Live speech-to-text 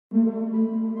I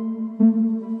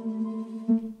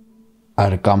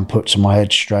had a gun put to my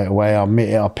head straight away. I admit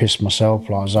it, I pissed myself.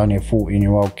 Like, I was only a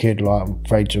 14-year-old kid, like, I'm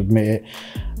afraid to admit it.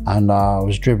 And I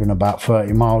was driven about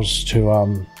 30 miles to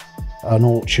an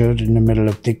orchard in the middle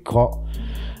of Didcot.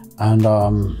 And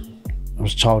I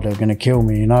was told they were gonna kill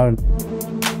me, you know.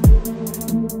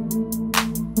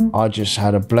 I just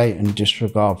had a blatant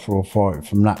disregard for authority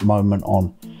from that moment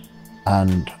on.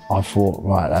 And I thought,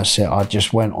 right, that's it. I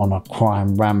just went on a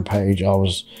crime rampage. I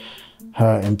was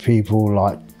hurting people,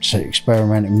 like,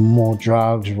 experimenting with more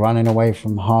drugs, running away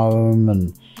from home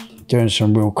and doing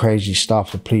some real crazy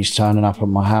stuff. The police turning up at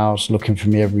my house, looking for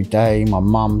me every day. My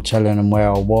mum telling them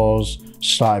where I was.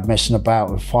 Started messing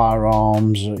about with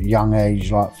firearms at a young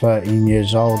age, like 13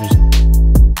 years old.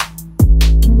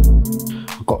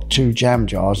 I got 2 jam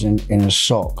jars in a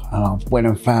sock, and I went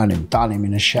and found him, done him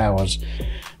in the showers.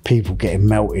 People getting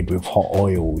melted with hot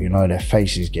oil, you know, their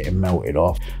faces getting melted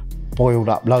off. Boiled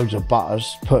up loads of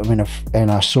butters, put them in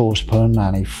a saucepan,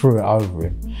 and he threw it over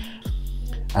him.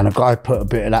 And a guy put a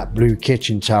bit of that blue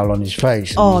kitchen towel on his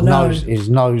face. And his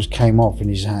nose came off in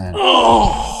his hand.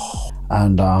 Oh.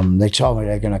 And they told me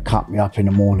they're gonna cut me up in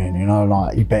the morning, you know,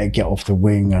 like, you better get off the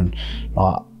wing. And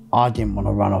like, I didn't want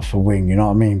to run off the wing, you know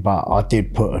what I mean? But I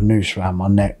did put a noose around my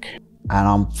neck. And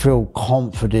I feel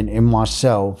confident in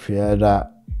myself, yeah, that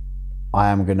I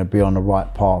am going to be on the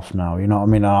right path now, you know what I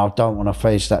mean? And I don't want to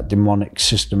face that demonic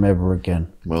system ever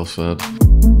again. Well said.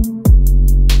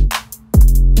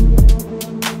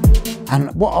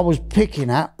 And what I was picking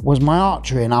at was my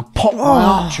artery, and I popped my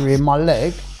artery in my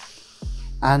leg,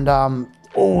 and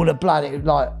all the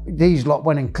blood, these lot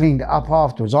went and cleaned it up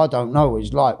afterwards. I don't know what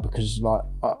it's like, because like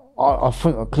I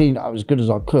think I cleaned it up as good as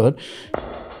I could.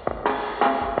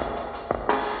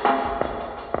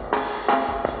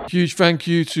 Huge thank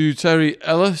you to Terry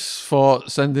Ellis for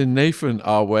sending Nathan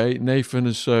our way. Nathan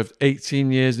has served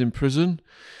 18 years in prison.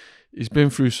 He's been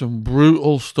through some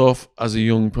brutal stuff as a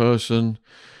young person.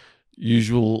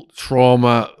 Usual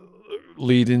trauma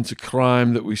leading to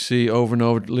crime that we see over and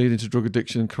over, leading to drug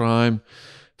addiction and crime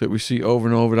that we see over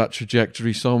and over, that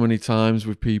trajectory so many times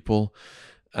with people.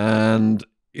 And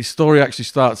his story actually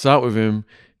starts out with him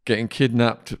getting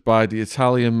kidnapped by the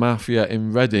Italian Mafia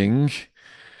in Reading.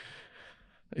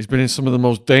 He's been in some of the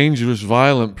most dangerous,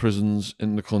 violent prisons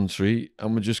in the country,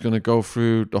 and we're just going to go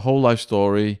through the whole life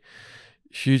story.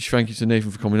 Huge thank you to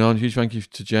Nathan for coming on. Huge thank you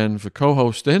to Jen for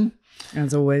co-hosting.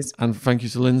 As always. And thank you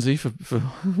to Lindsay for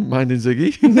minding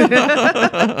Ziggy.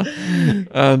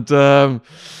 And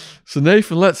so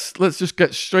Nathan, let's just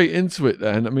get straight into it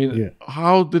then. I mean,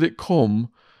 How did it come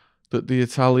that the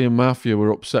Italian Mafia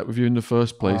were upset with you in the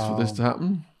first place for this to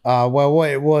happen? Well, what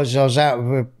it was, I was out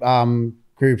with a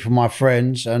group of my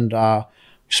friends, and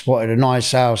spotted a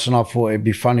nice house, and I thought it'd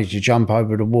be funny to jump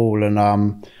over the wall, and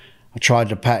I tried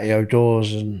the patio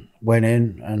doors and went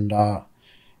in, and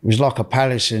it was like a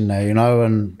palace in there, you know,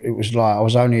 and it was like, I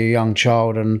was only a young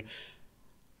child, and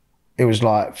it was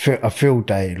like a field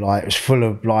day, like it was full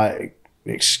of like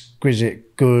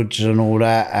exquisite goods and all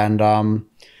that, and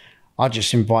I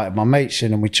just invited my mates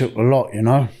in, and we took a lot, you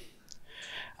know.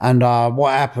 And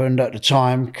what happened at the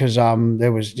time, because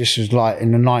this was like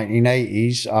in the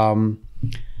 1980s,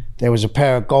 there was a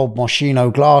pair of gold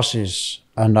Moschino glasses,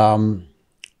 and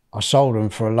I sold them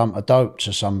for a lump of dope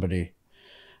to somebody.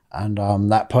 And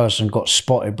that person got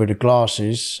spotted with the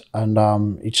glasses,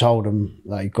 and he told them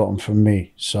that he got them from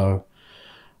me. So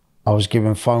I was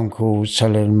given phone calls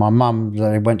telling my mum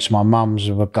that they went to my mum's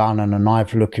with a gun and a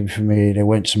knife looking for me. They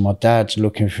went to my dad's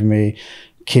looking for me.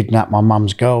 Kidnapped my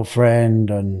mum's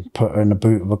girlfriend and put her in the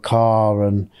boot of a car,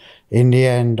 and in the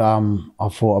end I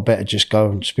thought I better just go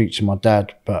and speak to my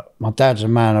dad. But my dad's a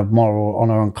man of moral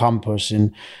honour and compass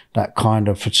in that kind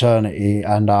of fraternity,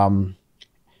 and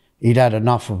he'd had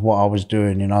enough of what I was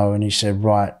doing, you know, and he said,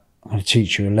 right, I'm going to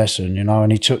teach you a lesson, you know,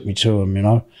 and he took me to him, you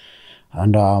know,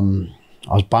 and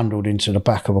I was bundled into the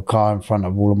back of a car in front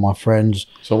of all of my friends.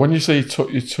 So when you say he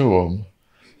took you to him,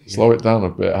 slow it down a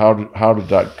bit. How did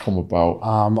that come about?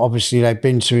 Obviously, they'd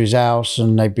been to his house,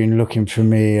 and they'd been looking for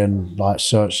me and like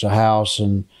searched the house.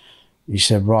 And he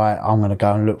said, right, I'm going to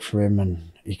go and look for him.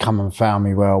 And he come and found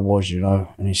me where I was, you know.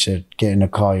 And he said, get in the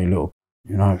car, you little,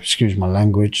 you know, excuse my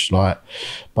language, like.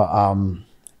 But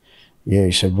yeah,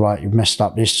 he said, right, you've messed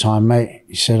up this time, mate.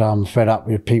 He said, I'm fed up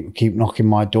with people keep knocking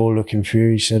my door looking for you.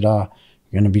 He said, you're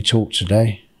going to be taught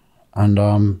today.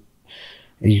 And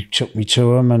he took me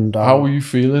to him, and how were you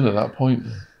feeling at that point?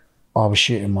 I was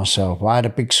shitting myself. I had a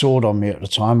big sword on me at the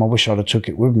time. I wish I'd have took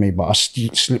it with me, but I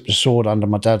slipped the sword under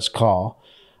my dad's car,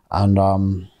 and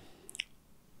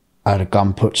I had a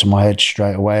gun put to my head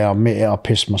straight away. I admit it, I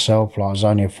pissed myself. Like, I was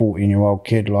only a 14-year-old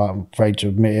kid, like, I'm afraid to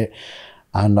admit it.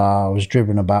 And I was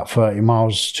driven about 30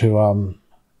 miles to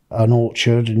an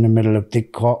orchard in the middle of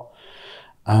Didcot.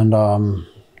 And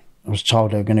I was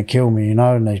told they were going to kill me, you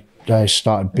know, and they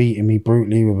started beating me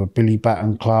brutally with a Billy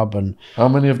Batten club. And how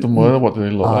many of them were there? What did they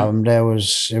look like? There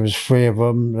was 3 of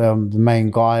them. The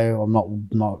main guy, I'm not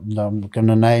going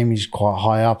to name, he's quite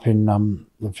high up in the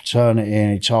fraternity,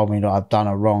 and he told me that I'd done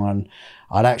her wrong, and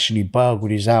I'd actually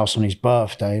burgled his house on his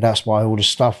birthday. That's why all the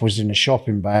stuff was in the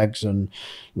shopping bags, and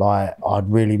like,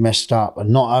 I'd really messed up.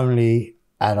 And not only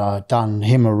had I done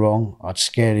him a wrong, I'd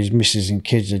scared his missus and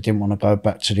kids. They didn't want to go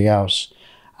back to the house.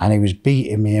 And he was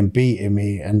beating me, and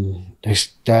they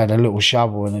had a little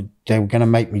shovel, and they were going to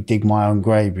make me dig my own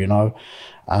grave, you know.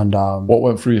 And what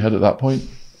went through your head at that point?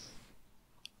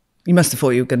 You must have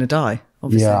thought you were going to die,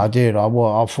 obviously. Yeah, I did. I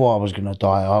thought I was going to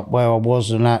die. Where I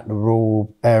wasn't at the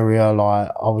rural area,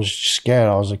 like, I was scared.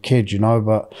 I was a kid, you know,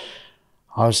 but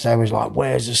I was like,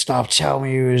 where's the stuff? Tell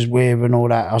me who he was with and all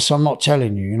that. I said, I'm not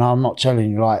telling you, you know, I'm not telling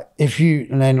you. Like,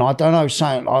 and then, I don't know,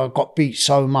 saying, I got beat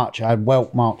so much. I had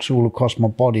welt marks all across my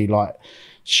body, like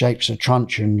shapes of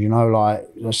truncheon, you know, like,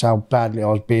 that's how badly I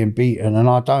was being beaten. And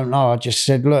I don't know, I just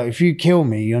said, look, if you kill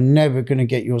me, you're never going to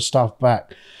get your stuff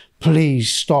back.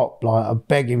 Please stop. Like, I'm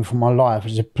begging for my life. I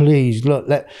said, please, look,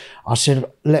 I did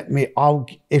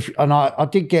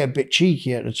get a bit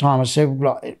cheeky at the time. I said,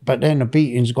 like, but then the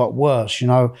beatings got worse, you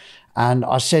know. And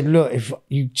I said, look, if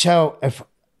you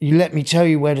let me tell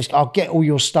you where this, I'll get all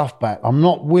your stuff back. I'm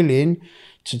not willing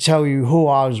to tell you who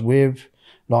I was with,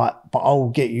 like, but I'll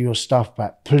get you your stuff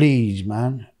back, please,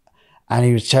 man. And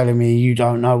he was telling me, you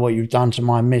don't know what you've done to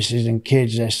my missus and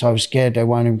kids. They're so scared they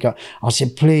won't even go. I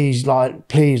said, please, like,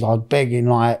 please, I was begging,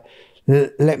 like,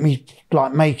 let me,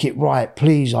 like, make it right.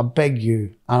 Please, I beg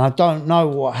you. And I don't know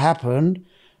what happened,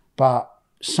 but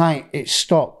it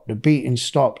stopped. The beating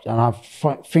stopped. And I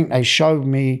think they showed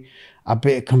me a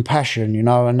bit of compassion, you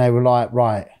know, and they were like,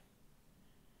 right,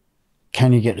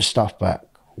 can you get the stuff back?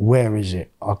 Where is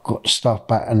it? I got the stuff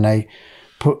back. And they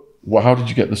put... Well, how did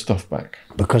you get the stuff back?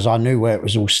 Because I knew where it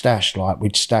was all stashed. Like,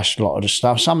 we'd stashed a lot of the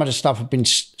stuff. Some of the stuff had been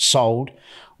sold,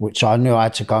 which I knew I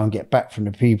had to go and get back from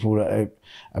the people that it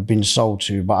had been sold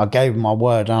to. But I gave them my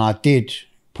word, and I did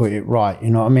put it right,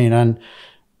 you know what I mean? And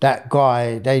that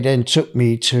guy, they then took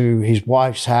me to his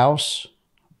wife's house,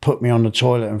 put me on the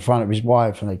toilet in front of his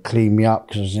wife, and they cleaned me up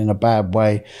because I was in a bad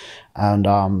way. And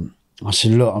I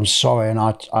said, look, I'm sorry.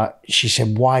 And she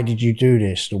said, why did you do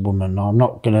this, the woman? I'm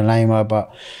not going to name her,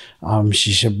 but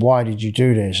she said, why did you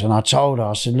do this? And I told her,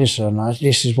 I said, listen,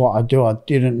 this is what I do. I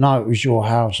didn't know it was your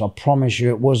house. I promise you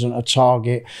it wasn't a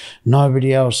target.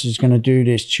 Nobody else is going to do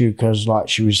this to you, because, like,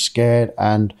 she was scared.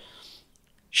 And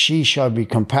she showed me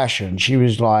compassion. She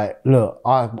was like, look,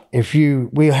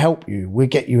 we'll help you. We'll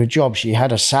get you a job. She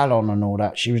had a salon and all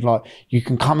that. She was like, you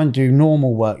can come and do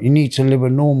normal work. You need to live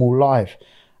a normal life.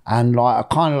 And, like, I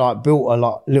kind of, like, built a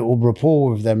little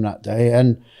rapport with them that day.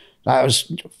 And that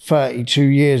was 32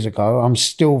 years ago. I'm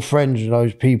still friends with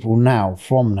those people now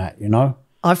from that, you know?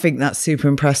 I think that's super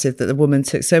impressive that the woman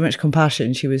took so much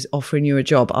compassion. She was offering you a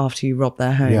job after you robbed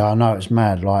their home. Yeah, I know, it's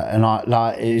mad.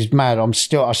 It's mad.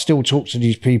 I still talk to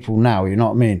these people now, you know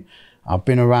what I mean? I've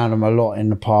been around them a lot in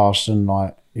the past, and,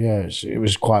 like, yeah, it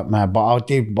was quite mad. But I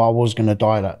was going to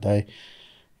die that day,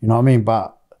 you know what I mean?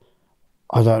 But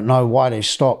I don't know why they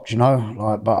stopped, you know,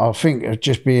 like, but I think it's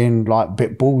just being, like, a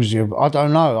bit ballsy. I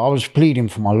don't know. I was pleading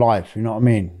for my life, you know what I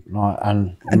mean? Like,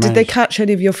 and did they catch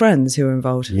any of your friends who were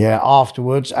involved? Yeah,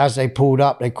 afterwards, as they pulled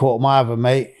up, they caught my other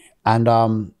mate, and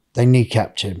they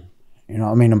kneecapped him, you know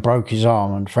what I mean, and broke his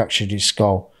arm and fractured his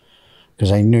skull,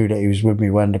 because they knew that he was with me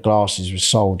when the glasses were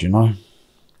sold, you know?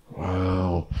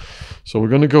 Wow. So we're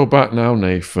going to go back now,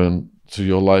 Nathan, to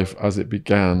your life as it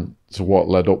began, to what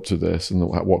led up to this and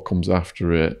what comes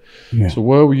after it. Yeah. So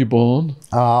where were you born?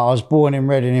 I was born in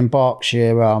Reading in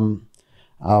Berkshire.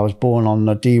 I was born on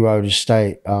the D Road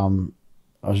estate. I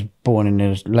was born in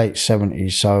the late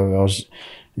 70s, so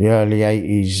the early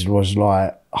 80s was,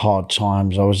 like, hard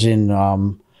times. I was in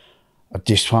a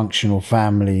dysfunctional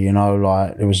family, you know,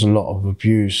 like, there was a lot of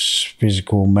abuse,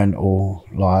 physical, mental,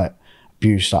 like,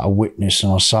 abuse that I witnessed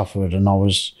and I suffered, and I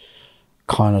was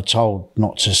kind of told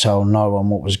not to tell no one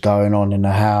what was going on in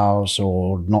the house,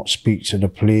 or not speak to the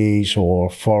police or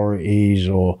authorities,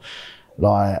 or,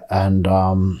 like, and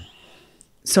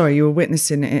sorry, you were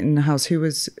witnessing it in the house. Who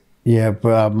was? Yeah,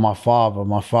 but my father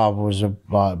was a,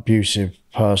 like, abusive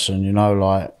person, you know,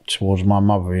 like, towards my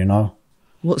mother, you know.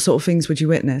 What sort of things would you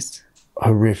witness?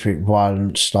 Horrific,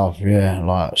 violent stuff, yeah,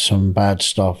 like some bad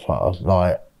stuff,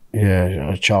 like,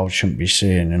 yeah, a child shouldn't be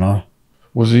seeing, you know.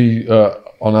 Was he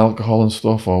on alcohol and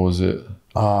stuff, or was it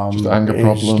just anger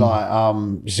problem? It's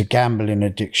like it's a gambling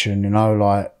addiction, you know,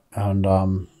 like, and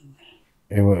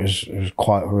it was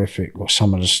quite horrific. What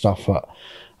some of the stuff that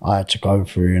I had to go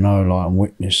through, you know, like, and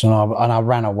witness, and I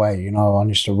ran away, you know. I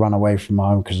used to run away from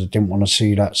home because I didn't want to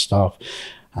see that stuff,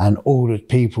 and all the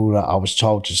people that I was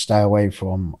told to stay away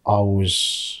from, I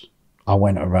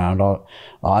went around.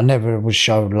 I never was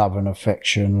showed love and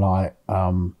affection, like,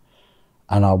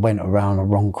 and I went around the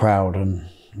wrong crowd, and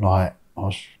like I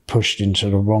was pushed into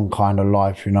the wrong kind of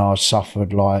life, you know. I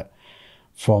suffered like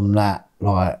from that.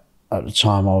 Like at the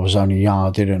time I was only young,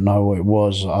 I didn't know what it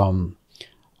was.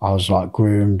 I was like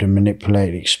groomed and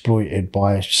manipulated, exploited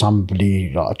by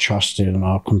somebody that I trusted and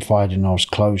I confided in, I was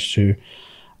close to,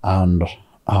 and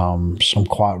some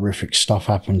quite horrific stuff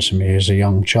happened to me as a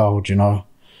young child, you know.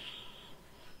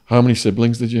 How many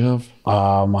siblings did you have?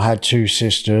 I had two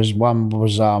sisters. One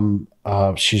was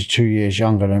she's 2 years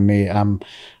younger than me.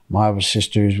 My other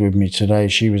sister who's with me today,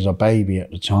 she was a baby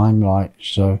at the time, like,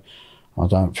 so I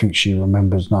don't think she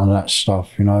remembers none of that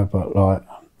stuff, you know. But like,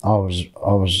 I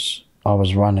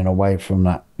was running away from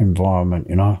that environment,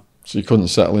 you know. So you couldn't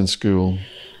settle in school?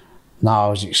 No, I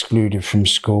was excluded from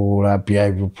school. I had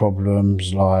behavioural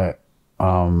problems, like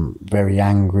very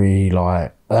angry,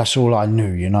 like that's all I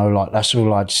knew, you know, like that's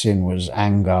all I'd seen was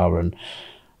anger, and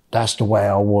that's the way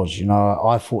I was, you know.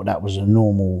 I thought that was a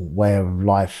normal way of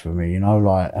life for me, you know,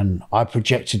 like, and I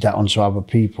projected that onto other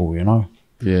people, you know.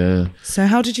 Yeah. So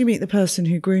how did you meet the person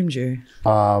who groomed you?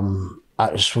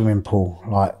 At the swimming pool,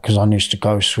 like, because I used to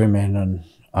go swimming, and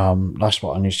that's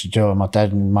what I used to do. And my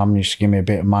dad and mum used to give me a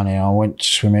bit of money. I went to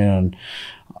swimming, and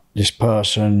this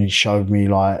person, he showed me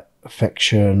like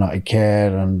affection, that he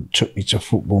cared, and took me to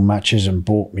football matches and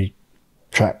bought me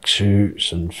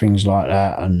tracksuits and things like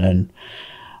that, and then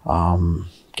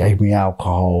gave me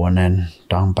alcohol and then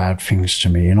done bad things to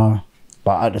me, you know.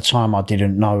 But at the time I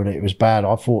didn't know that it was bad.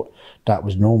 I thought that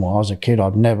was normal. I was a kid.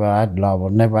 I'd never had love.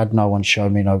 I'd never had no one show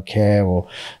me no care or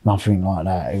nothing like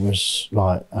that. It was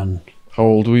like, and how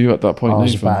old were you at that point, I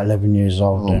was Nathan? about 11 years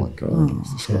old. Oh, my God,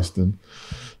 that's disgusting.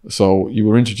 Yeah. So you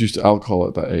were introduced to alcohol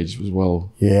at that age as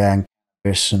well? Yeah, and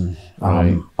cannabis and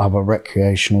other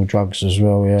recreational drugs as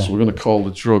well, yeah. So we're going to call the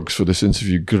drugs for this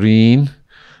interview green,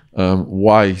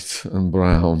 white and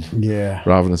brown. Yeah.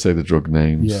 Rather than say the drug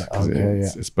names. Yeah, okay,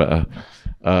 it's better.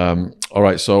 All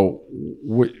right, so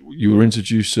you were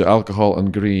introduced to alcohol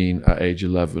and green at age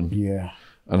 11. Yeah.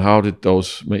 And how did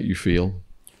those make you feel?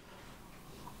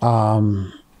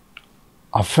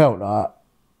 I felt that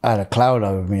I had a cloud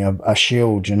over me, a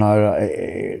shield, you know.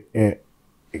 It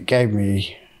gave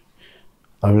me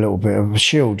a little bit of a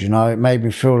shield, you know. It made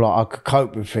me feel like I could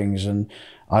cope with things, and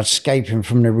I'd escaping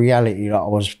from the reality that I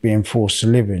was being forced to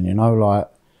live in, you know. Like,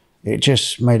 it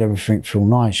just made everything feel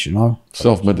nice, you know.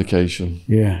 Self-medication.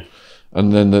 Yeah.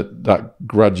 And then that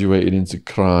graduated into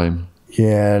crime.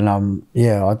 Yeah, and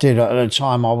yeah, I did. At the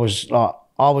time, I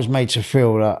was made to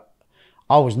feel that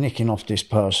I was nicking off this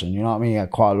person, you know what I mean? He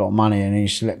had quite a lot of money, and he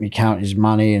used to let me count his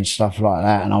money and stuff like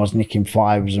that, and I was nicking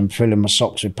fives and filling my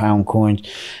socks with pound coins,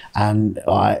 and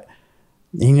like,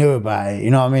 he knew about it,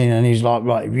 you know what I mean? And he's like,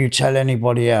 right, if you tell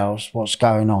anybody else what's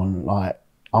going on, like,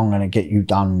 I'm going to get you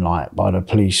done, like, by the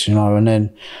police, you know. And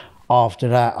then after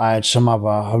that, I had some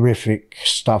other horrific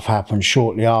stuff happen.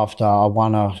 Shortly after, I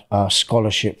won a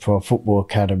scholarship for a football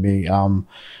academy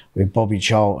with Bobby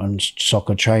Charlton's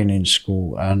soccer training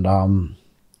school, and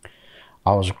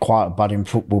I was quite a budding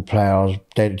football player. I was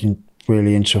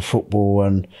really into football,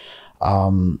 and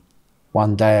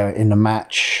one day in the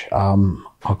match,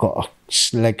 I got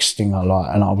a leg stinger,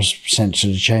 like, and I was sent to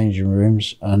the changing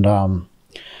rooms, and a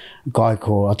guy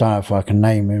called, I don't know if I can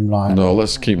name him, like. No,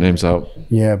 let's keep names out.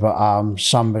 Yeah, but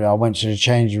somebody, I went to the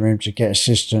changing room to get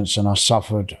assistance, and I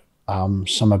suffered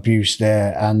some abuse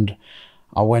there, and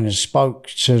I went and spoke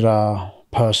to the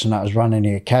person that was running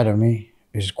the academy.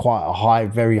 He's quite a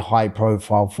very high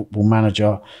profile football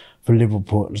manager for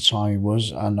Liverpool at the time he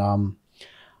was, and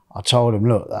I told him,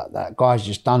 look, that guy's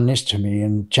just done this to me,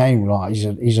 and James, like,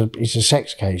 he's a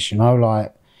sex case, you know,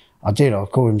 like. I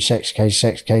called him sex case,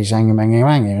 hanging,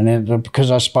 and then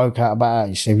because I spoke out about it,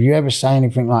 he said, if you ever say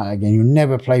anything like that again, you'll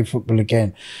never play football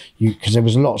again. Because there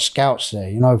was a lot of scouts there,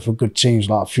 you know, for good teams.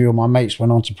 Like, a few of my mates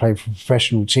went on to play for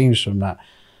professional teams from that.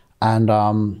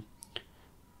 And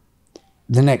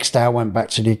the next day I went back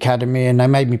to the academy, and they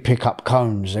made me pick up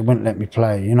cones. They wouldn't let me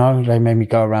play, you know. They made me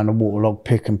go around the waterlog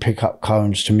pick up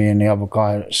cones to me and the other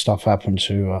guy that stuff happened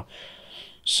to.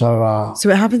 So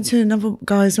it happened to another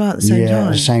guy as well at the same time? Yeah,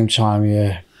 at the same time,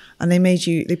 yeah. And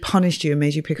they punished you and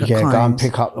made you pick up cones? Yeah, go and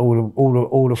pick up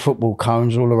all the football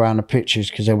cones all around the pitches,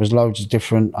 because there was loads of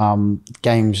different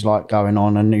games like going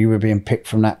on, and you were being picked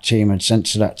from that team and sent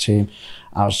to that team.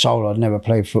 I was told I'd never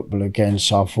play football again,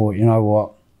 so I thought, you know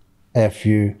what, F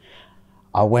you.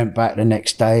 I went back the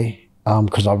next day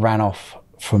because I ran off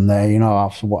from there, you know,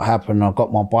 after what happened. I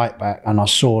got my bike back and I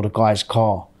saw the guy's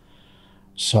car.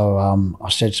 So I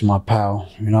said to my pal,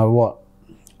 you know what,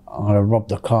 I'm going to rob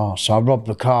the car. So I robbed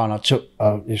the car and I took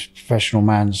this professional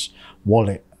man's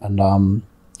wallet, and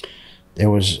there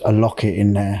was a locket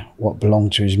in there, what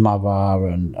belonged to his mother,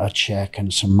 and a cheque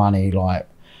and some money, like,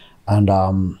 and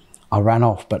I ran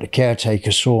off, but the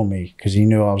caretaker saw me because he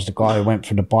knew I was the guy who went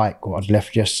for the bike, what I'd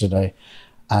left yesterday.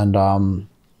 And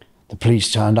the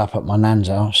police turned up at my nan's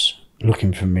house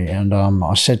looking for me. And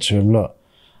I said to him, look,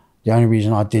 the only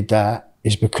reason I did that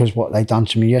is because what they done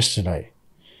to me yesterday.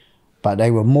 But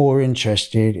they were more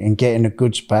interested in getting the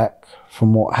goods back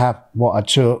from what I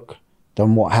took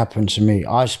than what happened to me.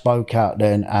 I spoke out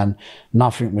then and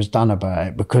nothing was done about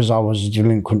it. Because I was a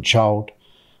delinquent child,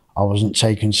 I wasn't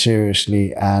taken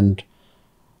seriously, and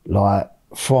like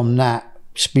from that,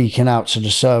 speaking out to the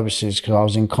services, because I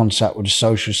was in contact with the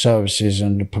social services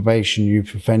and the probation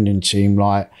youth offending team,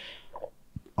 like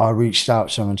I reached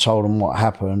out to them and told them what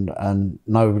happened, and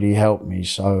nobody helped me.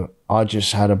 So I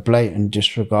just had a blatant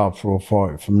disregard for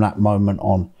authority from that moment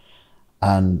on,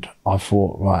 and I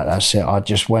thought, right, that's it. I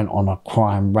just went on a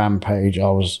crime rampage.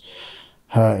 I was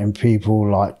hurting people,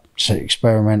 like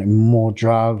experimenting more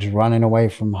drugs, running away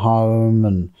from home,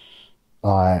 and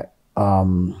like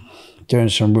doing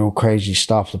some real crazy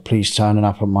stuff. The police turning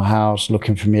up at my house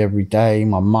looking for me every day,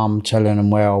 my mum telling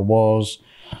them where I was.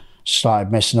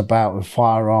 Started messing about with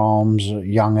firearms at a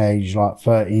young age, like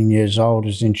 13 years old. I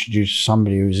was introduced to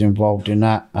somebody who was involved in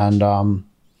that, and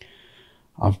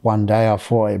one day I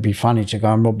thought it'd be funny to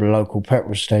go and rob a local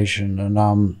petrol station, and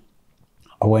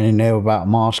I went in there without a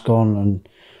mask on and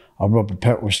I robbed a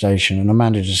petrol station, and the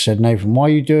manager said, Nathan, why are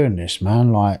you doing this,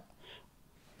 man? Like,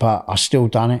 but I still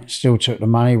done it, still took the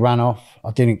money, ran off.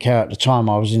 I didn't care at the time.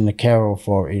 I was in the care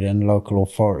authority, then the local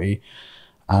authority,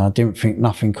 and I didn't think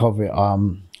nothing of it.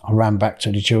 I ran back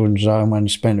to the children's home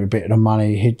and spent a bit of the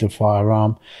money, hid the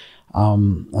firearm.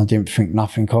 I didn't think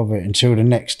nothing of it until the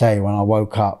next day when I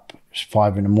woke up. It was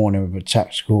 5 in the morning with a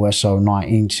tactical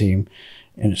SO19 team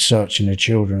searching the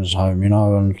children's home, you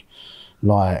know, and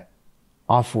like,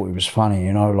 I thought it was funny,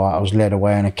 you know, like I was led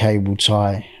away in a cable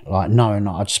tie, like knowing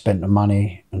that I'd spent the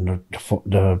money and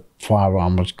the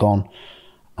firearm was gone.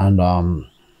 And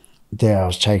there I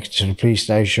was taken to the police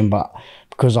station, but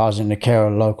because I was in the care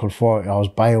of the local authority, I was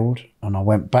bailed, and I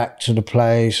went back to the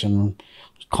place and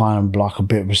was kind of like a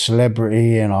bit of a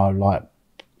celebrity, and I like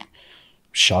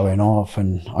showing off,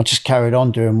 and I just carried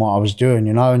on doing what I was doing,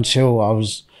 you know, until I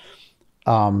was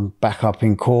back up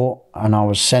in court and I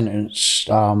was sentenced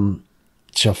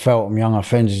to a Feltham Young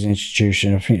Offenders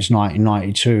Institution. I think it's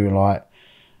 1992. Like,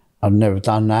 I've never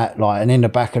done that. Like, and in the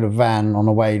back of the van on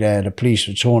the way there, the police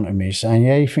were taunting me, saying,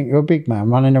 yeah, you think you're a big man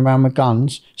running around with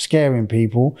guns, scaring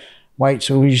people? Wait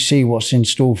till you see what's in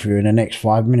store for you in the next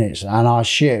 5 minutes. And I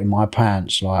shit in my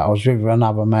pants. Like, I was with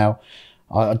another male.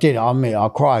 I admit, I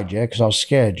cried, yeah, because I was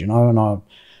scared, you know, and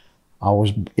I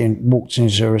walked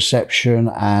into a reception,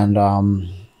 and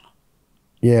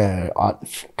yeah,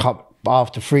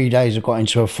 after 3 days, I got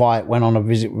into a fight, went on a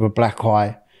visit with a black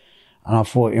eye, and I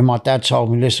thought, my dad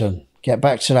told me, listen, get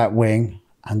back to that wing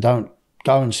and don't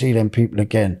go and see them people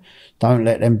again. Don't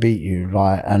let them beat you,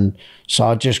 right? And so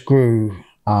I just grew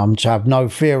to have no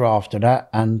fear after that,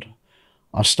 and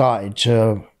I started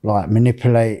to like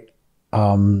manipulate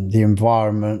the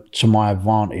environment to my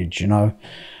advantage, you know.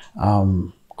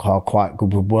 Quite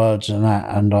good with words and that,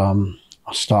 and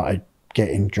I started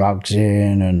getting drugs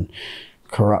in and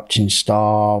corrupting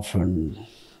staff and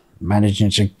managing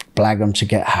to blag them to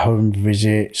get home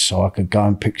visits so I could go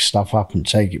and pick stuff up and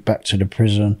take it back to the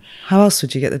prison. How else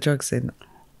would you get the drugs in?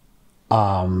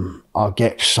 I'll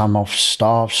get some off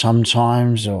staff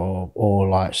sometimes, or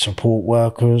like support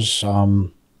workers,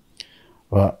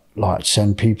 but like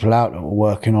send people out that were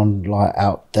working on like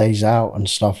days out and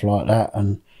stuff like that,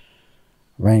 and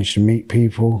arrange to meet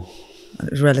people.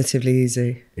 It was relatively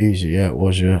easy. Easy, yeah, it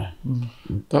was, yeah.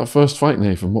 That first fight,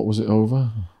 Nathan, what was it over?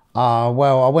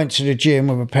 Well, I went to the gym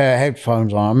with a pair of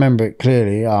headphones on. I remember it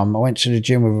clearly. I went to the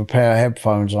gym with a pair of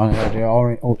headphones on. He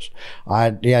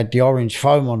had the orange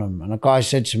foam on them, and a guy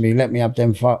said to me, let me have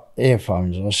them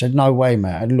earphones. And I said, no way,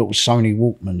 mate. I had a little Sony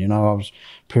Walkman, you know. I was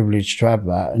privileged to have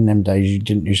that. In them days, you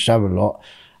didn't used to have a lot.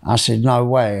 I said, no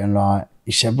way. And like,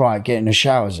 he said, right, get in the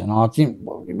showers. And I didn't,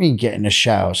 what do you mean get in the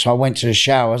showers? So I went to the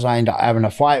showers. I ended up having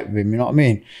a fight with him, you know what I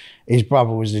mean? his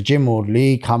brother was the gym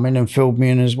orderly. He come in and filled me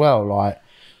in as well. Like,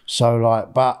 so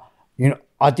like, but you know,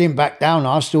 I didn't back down.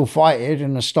 I still fighted,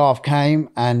 and the staff came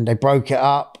and they broke it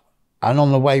up. And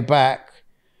on the way back,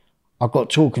 I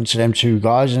got talking to them two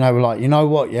guys, and they were like, you know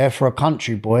what, yeah, for a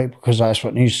country boy, because that's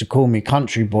what they used to call me,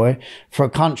 country boy. For a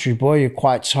country boy, you're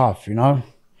quite tough, you know?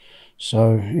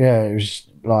 So, yeah, it was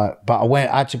like, but I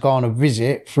had to go on a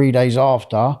visit 3 days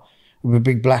after with a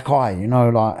big black eye, you know,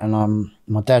 like, and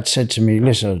my dad said to me,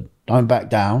 listen, don't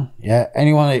back down, yeah?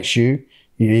 Anyone that hits you,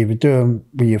 you either do them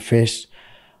with your fist,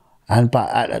 but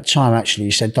at that time, actually,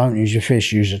 he said, don't use your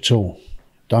fist, use a tool.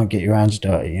 Don't get your hands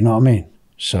dirty, you know what I mean?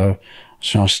 So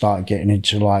I started getting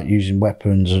into like using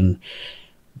weapons and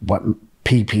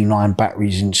PP9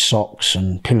 batteries in socks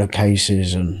and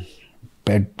pillowcases and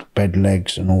bed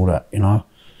legs and all that, you know.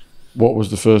 What was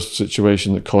the first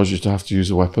situation that caused you to have to use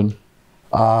a weapon?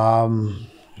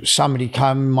 Somebody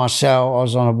came in my cell. I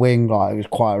was on a wing, like it was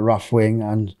quite a rough wing,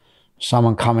 and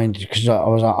someone come in because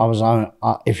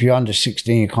if you're under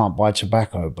 16, you can't buy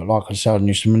tobacco. But like I said, I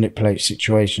used to manipulate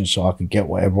situations so I could get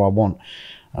whatever I want.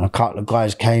 And a couple of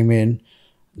guys came in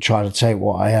and tried to take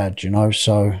what I had, you know.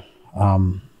 So I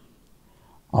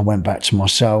went back to my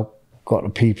cell, got the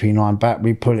PP9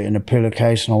 battery, put it in a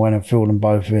pillowcase, and I went and filled them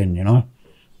both in, you know.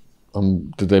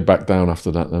 Did they back down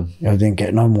after that then? Yeah, I didn't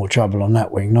get no more trouble on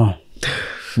that wing, no.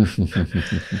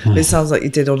 It sounds like you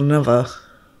did on another.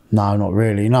 No, not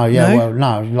really. No, yeah, No? well,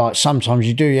 no. Like sometimes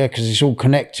you do, yeah, because it's all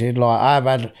connected. Like I've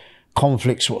had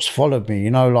conflicts what's followed me,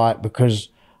 you know, like because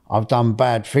I've done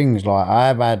bad things. Like I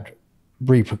have had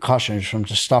repercussions from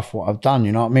the stuff what I've done,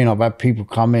 you know what I mean? I've had people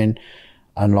come in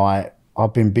and like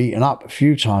I've been beaten up a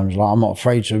few times. Like I'm not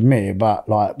afraid to admit it, but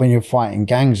like when you're fighting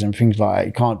gangs and things like that,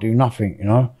 you can't do nothing, you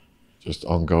know? Just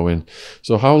ongoing.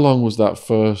 So how long was that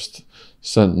first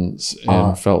sentence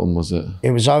in Feltham, was it? It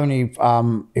was only,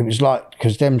 it was like,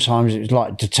 because them times it was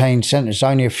like detained sentence,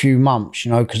 only a few months,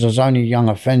 you know, because I was only a young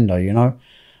offender, you know.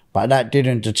 But that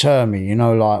didn't deter me, you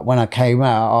know, like when I came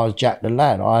out, I was Jack the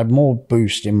Lad. I had more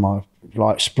boost in my,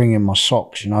 like spring in my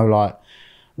socks, you know, like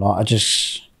I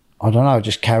don't know,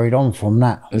 just carried on from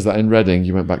that. Is that in Reading?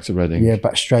 You went back to Reading? Yeah,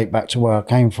 straight back to where I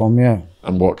came from, yeah.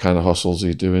 And what kind of hustles are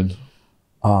you doing?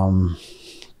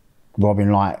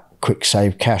 Robbing like quick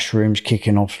save cash rooms,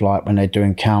 kicking off like when they're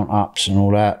doing count ups and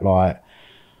all that, like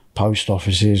post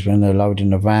offices when they're loading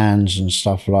the vans and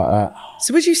stuff like that.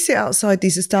 So would you sit outside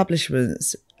these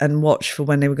establishments and watch for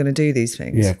when they were going to do these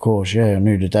things? Yeah, of course, yeah. I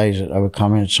knew the days that they were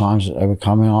coming, the times that they were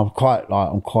coming. I'm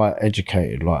quite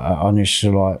educated like that. I used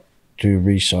to like do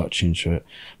research into it.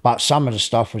 But some of the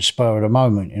stuff was spur of the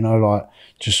moment, you know, like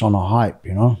just on a hype,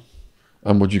 you know.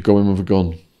 And would you go in with a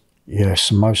gun?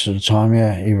 Yes, most of the time,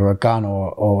 yeah. Either a gun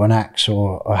or an axe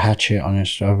or a hatchet on your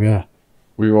stove, yeah.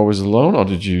 Were you always alone or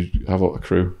did you have a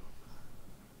crew?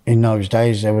 In those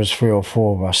days, there was 3 or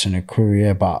 4 of us in a crew,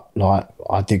 yeah, but like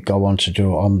I did go on to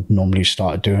do what I normally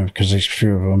started doing because there's a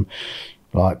few of them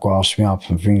like grasped me up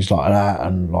and things like that,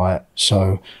 and like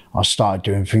so I started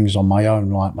doing things on my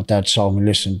own. Like my dad told me,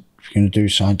 listen, if you're going to do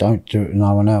something, don't do it with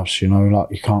no one else, you know,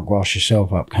 like you can't grass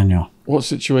yourself up, can you? What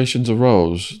situations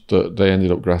arose that they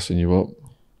ended up grassing you up?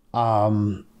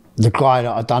 The guy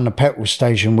that I'd done the petrol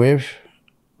station with,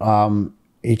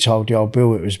 he told the old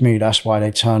Bill it was me. That's why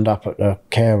they turned up at the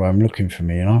care home looking for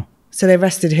me, you know? So they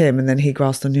arrested him and then he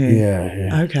grasped on you?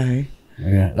 Yeah. Okay.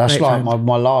 Yeah, that's Great like friend.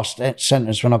 my last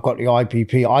sentence when I got the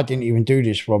IPP. I didn't even do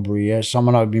this robbery, yeah?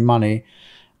 Someone owed me money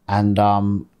and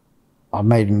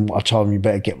I told him you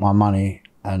better get my money,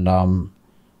 and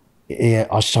yeah,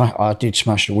 I did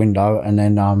smash the window, and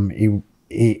then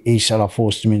he said I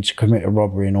forced him in to commit a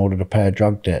robbery in order to pay a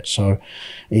drug debt. So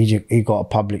he got a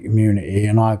public immunity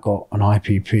and I got an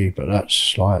IPP, but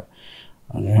that's like,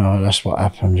 you know, that's what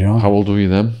happened, you know. How old were you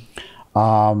then?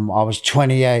 I was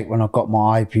 28 when I got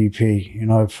my IPP, you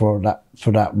know, for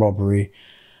that robbery.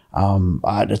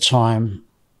 At the time,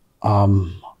 I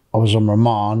was on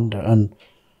remand and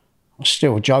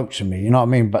still a joke to me, you know what I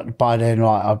mean? But by then,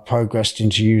 like, I progressed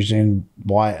into using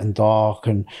white and dark,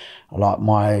 and like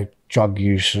my drug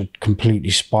use had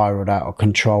completely spiraled out of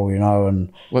control, you know.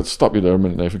 And Let's stop you there a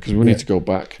minute, Nathan, because we need to go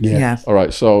back. Yeah. All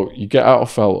right, so you get out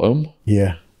of Feltham.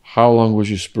 Yeah. How long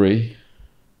was your spree?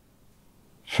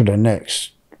 For the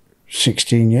next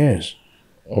 16 years.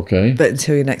 Okay. But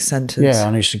until your next sentence. Yeah,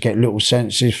 I used to get little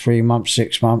sentences, 3 months,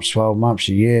 6 months, 12 months,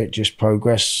 a year. It just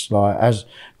progressed, like,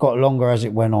 got longer as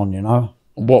it went on, you know.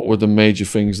 What were the major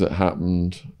things that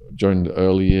happened during the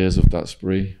early years of that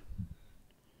spree?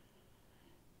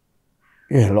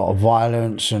 Yeah, a lot of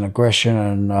violence and aggression,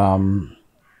 and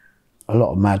a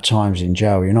lot of mad times in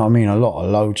jail, you know what I mean? A lot of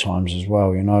low times as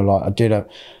well, you know. Like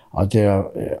I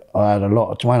had a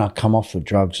lot of, when I come off the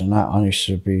drugs and that, I used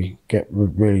to get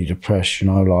really depressed, you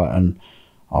know, like, and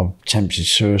I've attempted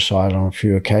suicide on a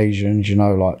few occasions, you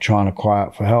know, like trying to cry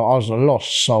out for help. I was a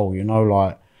lost soul, you know,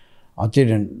 like I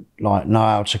didn't like know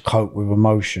how to cope with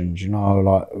emotions, you know,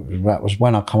 like that was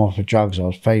when I come off the drugs, I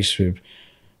was faced with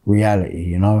reality,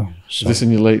 you know. So this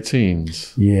in your late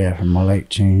teens? Yeah, in my late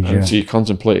teens, and yeah. So you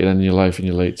contemplated ending your life in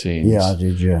your late teens? Yeah, I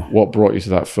did, yeah. What brought you to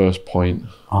that first point?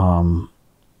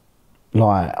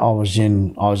 Like I was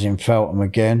in Feltham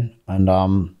again, and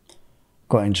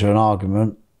got into an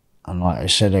argument, and like they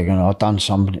said I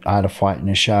had a fight in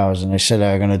the showers, and they said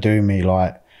they were gonna do me,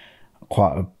 like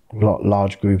quite a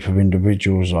large group of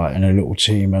individuals, like in a little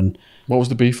team. And what was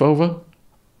the beef over?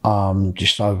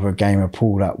 Just over a game of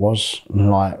pool, that was.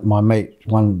 And like my mate,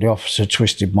 the officer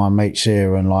twisted my mate's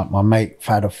ear, and like my mate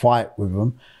had a fight with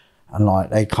them, and like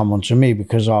they come onto me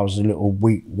because I was a little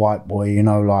weak white boy, you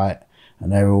know, like,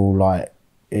 and they were all like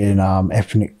in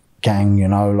ethnic gang, you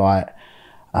know, like,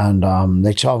 and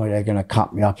they told me they're gonna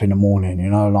cut me up in the morning, you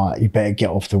know, like you better get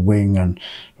off the wing. And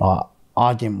like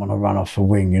I didn't want to run off the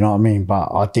wing, you know what I mean, but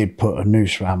I did put a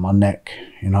noose around my neck,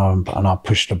 you know, and I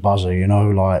pushed the buzzer, you know,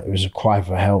 like it was a cry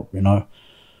for help, you know.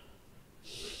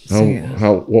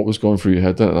 What was going through your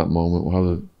head then at that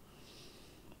moment?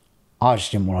 I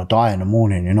just didn't want to die in the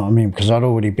morning, you know what I mean? Because I'd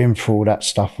already been through all that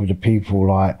stuff with the people,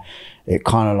 like, it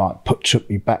kind of like took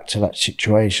me back to that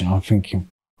situation. I'm thinking,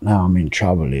 now I'm in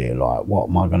trouble here, like, what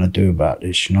am I going to do about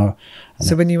this, you know? And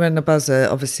so when you ran the buzzer,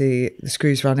 obviously the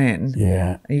screws ran in.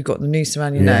 Yeah. And you got the noose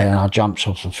around your neck. Yeah, and I jumped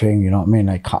off the thing, you know what I mean?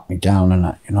 They cut me down and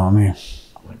that, you know what I mean?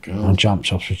 Oh my God. I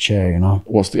jumped off the chair, you know?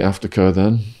 What's the aftercare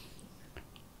then?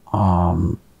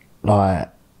 Like,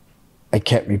 they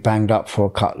kept me banged up for a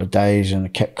couple of days, and I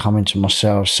kept coming to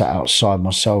myself, sat outside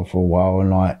myself for a while, and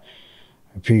like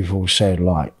people said,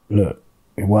 like, look,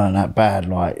 it weren't that bad,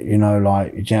 like, you know,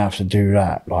 like you didn't have to do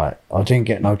that. Like I didn't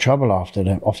get no trouble off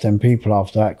them people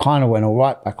after that. Kind of went all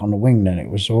right back on the wing then. It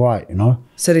was all right, you know.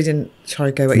 So they didn't try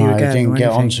to go at you again? No, they didn't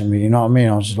get onto me, you know what I mean?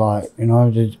 I was like, you know,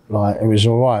 it was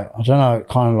all right. I don't know, it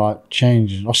kind of like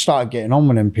changed. I started getting on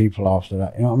with them people after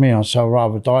that, you know what I mean? I'd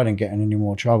rather die than get in any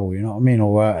more trouble, you know what I mean?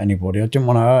 Or hurt anybody. I didn't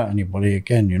want to hurt anybody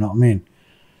again, you know what I mean?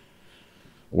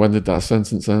 When did that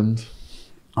sentence end?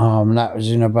 That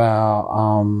was in about,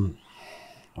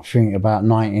 I think about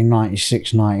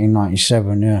 1996,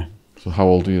 1997, yeah. So how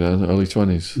old were you then? Early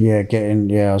 20s?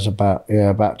 Yeah, I was about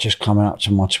just coming up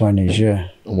to my 20s, yeah.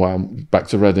 And wow, back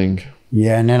to Reading?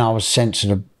 Yeah, and then I was sent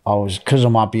to because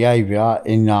of my behaviour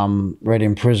in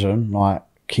Reading prison, like,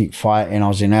 keep fighting. I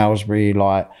was in Aylesbury,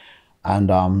 like, and...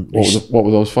 What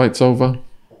were those fights over?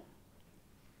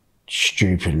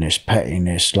 Stupidness,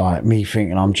 pettiness, like me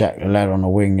thinking I'm Jack the Lad on the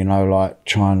wing, you know, like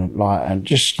trying to, like, and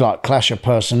just like clash of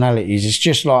personalities. It's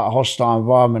just like a hostile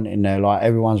environment in there, like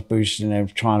everyone's boosting them,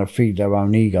 trying to feed their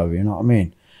own ego, you know what I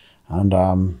mean?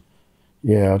 And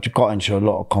yeah, I just got into a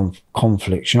lot of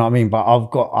conflicts, you know what I mean? But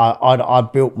I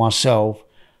built myself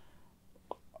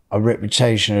a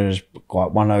reputation as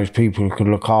like one of those people who could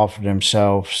look after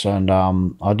themselves, and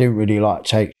I didn't really like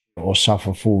take or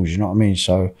suffer fools, you know what I mean?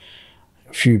 So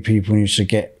a few people used to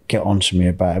get onto me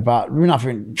about it, but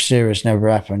nothing serious never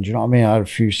happened, you know what I mean? I had a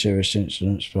few serious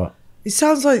incidents, but... It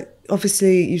sounds like,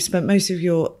 obviously, you've spent most of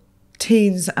your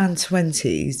teens and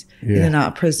 20s in and out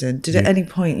of prison. Did at any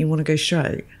point you want to go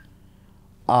straight?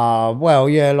 Well,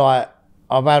 yeah, like,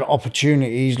 I've had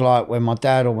opportunities, like, when my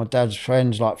dad or my dad's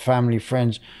friends, like family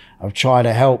friends, have tried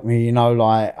to help me, you know,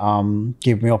 like,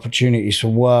 give me opportunities for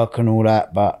work and all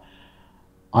that, but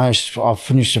I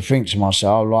finished to think to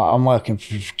myself, like, I'm working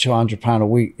for £200 a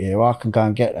week here. I can go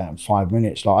and get that in 5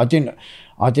 minutes. Like,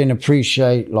 I didn't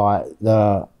appreciate like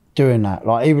the doing that.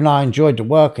 Like, even though I enjoyed the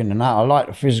working and that, I like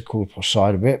the physical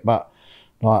side of it, but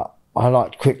like I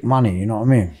liked quick money. You know what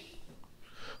I mean?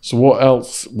 So, what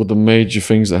else were the major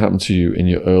things that happened to you in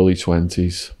your early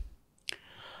 20s?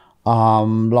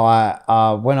 When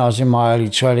I was in my early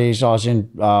 20s, I was in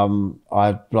I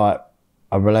had like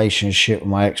a relationship with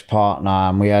my ex-partner,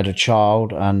 and we had a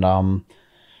child, and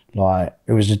like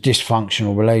it was a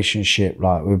dysfunctional relationship.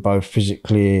 Like, we were both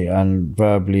physically and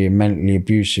verbally and mentally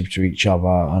abusive to each other,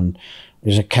 and it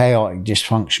was a chaotic,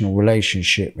 dysfunctional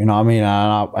relationship, you know what I mean?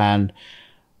 And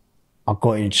I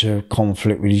got into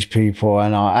conflict with these people,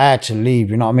 and I had to leave,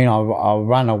 you know what I mean? I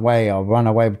ran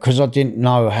away because I didn't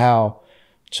know how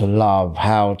to love,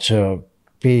 how to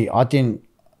be. I didn't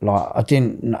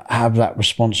have that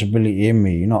responsibility in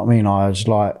me, you know what I mean? I was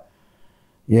like,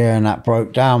 yeah, and that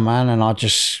broke down, man, and I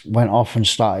just went off and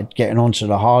started getting onto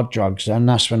the hard drugs, and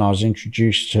that's when I was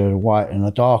introduced to the white and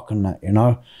the dark and that, you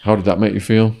know? How did that make you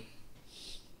feel?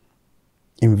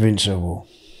 Invincible.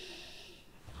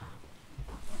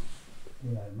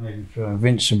 Yeah, it made me feel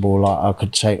invincible, like I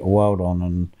could take the world on,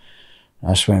 and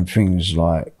that's when things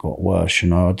like got worse, you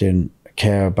know. I didn't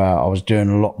care about, I was doing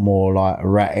a lot more like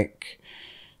erratic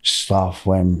stuff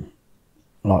when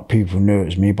like people knew it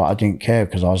was me, but I didn't care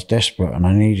because I was desperate and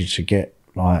I needed to get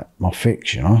like my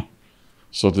fix, you know.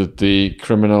 So did the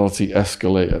criminality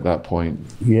escalate at that point?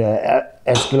 Yeah, it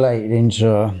escalated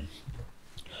into,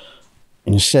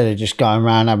 instead of just going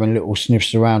around having little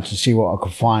sniffs around to see what I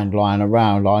could find lying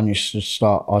around, I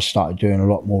started doing a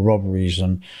lot more robberies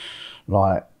and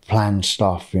like planned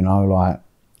stuff, you know, like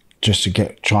just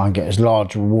to try and get as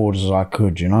large rewards as I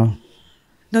could, you know.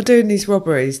 Now, doing these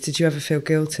robberies, did you ever feel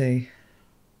guilty?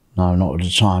 No, not at the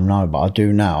time, no, but I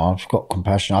do now. I've got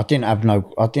compassion. I didn't have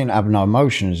no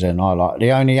emotions then. I like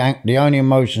the only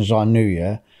emotions I knew,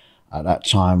 yeah, at that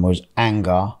time was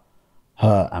anger,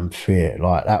 hurt and fear.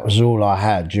 Like that was all I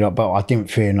had, you know. But I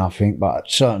didn't fear nothing. But at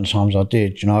certain times I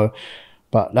did, you know.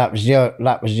 But that was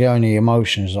the only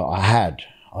emotions that I had.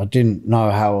 I didn't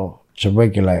know how to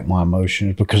regulate my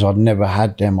emotions because I'd never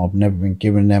had them. I've never been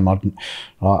given them.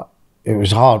 It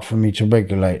was hard for me to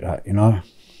regulate that, you know.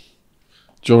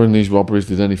 During these robberies,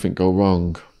 did anything go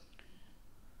wrong?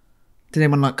 Did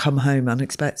anyone like come home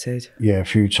unexpected? Yeah, a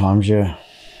few times, yeah.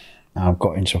 I've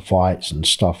got into fights and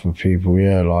stuff with people,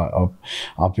 yeah. Like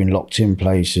I've been locked in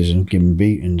places and given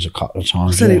beatings a couple of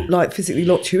times. So yeah. they like physically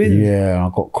locked you in? Yeah,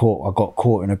 I got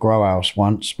caught in a grow house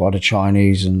once by the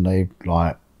Chinese, and they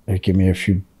give me a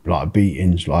few like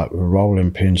beatings, like with a rolling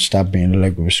pin, stabbed me in the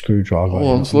leg with a screwdriver.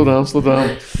 Hold on, slow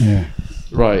down. Yeah.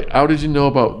 Right, how did you know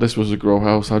about this was a grow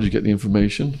house? How did you get the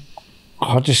information?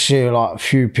 I just see like a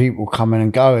few people coming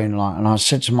and going, like, and I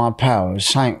said to my pal, there's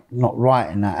something not right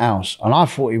in that house, and I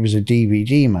thought he was a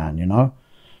DVD man, you know,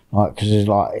 like because it's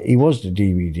like he was the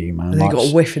DVD man. And like, he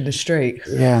got a whiff in the street.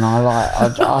 Yeah, and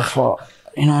I thought,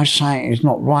 you know, something is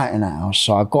not right in that house,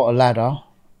 so I got a ladder.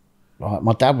 Like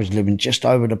my dad was living just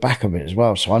over the back of it as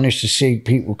well, so I used to see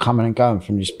people coming and going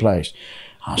from this place.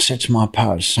 I said to my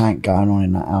pal, there's something going on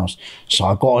in that house. So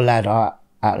I got a ladder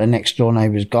at the next door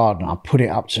neighbour's garden. I put it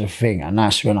up to the thing, and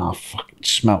that's when I fucking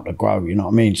smelt the grow, you know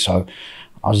what I mean? So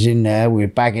I was in there, we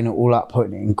were bagging it all up,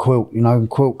 putting it in quilt, you know, in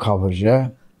quilt covers, yeah?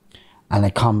 And they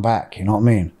come back, you know what I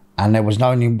mean? And there was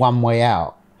only one way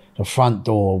out, the front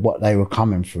door, what they were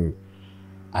coming through.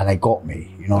 And they got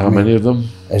me, you know what I mean? How many of them?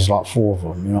 There's like 4 of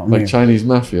them, you know what I mean? Like Chinese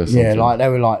Mafia or something? Yeah, like they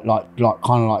were like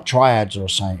kind of like triads or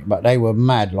something, but they were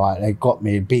mad. Like they got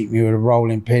me, beat me with a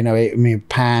rolling pin, they hit me with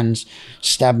pans,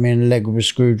 stabbed me in the leg with a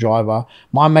screwdriver.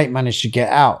 My mate managed to get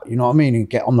out, you know what I mean, and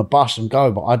get on the bus and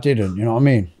go, but I didn't, you know what I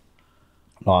mean?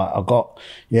 Like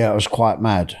it was quite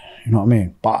mad, you know what I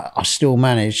mean? But I still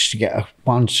managed to get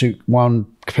one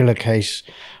pillowcase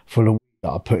full of that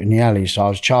I put in the alley, so I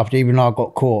was chuffed. Even though I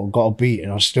got caught and got a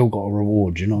beating, I still got a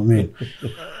reward, you know what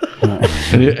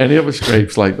I mean? any other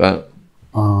scrapes like that?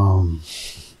 Trying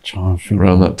to think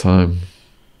around that time.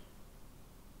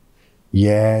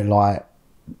 Yeah, like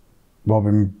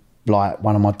robbing like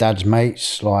one of my dad's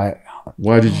mates. Like,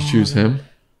 why did you choose him?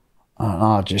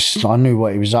 I knew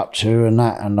what he was up to and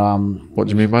that, and What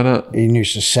do you mean by that? he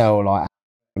used to sell like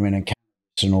and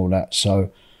cannabis and all that.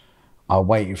 So I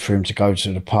waited for him to go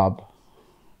to the pub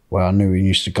where I knew he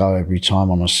used to go every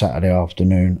time on a Saturday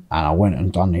afternoon, and I went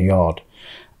and done the yard,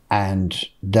 and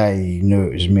they knew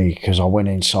it was me because I went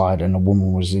inside and a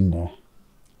woman was in there,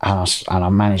 and I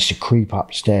managed to creep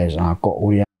upstairs, and I got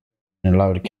all the in a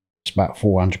load of cash, about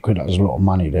 400 quid. That was a lot of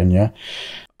money then, yeah.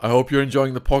 I hope you're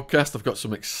enjoying the podcast. I've got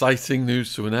some exciting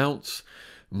news to announce.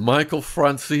 Michael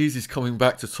Franzese is coming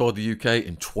back to tour the UK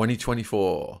in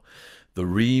 2024. The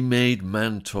Remade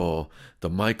Man Tour, the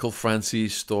Michael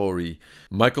Franzese story.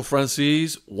 Michael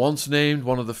Franzese, once named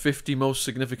one of the 50 most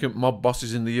significant mob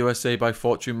bosses in the USA by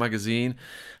Fortune magazine,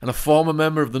 and a former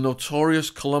member of the notorious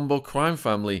Colombo crime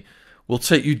family, will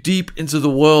take you deep into the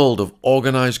world of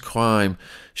organised crime,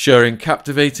 sharing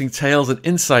captivating tales and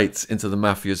insights into the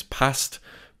Mafia's past,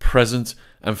 present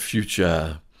and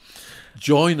future.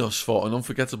 Join us for an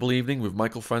unforgettable evening with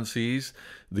Michael Franzese,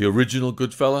 the original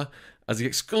Goodfella, as he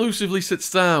exclusively sits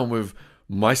down with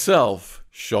myself,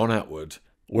 Shaun Attwood.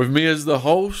 With me as the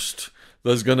host,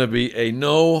 there's going to be a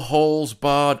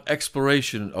no-holes-barred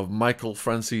exploration of Michael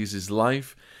Franzese's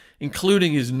life,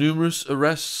 including his numerous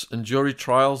arrests and jury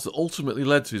trials that ultimately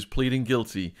led to his pleading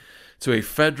guilty to a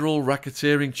federal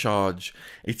racketeering charge,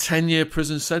 a 10-year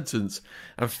prison sentence,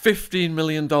 and $15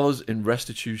 million in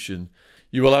restitution.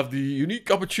 You will have the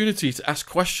unique opportunity to ask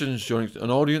questions during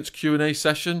an audience Q&A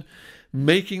session,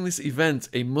 making this event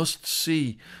a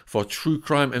must-see for true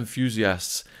crime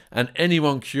enthusiasts and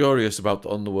anyone curious about the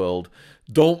underworld.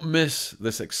 Don't miss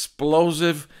this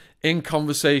explosive, in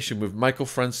conversation with Michael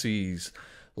Francis,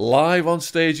 live on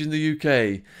stage in the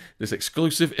UK. This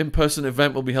exclusive in-person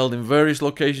event will be held in various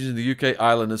locations in the UK,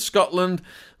 Ireland and Scotland.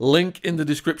 Link in the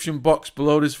description box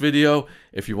below this video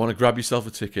if you want to grab yourself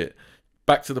a ticket.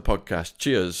 Back to the podcast.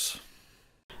 Cheers.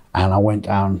 And I went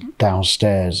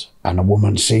downstairs and a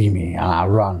woman see me and I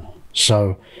run.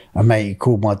 So a mate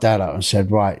called my dad up and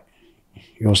said, right,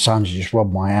 your son's just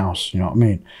robbed my house, you know what I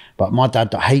mean? But my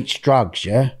dad hates drugs,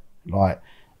 yeah? Like,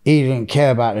 he didn't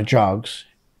care about the drugs.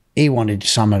 He wanted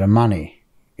some of the money,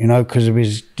 you know, because of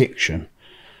his addiction.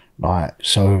 Like,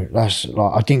 so that's,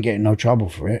 like, I didn't get in no trouble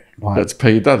for it. Like, let's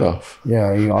pay your dad off.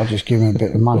 Yeah, I just give him a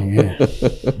bit of money,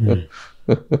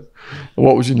 yeah.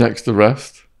 What was your next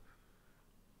arrest?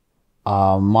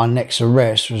 My next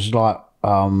arrest was like,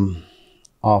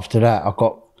 after that, I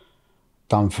got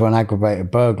done for an aggravated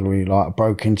burglary. Like, I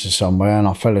broke into somewhere and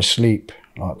I fell asleep,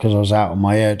 like, because I was out of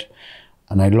my head.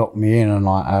 And they locked me in and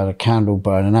like I had a candle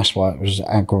burn, and that's why it was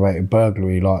aggravated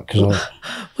burglary. Like, because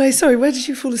wait, sorry, where did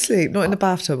you fall asleep? Not in the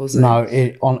bathtub, was it? No,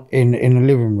 in the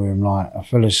living room. Like, I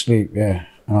fell asleep, yeah,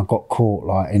 and I got caught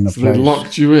like in the place. They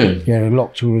locked you in. Yeah, they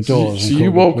locked all the doors. So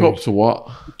you woke up to what?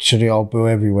 To the old bill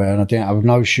everywhere, and I didn't have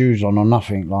no shoes on or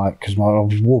nothing. Like, because I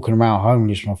was walking around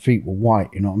homeless, my feet were white.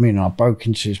 You know what I mean? And I broke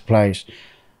into this place,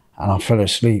 and I fell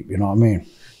asleep. You know what I mean?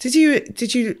 Did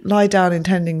you lie down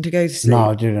intending to go to sleep?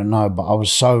 No, I didn't know, but I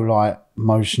was so like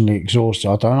emotionally exhausted.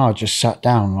 I don't know. I just sat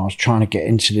down and I was trying to get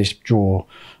into this drawer,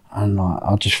 and like,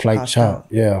 I just flaked out.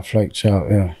 Yeah, I flaked out.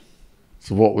 Yeah.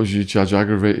 So what was your charge?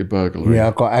 Aggravated burglary. Yeah,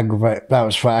 I got aggravated. That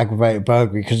was for aggravated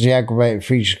burglary because the aggravated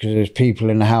feature because there's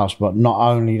people in the house. But not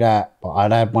only that, but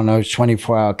I'd had one of those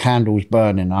 24-hour candles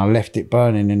burning. I left it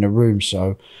burning in the room,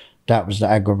 so that was the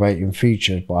aggravating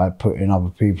feature by putting other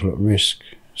people at risk.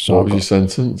 So what was your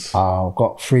sentence? I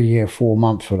got 3 year, 4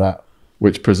 months for that.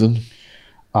 Which prison?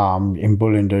 In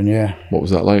Bullingdon, yeah. What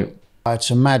was that like? I had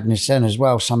some madness then as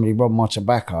well. Somebody robbed my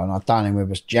tobacco and I done him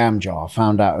with a jam jar. I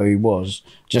found out who he was.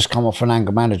 Just come off an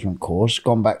anger management course,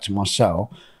 gone back to my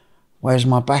cell. Where's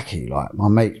my baccy? Like, my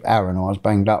mate Aaron, who I was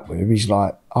banged up with, he's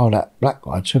like, oh, that black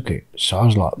guy took it. So I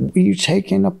was like, were you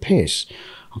taking a piss?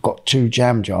 I got 2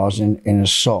 jam jars in a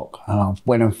sock, and I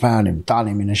went and found him, done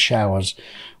him in the showers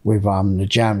with the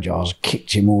jam jars,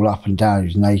 kicked him all up and down. He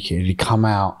was naked. He come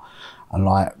out and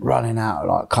like running out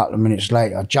like a couple of minutes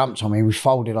later. I jumped on him. We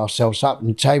folded ourselves up in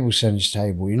the table tennis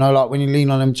table. You know, like when you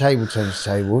lean on them table tennis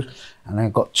tables, and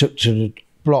then got took to the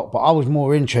block. But I was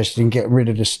more interested in getting rid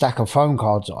of the stack of phone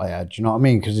cards that I had. Do you know what I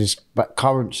mean? Because it's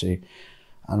currency.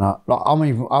 And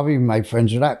I've even made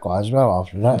friends with that guy as well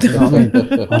after that. You know what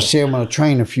I mean? I see him on a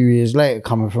train a few years later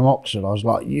coming from Oxford. I was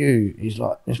like, he's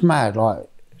like, it's mad, like,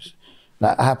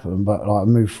 that happened, but like, I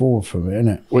moved forward from it,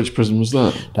 innit? Which prison was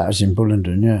that? That was in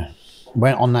Bullingdon, yeah.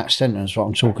 Went on that sentence, what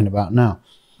I'm talking about now.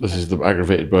 This is the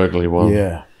aggravated burglary one.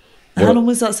 Yeah. How long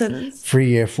was that sentence? 3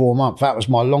 year, 4 months. That was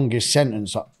my longest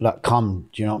sentence that come,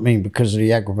 do you know what I mean? Because of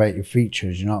the aggravated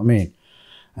features, you know what I mean?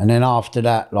 And then after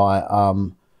that, like,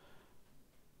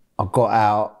 I got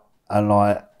out and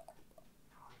like,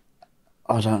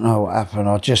 I don't know what happened.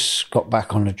 I just got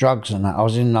back on the drugs and that. I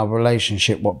was in another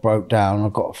relationship what broke down. I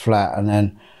got a flat and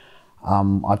then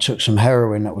I took some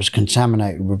heroin that was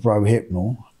contaminated with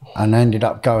Rohypnol and ended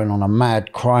up going on a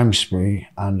mad crime spree.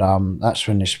 And that's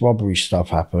when this robbery stuff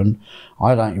happened.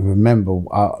 I don't even remember,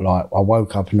 like, I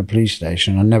woke up in the police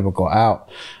station. I never got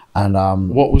out. And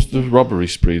what was the robbery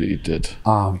spree that you did?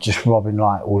 Just robbing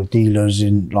like all the dealers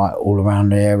in like all around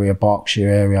the area, Berkshire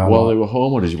area. While like, they were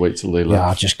home, or did you wait till they left?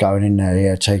 Yeah, just going in there,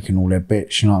 yeah, taking all their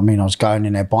bits. You know what I mean? I was going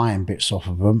in there buying bits off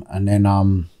of them, and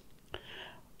then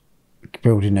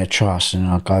building their trust, and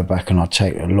I go back and I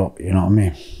take a lot. You know what I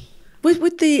mean?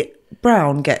 With the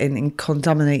brown getting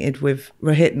contaminated with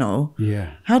Rohypnol,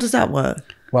 yeah, how does that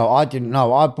work? Well, I didn't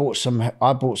know. I bought some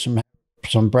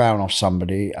brown off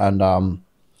somebody, and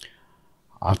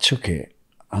I took it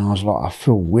and I was like, I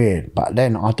feel weird. But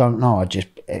then, I don't know,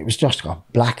 it was just a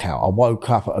blackout. I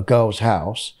woke up at a girl's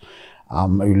house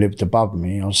who lived above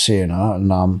me. I was seeing her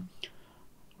and I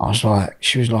was like,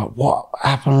 she was like, what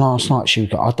happened last night? She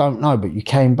was like, I don't know, but you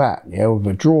came back, yeah, with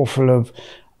a drawer full of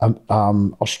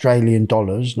Australian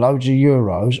dollars, loads of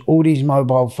euros, all these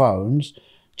mobile phones,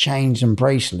 chains and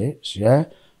bracelets, yeah?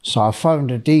 So I phoned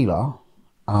a dealer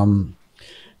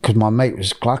because my mate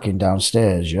was clucking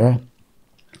downstairs, yeah?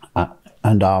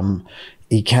 And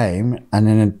he came, and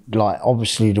then like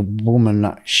obviously the woman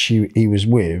that he was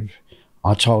with,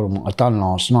 I told him what I'd done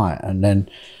last night, and then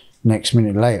next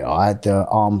minute later I had the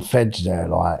armed feds there,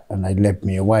 like, and they led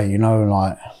me away, you know,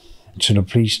 like to the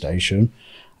police station,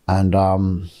 and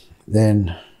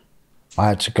then I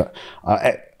had to go.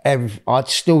 I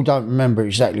still don't remember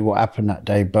exactly what happened that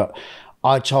day, but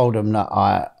I told them that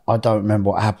I don't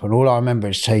remember what happened. All I remember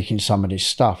is taking some of this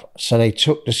stuff. So they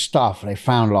took the stuff, they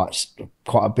found like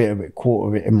quite a bit of it,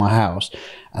 quarter of it in my house,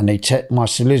 and my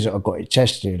solicitor got it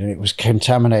tested, and it was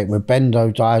contaminated with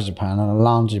benzodiazepine and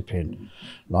olanzapine.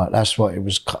 Like, that's what it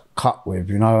was cut with,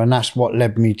 you know, and that's what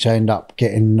led me to end up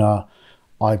getting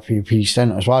IPP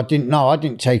sentence. Well, I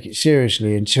didn't take it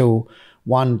seriously until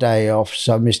one day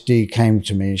Officer Miss D came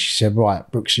to me and she said, right,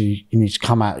 Brooksy, you need to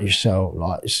come out of your cell.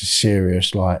 Like, this is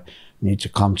serious. Like, you need to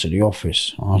come to the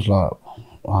office. I was like,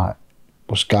 right,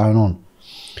 what's going on?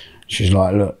 She's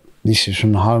like, look, this is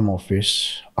from the Home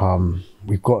Office.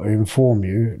 We've got to inform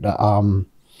you that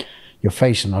you're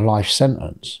facing a life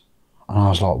sentence. And I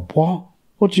was like, what?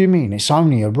 What do you mean? It's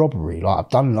only a robbery. Like,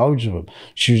 I've done loads of them.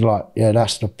 She was like, yeah,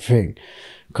 that's the thing.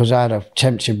 Because I had a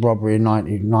attempted robbery in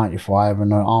 1995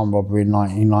 and an armed robbery in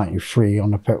 1993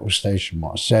 on the petrol station.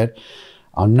 What I said,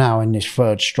 I'm now in this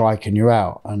third strike and you're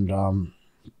out. And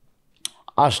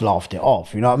I just laughed it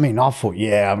off, you know what I mean? I thought,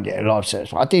 yeah, I'm getting life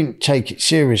sentence. I didn't take it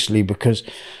seriously because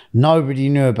nobody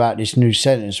knew about this new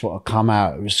sentence, what had come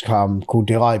out. It was called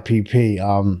the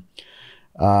IPP,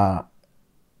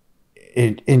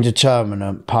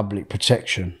 Indeterminate Public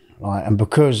Protection. Right? And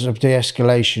because of the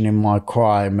escalation in my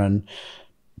crime and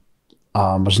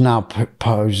was now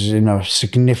posing a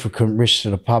significant risk to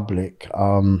the public,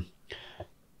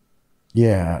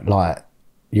 yeah, like,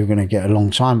 you're going to get a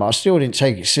long time. But I still didn't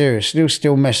take it serious,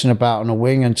 still messing about on the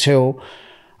wing until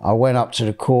I went up to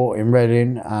the court in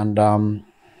Reading, and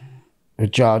the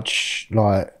judge,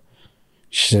 like,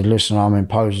 she said, listen, I'm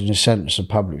imposing a sentence of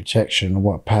public protection.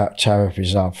 What tariff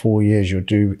is that? 4 years,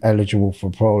 you're eligible for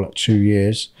parole at 2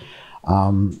 years.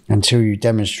 Until you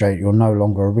demonstrate you're no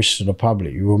longer a risk to the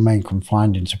public, you remain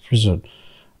confined into prison.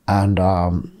 And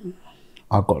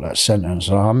I got that sentence.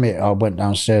 And I went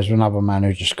downstairs with another man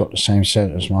who just got the same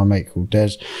sentence, my mate called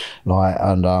Des. Like,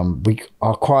 and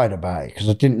I cried about it because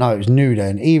I didn't know it was new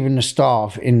then. Even the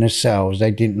staff in the cells,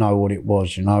 they didn't know what it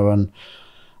was, you know. And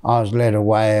I was led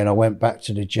away, and I went back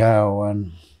to the jail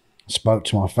and spoke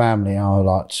to my family.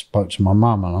 I spoke to my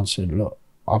mum, and I said, look,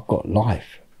 I've got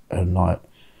life. And like,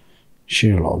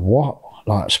 she was like, what?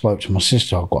 Like, I spoke to my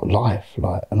sister, I've got life.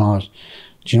 Like, and do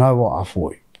you know what?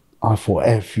 I thought,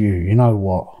 F you, you know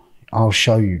what? I'll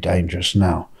show you dangerous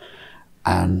now.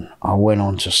 And I went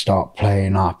on to start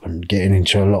playing up and getting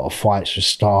into a lot of fights with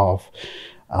staff,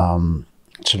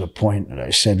 to the point that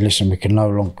they said, listen, we can no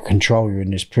longer control you in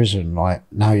this prison. Like,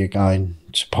 now you're going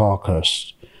to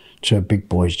Parkhurst, to a big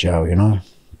boys jail, you know?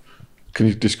 Can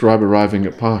you describe arriving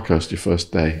at Parkhurst your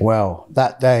first day? Well,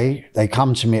 that day, they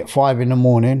come to me at 5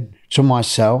 a.m. to my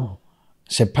cell,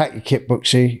 said, pack your kit,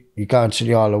 Brooksy, you're going to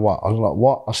the Isle of Wight. I was like,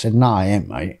 what? I said, no, I ain't,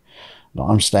 mate. Like,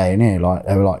 I'm staying here. Like,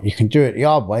 they were like, you can do it the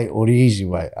hard way or the easy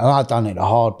way. And I done it the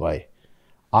hard way.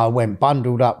 I went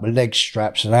bundled up with leg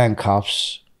straps and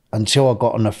handcuffs until I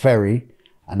got on the ferry,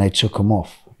 and they took them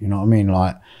off. You know what I mean?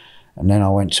 Like, and then I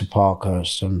went to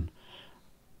Parkhurst, and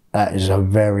that is a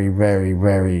very, very,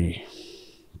 very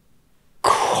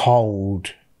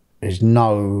cold, there's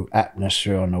no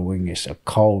atmosphere on the wing. It's a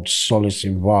cold, solid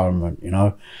environment, you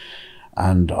know.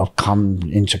 And I've come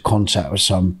into contact with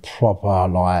some proper,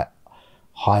 like,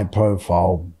 high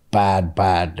profile, bad.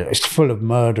 It's full of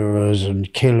murderers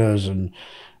and killers and,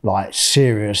 like,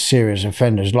 serious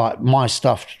offenders. Like, my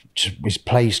stuff is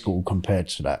play school compared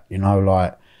to that, you know,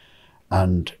 like,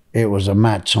 and it was a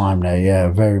mad time there, yeah,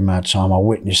 a very mad time. I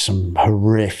witnessed some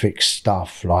horrific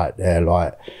stuff, like, there,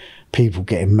 like, people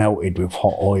getting melted with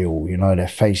hot oil, you know, their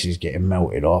faces getting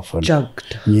melted off. And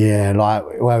jugged. Yeah, like,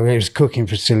 well, it was cooking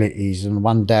facilities, and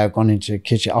one day I've gone into the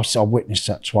kitchen. I witnessed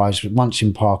that twice, once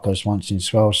in Parkhurst, once in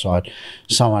Swellside.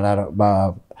 Someone had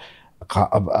a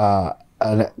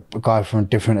guy from a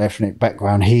different ethnic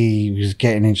background. He was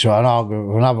getting into an argument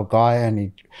with another guy, and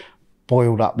he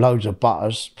boiled up loads of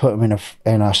butters, put them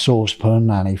in a saucepan,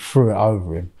 and he threw it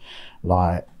over him,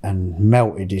 like, and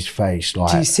melted his face.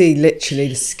 Like, do you see literally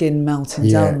the skin melting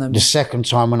down them? The second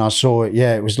time when I saw it,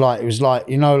 yeah, it was like,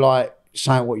 you know, like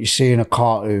something what you see in a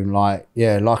cartoon, like,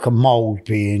 yeah, like a mold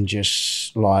being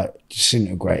just like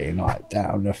disintegrating, like,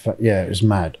 down the yeah, it was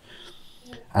mad.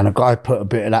 And a guy put a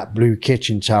bit of that blue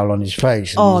kitchen towel on his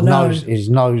face, and his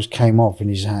nose came off in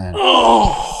his hand.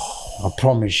 I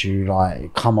promise you, like,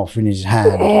 it come off in his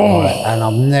hand, like, and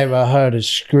I've never heard a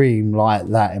scream like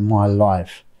that in my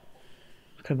life.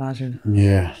 I can imagine.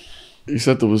 Yeah. You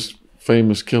said there was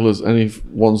famous killers. Any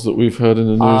ones that we've heard in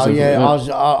the news? Yeah,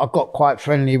 I got quite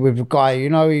friendly with a guy. You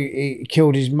know, he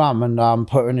killed his mum and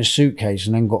put her in a suitcase,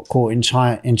 and then got caught in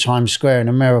Times Square in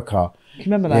America.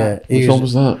 you remember that? Which one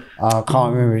was that? I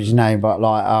can't remember his name, but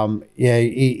like,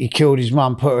 he killed his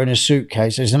mum, put her in a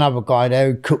suitcase. There's another guy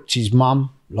there who cooked his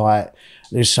mum. Like,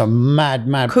 there's some mad.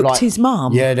 Cooked his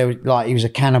mum? Yeah, there was, like, he was a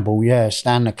cannibal. Yeah,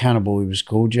 Stan the Cannibal, he was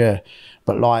called. Yeah,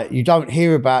 but like, you don't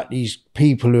hear about these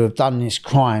people who have done these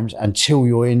crimes until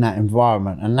you're in that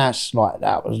environment, and that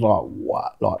was like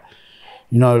what, like.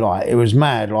 You know, like, it was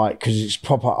mad, like, because it's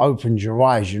proper opened your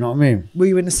eyes, you know what I mean? Were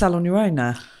you in a cell on your own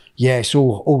there? Yeah, it's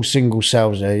all single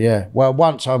cells there, yeah. Well,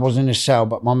 once I was in a cell,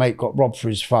 but my mate got robbed for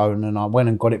his phone, and I went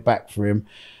and got it back for him.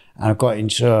 And I got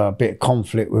into a bit of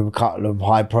conflict with a couple of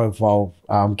high-profile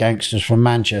gangsters from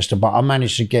Manchester, but I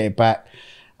managed to get it back.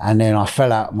 And then I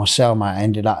fell out of my cellmate, I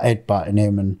ended up headbutting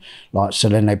him, and like, so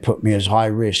then they put me as high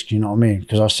risk, you know what I mean?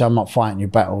 Because I said, I'm not fighting your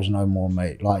battles no more,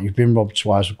 mate. Like, you've been robbed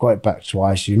twice, I've got it back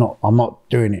twice, I'm not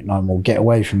doing it no more. Get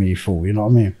away from me, you fool, you know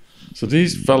what I mean? So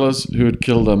these fellas who had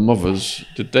killed their mothers,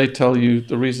 did they tell you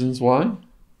the reasons why?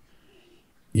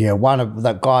 Yeah, one of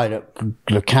that guy,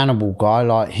 the cannibal guy,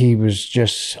 like, he was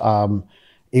just,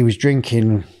 he was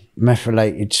drinking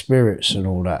methylated spirits and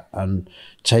all that, and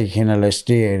taking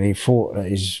LSD, and he thought that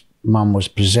his mum was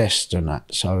possessed and that,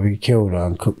 so he killed her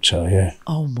and cooked her, yeah.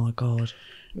 Oh my God.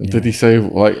 Did he say,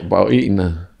 like, about eating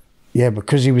her? Yeah,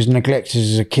 because he was neglected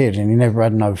as a kid and he never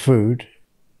had no food,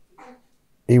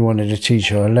 he wanted to teach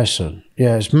her a lesson.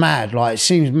 Yeah, it's mad. Like, it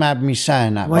seems mad me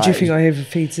saying that. Why do you think I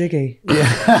overfeed Ziggy?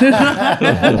 Yeah.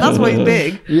 That's why he's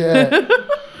big. Yeah.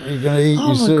 You're going to eat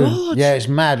you soon. God. Yeah, it's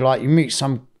mad. Like, you meet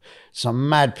some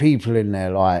mad people in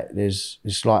there. Like,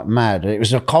 it's like mad. It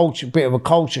was bit of a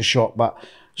culture shock, but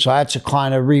so I had to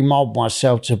kind of remold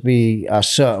myself to be a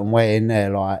certain way in there.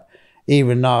 Like,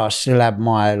 even though I still had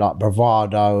my like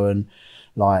bravado and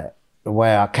like the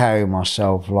way I carry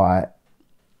myself, like,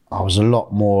 I was a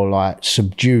lot more like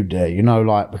subdued there, you know,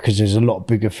 like, because there's a lot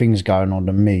bigger things going on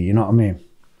than me, you know what I mean?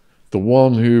 The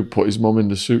one who put his mum in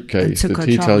the suitcase, did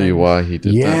he tell you why he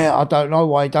did that? Yeah, I don't know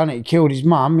why he done it. He killed his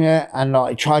mum, yeah, and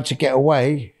like, he tried to get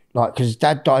away, like, because his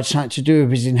dad died, something to do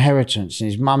with his inheritance, and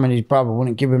his mum and his brother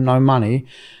wouldn't give him no money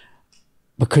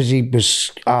because he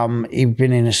was he'd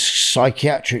been in a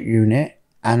psychiatric unit,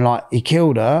 and like, he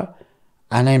killed her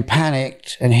and then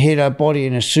panicked and hid her body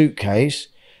in a suitcase,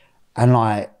 and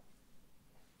like,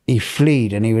 he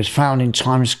fled, and he was found in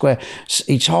Times Square.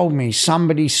 He told me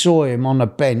somebody saw him on a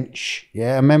bench,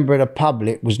 yeah, a member of the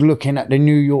public was looking at the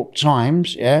New York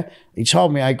Times, yeah. He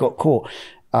told me I got caught.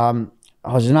 I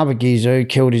was another geezer who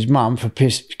killed his mum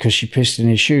because she pissed in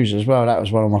his shoes as well. That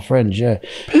was one of my friends, yeah.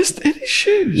 Pissed in his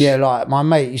shoes? Yeah, like, my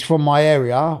mate, he's from my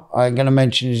area. I ain't going to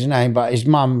mention his name, but his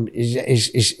mum, his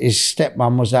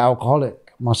stepmum was an alcoholic.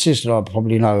 My sister, I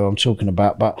probably know who I'm talking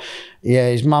about, but yeah,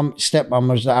 his stepmom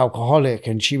was the alcoholic,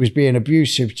 and she was being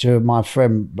abusive to my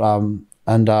friend.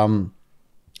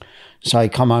 So he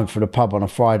come home from the pub on a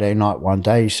Friday night one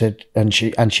day. He said, and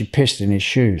she pissed in his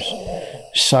shoes.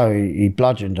 So he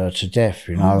bludgeoned her to death,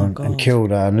 you know, and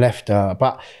killed her and left her.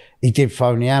 But he did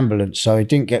phone the ambulance, so he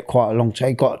didn't get quite a long time.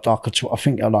 He got like a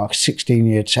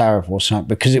 16-year tariff or something,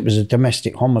 because it was a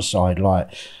domestic homicide,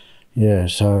 like. Yeah,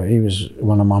 so he was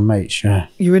one of my mates, yeah.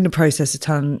 You're in the process of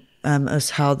telling us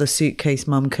how the suitcase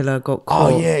mum killer got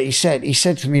caught. Oh, yeah, he said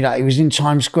to me that he was in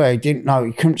Times Square. He didn't know,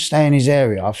 he couldn't stay in his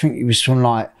area. I think he was from,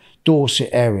 like, Dorset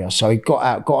area. So he got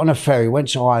out, got on a ferry, went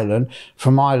to Ireland.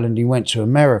 From Ireland, he went to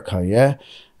America, yeah?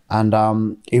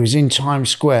 And he was in Times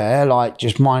Square, like,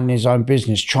 just minding his own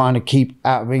business, trying to keep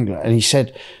out of England. And he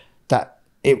said that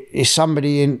if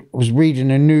somebody was reading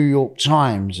the New York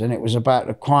Times, and it was about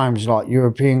the crimes, like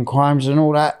European crimes and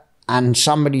all that, and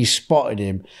somebody spotted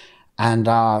him, and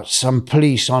some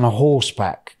police on a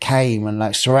horseback came and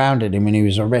like surrounded him, and he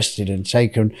was arrested and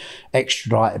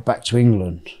extradited back to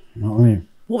England. You know what I mean?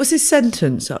 What was his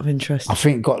sentence, out of interest? I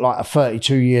think got like a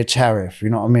 32-year tariff, you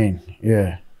know what I mean?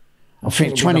 Yeah. I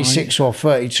think 26 or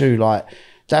 32, like,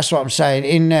 that's what I'm saying.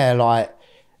 In there, like,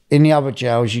 in the other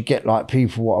jails, you get like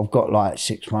people what have got like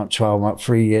 6 months, 12 months,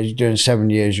 3 years. You're doing 7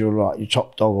 years, you're like your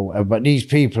top dog or whatever. But these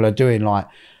people are doing like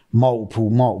multiple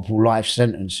life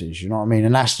sentences. You know what I mean?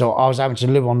 And I was having to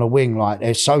live on the wing, like,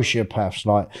 they're sociopaths.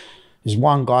 Like, there's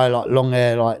one guy, like, long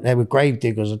hair, like, they were grave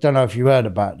diggers. I don't know if you heard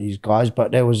about these guys,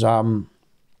 but there was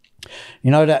you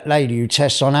know that lady who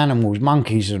tests on animals,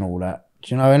 monkeys and all that.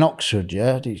 Do you know, in Oxford?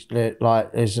 Yeah,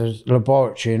 there's a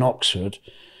laboratory in Oxford.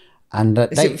 And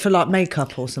is it for like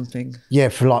makeup or something? Yeah,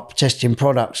 for like testing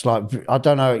products. Like, I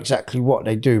don't know exactly what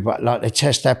they do, but like, they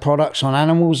test their products on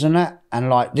animals and that. And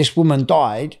like, this woman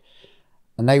died,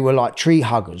 and they were like tree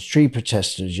huggers, tree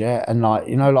protesters, yeah, and like,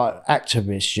 you know, like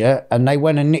activists, yeah. And they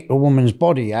went and nicked the woman's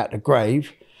body out the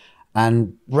grave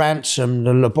and ransomed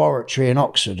the laboratory in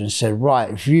Oxford and said, right,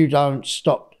 if you don't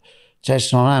stop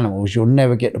testing on animals, you'll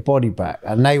never get the body back.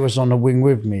 And they was on the wing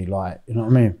with me, like, you know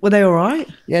what I mean? Were they all right?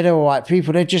 Yeah, they're all right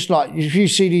people. They're just like, if you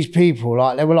see these people,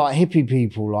 like, they were like hippie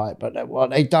people, like, but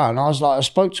what they done, I was like, I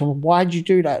spoke to them, why'd you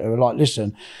do that? They were like,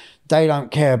 listen, they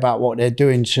don't care about what they're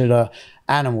doing to the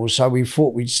animals, so we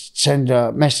thought we'd send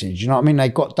a message, you know what I mean? They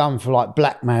got done for like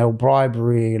blackmail,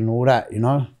 bribery and all that, you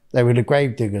know? They were the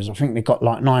grave diggers. I think they got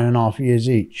like 9.5 years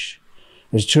each.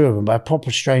 There's 2 of them, but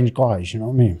proper strange guys, you know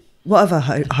what I mean? What other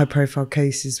high profile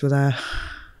cases were there?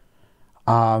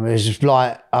 There's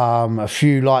like a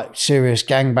few like serious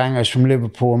gangbangers from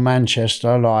Liverpool and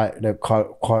Manchester, like they're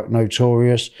quite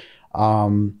notorious.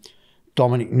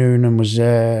 Dominic Noonan was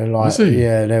there. Like, was he?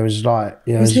 Yeah, there was like...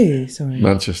 Yeah, was he? Sorry.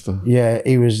 Manchester. Yeah,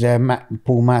 he was there.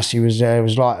 Paul Massey was there. There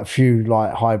was like a few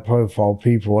like high profile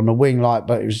people on the wing, like,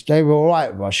 but they were all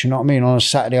right with us, you know what I mean? On a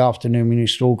Saturday afternoon, we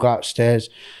used to all go upstairs.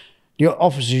 The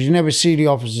officers, you never see the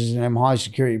officers in them high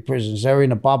security prisons. They're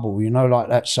in a bubble, you know, like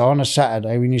that. So on a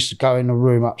Saturday, we used to go in the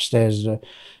room upstairs.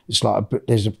 It's like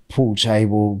there's a pool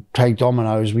table, play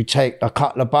dominoes. We take a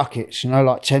couple of buckets, you know,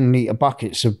 like 10-litre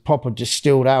buckets of proper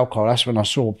distilled alcohol. That's when I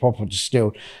saw proper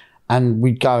distilled. And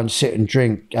we'd go and sit and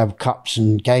drink, have cups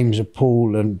and games of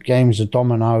pool and games of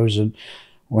dominoes. And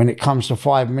when it comes to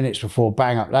 5 minutes before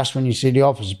bang up, that's when you see the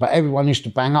officers. But everyone used to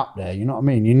bang up there, you know what I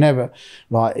mean? You never,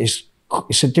 like,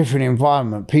 it's a different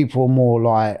environment. People are more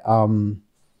like,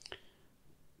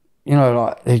 you know,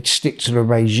 like they'd stick to the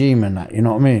regime and that, you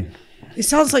know what I mean? It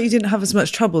sounds like you didn't have as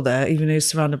much trouble there, even though you're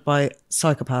surrounded by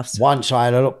psychopaths. Once I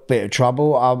had a little bit of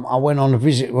trouble. I went on a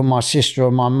visit with my sister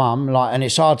and my mum, like, and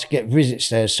it's hard to get visits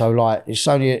there. So, like, it's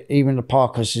only, even the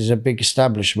Parkhurst is a big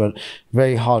establishment,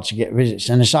 very hard to get visits.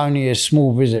 And it's only a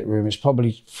small visit room. It's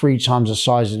probably 3 times the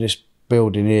size of this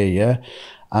building here, yeah?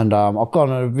 And I've gone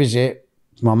on a visit.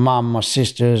 My mum, my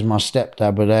sisters, my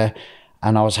stepdad were there.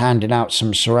 And I was handing out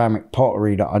some ceramic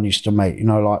pottery that I used to make, you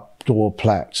know, like door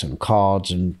plaques and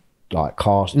cards and like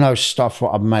cars, you know, stuff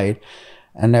what I've made.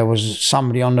 And there was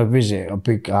somebody on the visit, a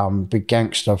big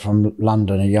gangster from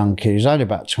London, a young kid. He's only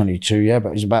about 22, yeah,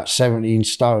 but he's about 17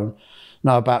 stone.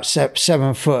 No, about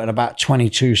 7 foot and about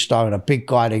 22 stone. A big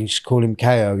guy, they used to call him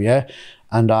KO, yeah.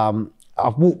 And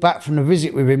I've walked back from the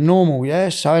visit with him normal, yeah.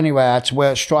 So anyway, I had to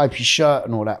wear a stripy shirt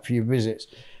and all that for your visits.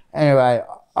 Anyway,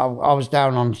 I was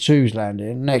down on the twos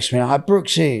landing. Next minute, I had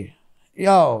Brooksy,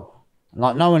 yo.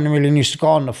 Like, no one really used to go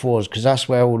on the floors because that's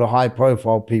where all the high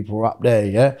profile people were up there,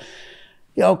 yeah?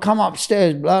 Yo, come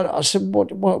upstairs, blood. I said, what?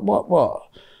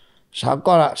 So I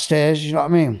got upstairs, you know what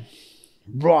I mean?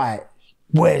 Right,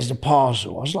 where's the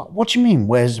parcel? I was like, what do you mean,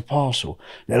 where's the parcel?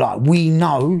 They're like, we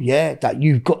know, yeah, that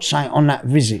you've got something on that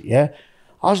visit, yeah?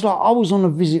 I was like, I was on a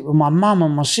visit with my mum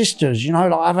and my sisters, you know,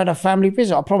 like I've had a family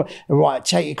visit. I probably, right,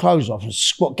 take your clothes off and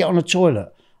squat, get on the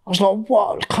toilet. I was like,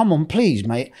 what? Come on, please,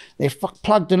 mate. They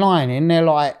plugged the line in. They're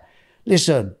like,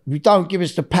 listen, if you don't give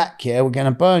us the pack here, we're going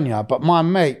to burn you. But my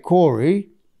mate, Corey,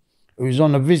 who was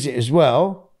on the visit as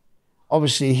well,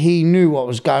 obviously he knew what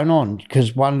was going on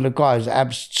because one of the guys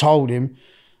told him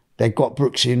they got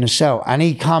Brooksy in the cell. And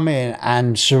he come in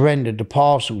and surrendered the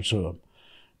parcel to him.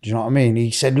 Do you know what I mean? He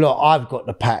said, look, I've got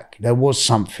the pack. There was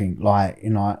something like,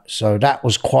 you know, so that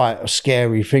was quite a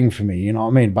scary thing for me, you know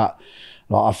what I mean? But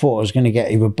like, I thought I was going to get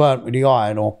either burnt with the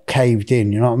iron or caved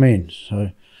in, you know what I mean?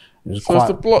 So it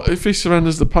was if he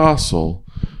surrenders the parcel,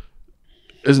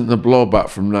 isn't the blowback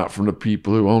from that from the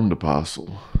people who own the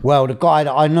parcel? Well, the guy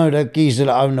that I know, the geezer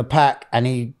that owned the pack, and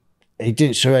he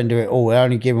didn't surrender it all. They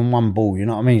only gave him 1 ball, you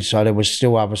know what I mean? So there was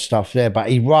still other stuff there. But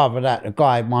he'd rather that. The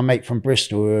guy, my mate from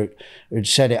Bristol, who'd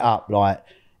set it up, like,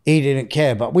 he didn't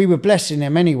care, but we were blessing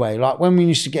them anyway. Like when we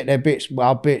used to get our bits,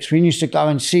 we used to go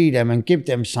and see them and give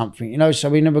them something, you know, so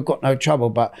we never got no trouble.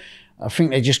 But I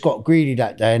think they just got greedy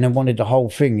that day and they wanted the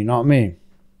whole thing, you know what I mean?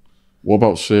 What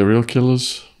about serial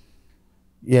killers?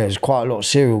 Yeah, there's quite a lot of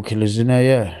serial killers in there,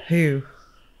 yeah. Who?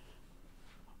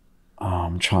 Oh,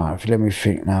 I'm trying, let me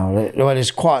think now. Well, there's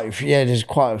quite a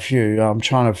few. I'm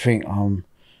trying to think, I'm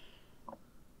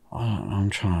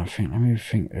trying to think. Let me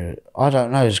think. I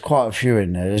don't know. There's quite a few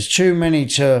in there. There's too many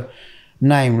to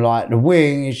name. Like the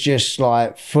wing is just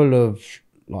like full of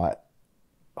like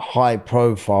high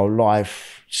profile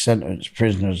life sentence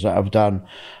prisoners that have done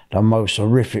the most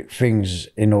horrific things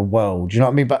in the world. You know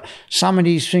what I mean? But some of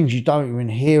these things you don't even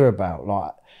hear about,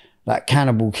 like that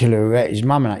cannibal killer who ate his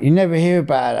mum and that. You never hear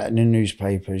about that in the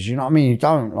newspapers. You know what I mean? You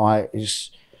don't. Like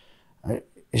it's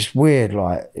weird.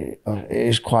 Like it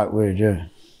is quite weird. Yeah.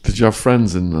 Did you have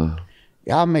friends in there?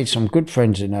 Yeah, I made some good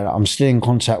friends in there that I'm still in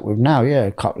contact with now. Yeah,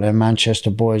 a couple of Manchester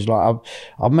boys. Like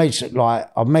I've made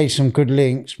some good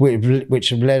links which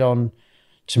have led on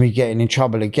to me getting in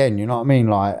trouble again. You know what I mean?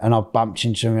 Like, and I've bumped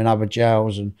into them in other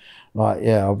jails and Like,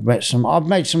 yeah, I've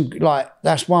made some, like,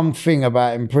 that's one thing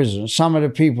about in prison. Some of the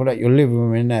people that you're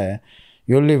living with in there,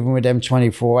 you're living with them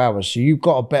 24 hours. So you've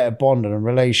got a better bond and a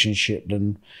relationship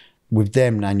with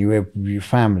them than you have with your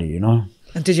family, you know?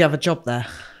 And did you have a job there?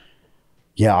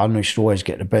 Yeah, I used to always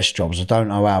get the best jobs. I don't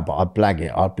know how, but I'd blag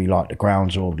it. I'd be like the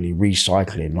grounds orderly,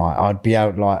 recycling. Like, I'd be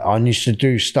out, like, I used to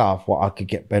do stuff what I could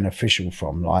get beneficial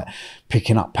from, like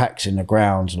picking up packs in the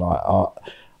grounds. Like, I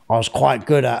was quite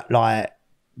good at, like,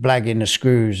 blagging the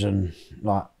screws, and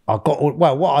like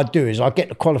what I do is I get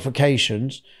the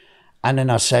qualifications, and then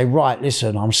I say, right,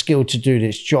 listen, I'm skilled to do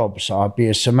this job. So I'd be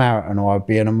a Samaritan, or I'd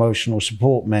be an emotional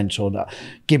support mentor that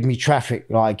give me traffic,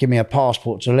 like give me a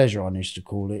passport to leisure, I used to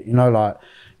call it, you know, like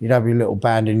you'd have your little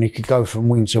band and you could go from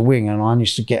wing to wing, and I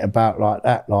used to get about like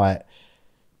that. Like,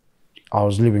 I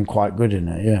was living quite good in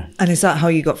it, yeah. And is that how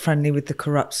you got friendly with the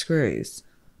corrupt screws?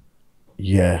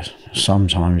 Yeah,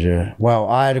 sometimes, yeah. Well,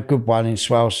 I had a good one in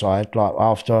Swellside. Like,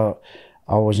 after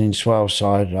I was in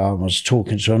Swellside, I was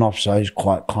talking to an officer who's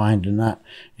quite kind and that.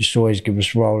 He used to always give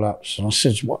us roll-ups. And I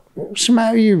said, what's the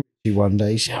matter with you, Richie, one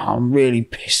day? He said, I'm really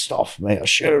pissed off, mate. I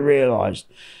should have realised.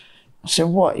 I said,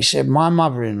 what? He said, my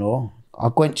mother-in-law,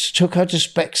 took her to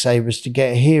Specsavers to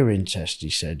get a hearing test, he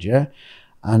said, yeah?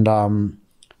 And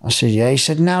I said, yeah. He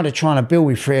said, now they're trying to bill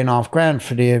me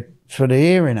 $3,500 for the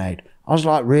hearing aid. I was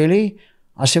like, really?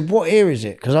 I said, what ear is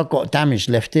it? Because I've got a damaged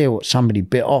left ear, what somebody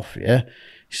bit off, yeah?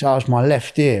 He said, oh, it's my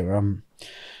left ear.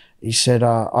 He said,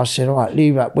 I said, all right,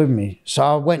 leave that with me. So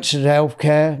I went to the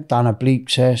healthcare, done a bleep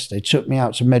test. They took me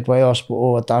out to Medway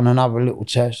Hospital. I done another little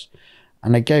test.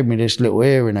 And they gave me this little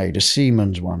hearing aid, a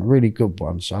Siemens one, a really good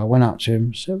one. So I went up to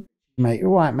him, said, mate, you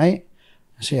all right, mate?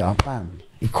 I said, yeah, bam.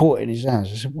 He caught it in his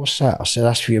hands. I said, what's that? I said,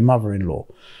 that's for your mother-in-law.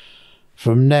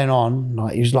 From then on,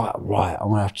 like, he was like, right, I'm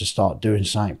gonna have to start doing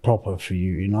something proper for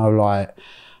you, you know, like,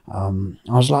 I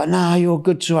was like, nah, you're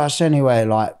good to us anyway.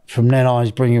 Like, from then on,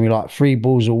 he's bringing me like 3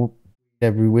 balls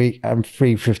every week and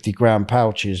 3 50-gram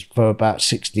pouches for about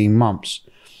 16 months.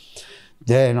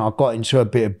 Then I got into a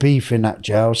bit of beef in that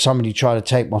jail. Somebody tried to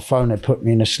take my phone. They put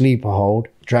me in a sleeper hold,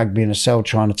 dragged me in a cell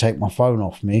trying to take my phone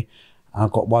off me. And I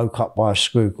got woke up by a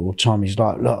spook all the time. He's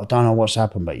like, look, I don't know what's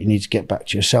happened, but you need to get back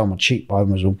to your cell. My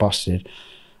cheekbone was all busted.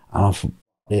 And I thought,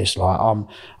 this, like,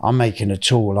 I'm making a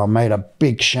tool. I made a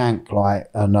big shank, like,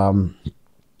 and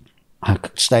I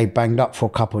stayed banged up for a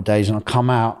couple of days, and I come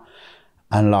out,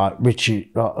 and like Richie,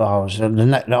 I was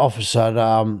the officer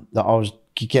that I was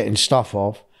getting stuff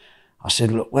off. I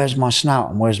said, look, where's my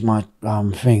snout and where's my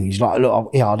thing? He's like,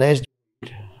 look, yeah, there's,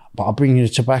 but I'll bring you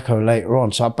the tobacco later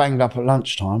on. So I banged up at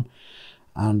lunchtime.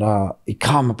 And he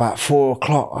come about 4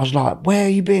 o'clock. I was like, where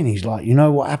you been? He's like, you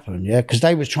know what happened, yeah? Because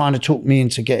they was trying to talk me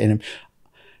into get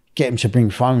him to bring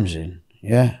phones in,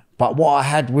 yeah? But what I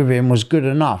had with him was good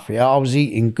enough, yeah? I was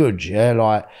eating good, yeah?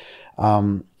 Like,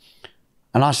 and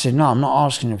I said, no, I'm not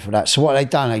asking him for that. So what they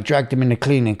done, they dragged him in the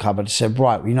cleaning cupboard. They said,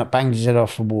 right, well, you know, banged his head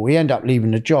off the wall. He ended up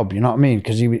leaving the job, you know what I mean?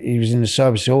 Because he was in the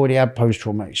service. He already had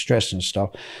post-traumatic stress and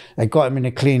stuff. They got him in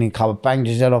the cleaning cupboard, banged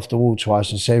his head off the wall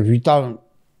twice and said, if you don't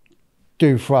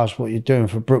do for us what you're doing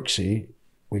for Brooksy,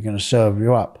 we're going to serve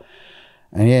you up.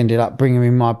 And he ended up bringing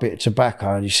me my bit of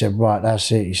tobacco, and he said, right,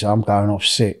 that's it. He said, I'm going off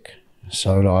sick.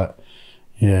 So, like,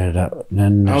 yeah.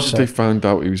 Then how did they find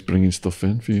out he was bringing stuff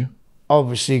in for you?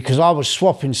 Obviously, because I was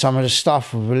swapping some of the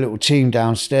stuff with a little team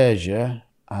downstairs, yeah?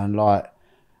 And, like,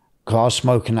 because I was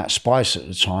smoking that spice at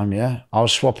the time, yeah? I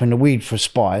was swapping the weed for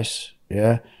spice,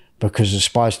 yeah? Because the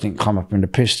spice didn't come up in the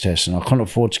piss test, and I couldn't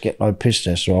afford to get no piss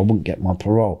test, or I wouldn't get my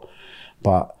parole.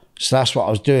 But so that's what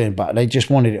I was doing, but they just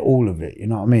wanted it, all of it, you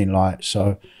know what I mean? Like,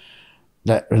 so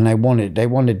that, and they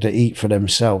wanted to eat for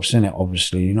themselves, innit,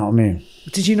 obviously, you know what I mean?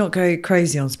 Did you not go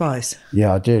crazy on spice?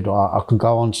 Yeah, I did. I can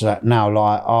go on to that now.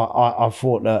 Like, I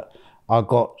thought that I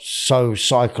got so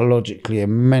psychologically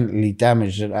and mentally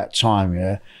damaged at that time,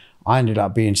 yeah? I ended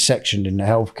up being sectioned in the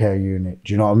healthcare unit.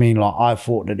 Do you know what I mean? Like, I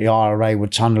thought that the IRA were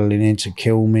tunneling in to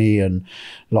kill me, and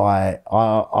like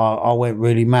I went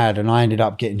really mad, and I ended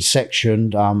up getting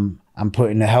sectioned and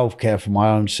put in the healthcare for my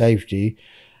own safety.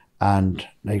 And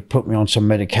they put me on some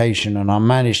medication, and I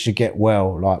managed to get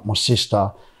well. Like, my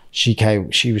sister, she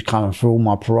was coming through all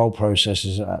my parole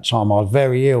processes at that time. I was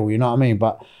very ill, you know what I mean?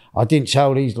 But I didn't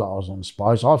tell these lot I was on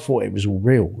spice. I thought it was all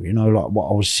real, you know, like what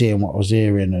I was seeing, what I was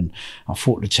hearing, and I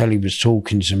thought the telly was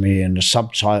talking to me, and the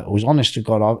subtitles, honest to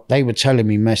God, they were telling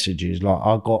me messages. Like,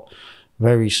 I got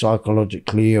very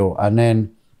psychologically ill. And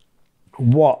then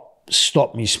what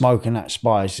stopped me smoking that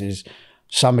spice is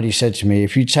somebody said to me,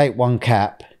 if you take one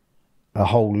cap, a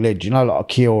whole lid, you know, like a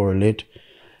Kiora lid,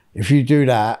 if you do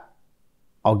that,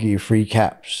 I'll give you 3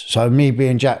 caps. So me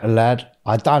being Jack the Lad,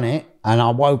 I done it, and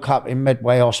I woke up in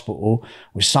Medway Hospital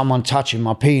with someone touching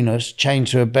my penis, chained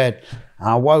to a bed. And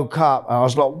I woke up and I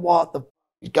was like, what the f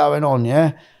is going on,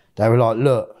 yeah? They were like,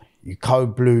 look, you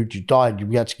code blued, you died,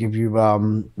 we had to give you a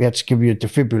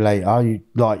defibrillator,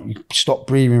 you stopped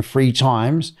breathing 3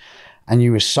 times, and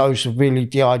you were so severely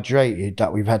dehydrated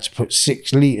that we've had to put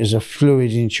 6 litres of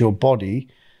fluid into your body,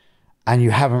 and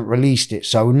you haven't released it.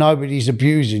 So nobody's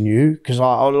abusing you, because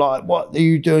I was like, what are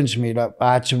you doing to me? Like,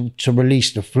 I had to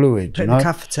release the fluid. Putting a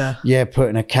catheter. Yeah,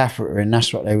 putting a catheter in.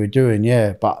 That's what they were doing,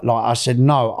 yeah. But like I said,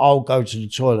 no, I'll go to the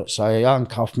toilet. So they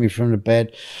uncuffed me from the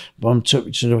bed, but took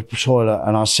me to the toilet,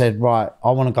 and I said, right, I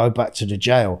want to go back to the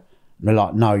jail. And they're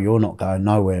like, no, you're not going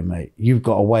nowhere, mate. You've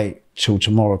got to wait till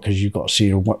tomorrow, because you've got to see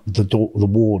the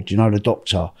ward, the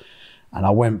doctor. And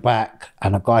I went back,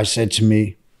 and a guy said to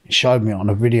me, showed me on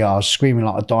a video, I was screaming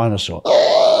like a dinosaur.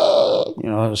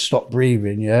 I stopped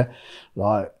breathing, yeah.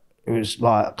 Like, it was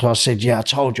like, because I said, yeah, I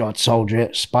told you, it,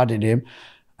 spudded him.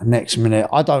 And next minute,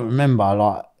 I don't remember,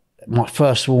 like,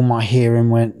 first of all, my hearing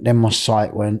went, then my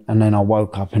sight went, and then I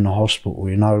woke up in the hospital,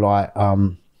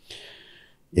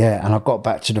 yeah, and I got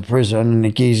back to the prison, and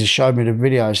the geezer showed me the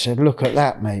video. He said, look at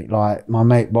that, mate. Like, my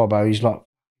mate Bobo, he's like,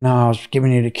 no, I was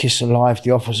giving you the kiss of life. The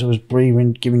officer was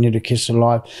breathing, giving you the kiss of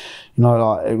life.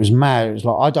 It was mad. It was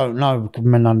like, I don't know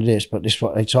none of this, but this is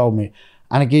what they told me.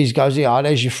 And the geezer goes, yeah,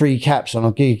 there's your 3 caps, and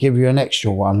I'll give you an extra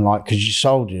one, like, because you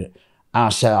sold it. And I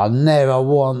said, I never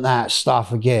want that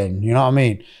stuff again. You know what I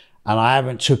mean? And I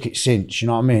haven't took it since. You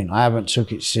know what I mean? I haven't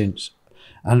took it since.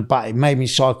 But it made me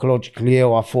psychologically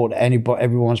ill. I thought that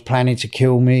everyone's planning to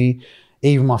kill me,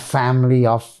 even my family.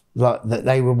 That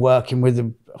they were working with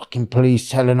the fucking police,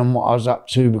 telling them what I was up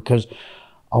to, because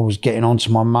I was getting on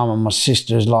to my mum and my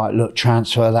sisters, like, look,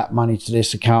 transfer that money to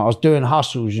this account. I was doing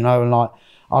hustles, and like,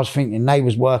 I was thinking they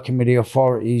was working with the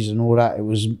authorities and all that. It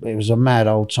was a mad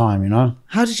old time,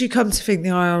 How did you come to think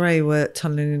the IRA were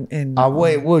tunneling in?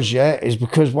 What it was, yeah, is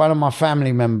because one of my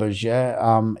family members,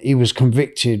 yeah, he was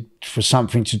convicted for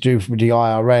something to do with the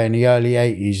IRA in the early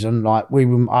 80s. And like,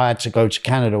 I had to go to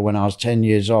Canada when I was 10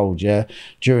 years old, yeah,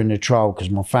 during the trial, because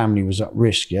my family was at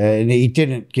risk, yeah. And he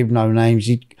didn't give no names.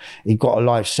 He got a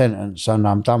life sentence, and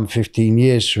I'm done 15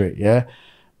 years for it, yeah.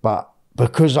 But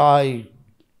because I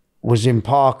was in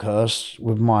Parkhurst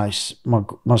with my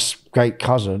great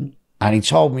cousin, and he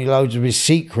told me loads of his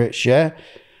secrets, yeah,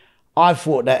 I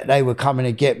thought that they were coming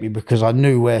to get me because I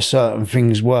knew where certain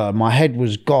things were. My head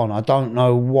was gone. I don't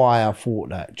know why I thought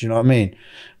that. Do you know what I mean?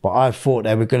 But I thought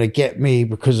they were going to get me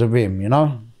because of him,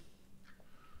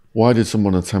 Why did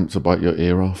someone attempt to bite your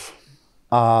ear off?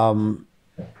 What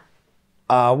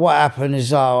happened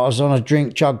is I was on a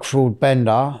drink jug filled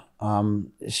bender.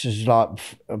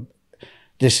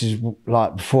 This is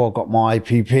like before I got my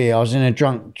APP. I was in a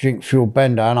drink fueled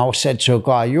bender, and I said to a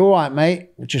guy, you all right,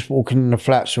 mate? We're just walking in the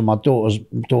flats with my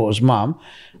daughter's mum.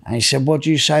 And he said, what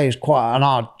do you say? He's quite an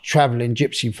hard travelling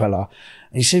gypsy fella.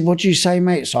 And he said, what do you say,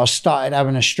 mate? So I started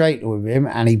having a straight with him,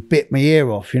 and he bit my ear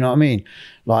off, you know what I mean?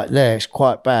 Like there, it's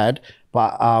quite bad.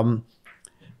 But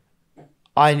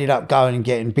I ended up going and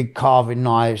getting big carving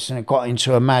knives, and it got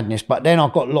into a madness. But then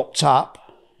I got locked up.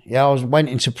 Yeah, I went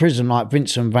into prison like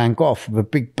Vincent van Gogh with a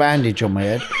big bandage on my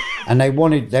head, and they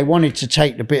wanted to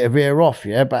take the bit of ear off,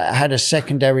 yeah, but it had a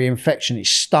secondary infection. It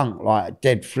stunk like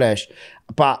dead flesh,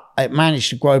 but it managed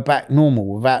to grow back normal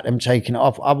without them taking it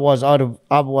off. Otherwise, I'd have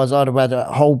had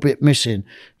a whole bit missing. Do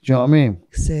you know what I mean?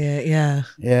 See it, yeah.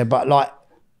 Yeah, but like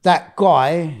that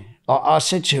guy, I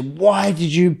said to him, "Why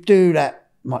did you do that,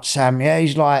 Sam?" Yeah,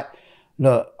 he's like,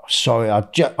 "Look, sorry,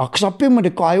 because I've been with a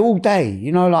guy all day,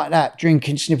 like that,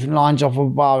 drinking, sniffing lines off of a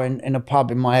bar in a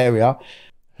pub in my area."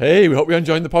 Hey, we hope you're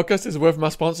enjoying the podcast. This is a word from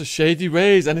our sponsor, Shady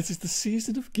Rays, and it is the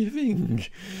season of giving.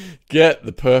 Get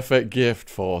the perfect gift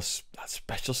for that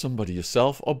special somebody,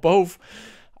 yourself or both.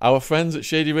 Our friends at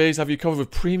Shady Rays have you covered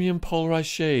with premium polarized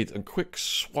shades and quick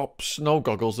swap snow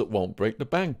goggles that won't break the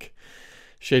bank.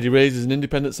 Shady Rays is an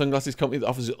independent sunglasses company that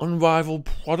offers an unrivaled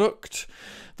product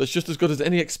that's just as good as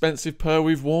any expensive pair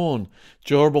we've worn.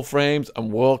 Durable frames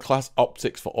and world-class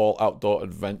optics for all outdoor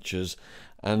adventures.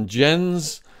 And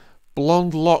Jen's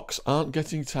blonde locks aren't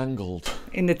getting tangled.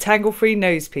 In the tangle-free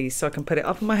nose piece, so I can put it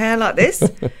up in my hair like this.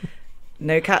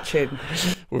 No catching.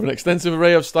 With an extensive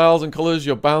array of styles and colours,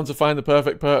 you're bound to find the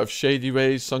perfect pair of Shady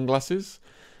Rays sunglasses.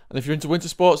 And if you're into winter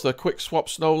sports, their quick swap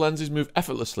snow lenses move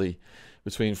effortlessly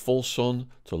between full sun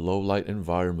to low light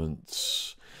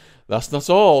environments. That's not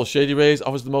all. Shady Rays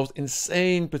offers the most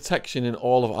insane protection in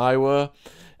all of eyewear.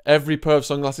 Every pair of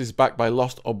sunglasses is backed by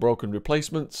lost or broken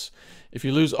replacements. If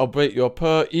you lose or break your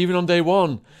pair, even on day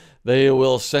one, they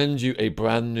will send you a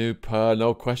brand new pair,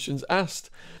 no questions asked.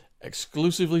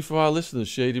 Exclusively for our listeners,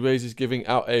 Shady Rays is giving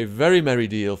out a very merry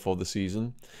deal for the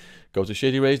season. Go to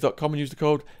shadyrays.com and use the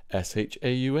code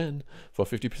SHAUN for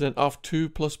 50% off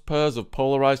 2+ pairs of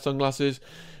polarized sunglasses.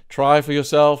 Try for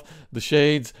yourself the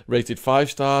shades rated 5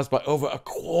 stars by over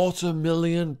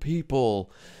 250,000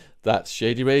 people. That's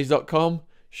shadyrays.com,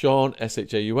 Shaun,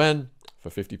 SHAUN, for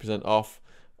 50% off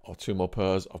or 2 more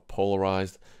pairs of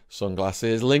polarized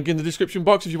sunglasses. Link in the description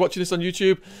box if you're watching this on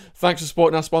YouTube. Thanks for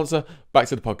supporting our sponsor. Back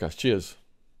to the podcast. Cheers.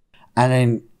 And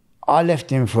then I left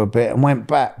him for a bit and went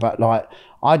back, but like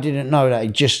I didn't know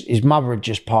that his mother had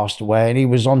just passed away and he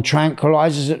was on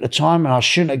tranquilizers at the time, and I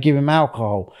shouldn't have given him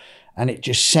alcohol, and it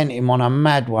just sent him on a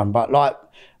mad one. But like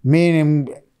me and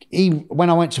him, when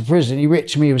I went to prison, he wrote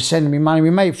to me, he was sending me money. We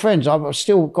made friends. I've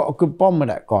still got a good bond with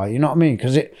that guy, you know what I mean?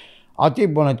 Because I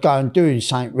did want to go and do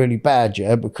something really bad,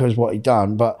 yeah, because what he'd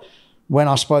done. But when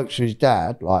I spoke to his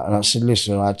dad, like, and I said,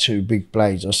 listen, I had 2 big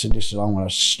blades. I said, listen, I'm going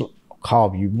to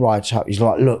carve you right up. He's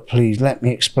like, look, please let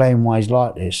me explain why he's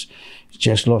like this. He's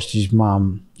just lost his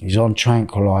mum. He's on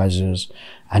tranquilizers,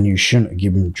 and you shouldn't have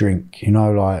given him drink, you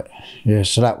know, like, yeah.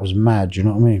 So that was mad, you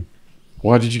know what I mean?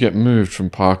 Why did you get moved from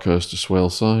Parkhurst to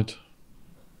Swaleside?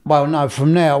 Well, no,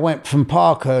 from there I went from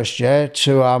Parkhurst, yeah,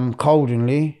 to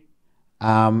Coldingley,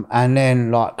 and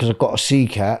then like because I got a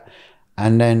CCAT,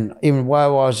 and then even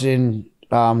while I was in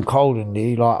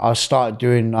Coldingley, like I started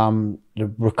doing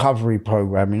the recovery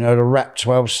program, you know, the RAP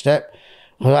 12-step.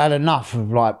 Because I had enough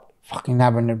of like fucking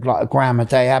having like a gram a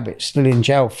day habit. Still in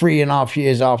jail 3.5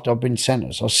 years after I've been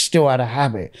sentenced. I still had a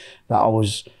habit that I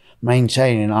was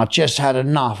maintaining. I just had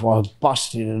enough. I was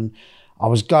busted, and I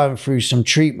was going through some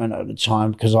treatment at the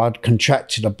time because I'd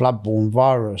contracted a bloodborne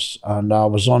virus, and I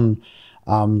was on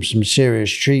some serious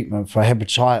treatment for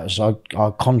hepatitis.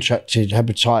 I contracted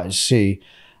hepatitis C,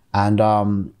 and I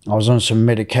was on some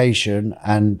medication,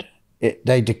 and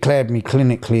they declared me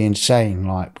clinically insane,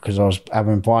 like, because I was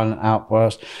having violent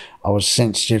outbursts. I was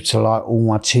sensitive to, like, all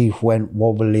my teeth went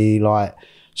wobbly, like,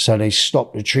 so they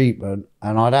stopped the treatment,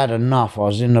 and I'd had enough. I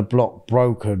was in the block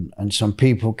broken, and some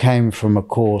people came from a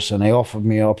course and they offered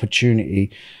me an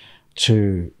opportunity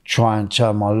to try and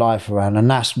turn my life around. And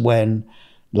that's when,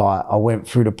 like, I went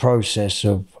through the process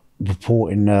of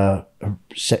reporting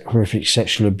horrific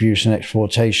sexual abuse and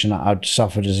exploitation that I'd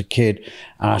suffered as a kid,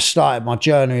 and I started my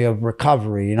journey of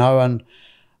recovery, you know. And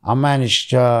I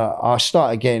managed I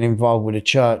started getting involved with the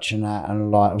church and that, and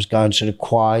like I was going to the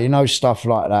choir, you know, stuff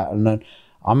like that. And then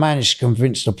I managed to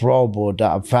convince the parole board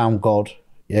that I'd found God,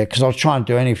 yeah, because I was trying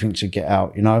to do anything to get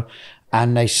out, you know.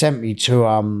 And they sent me to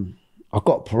I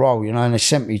got parole, you know, and they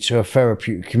sent me to a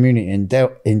therapeutic community in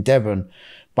Devon.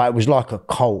 But it was like a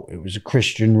cult. It was a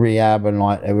Christian rehab, and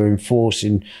like they were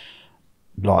enforcing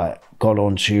like God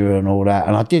onto you and all that.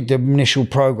 And I did the initial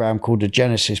program called the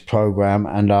Genesis program,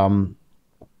 and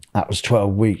that was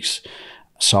 12 weeks.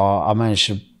 So I managed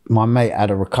to, my mate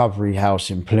had a recovery house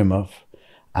in Plymouth,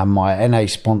 and my NA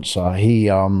sponsor, he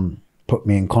put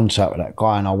me in contact with that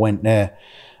guy, and I went there,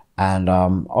 and I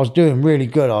was doing really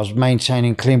good. I was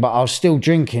maintaining clean, but I was still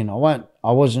drinking.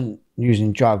 I wasn't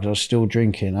using drugs, I was still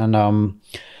drinking. And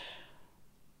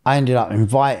I ended up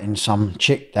inviting some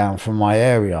chick down from my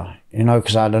area, you know,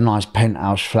 because I had a nice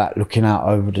penthouse flat looking out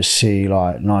over the sea,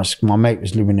 like nice. My mate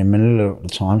was living in Manila at the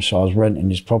time, so I was renting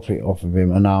his property off of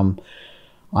him. And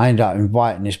I ended up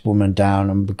inviting this woman down,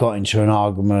 and we got into an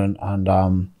argument,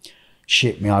 and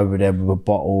shipped me over there with a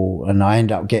bottle, and I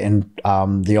ended up getting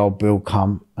the old bill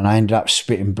come, and I ended up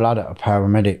spitting blood at a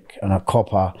paramedic and a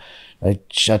copper. They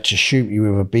had to shoot me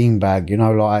with a beanbag, you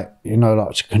know, like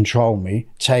to control me,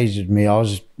 tasered me. I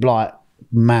was like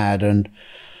mad, and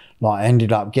like I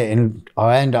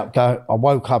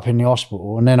woke up in the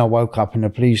hospital, and then I woke up in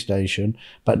the police station.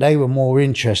 But they were more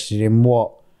interested in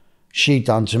what she'd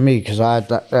done to me, because I had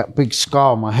that big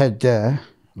scar on my head there.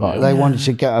 Like they wanted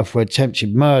to get her for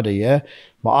attempted murder, yeah.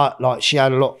 But she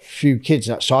had few kids,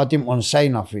 so I didn't want to say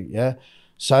nothing, yeah.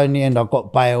 So in the end, I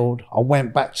got bailed. I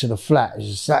went back to the flat.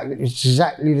 It's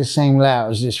exactly the same layout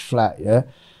as this flat, yeah?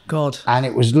 God. And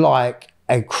it was like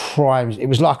a crime. It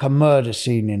was like a murder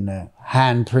scene in there.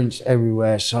 Handprints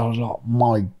everywhere. So I was like,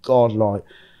 my God, like,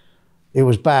 it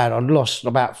was bad. I'd lost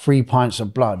about 3 pints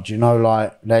of blood, you know,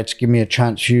 like, they had to give me a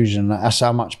transfusion. That's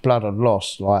how much blood I'd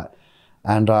lost, like.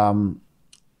 And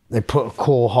they put a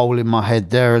core hole in my head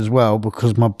there as well,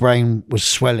 because my brain was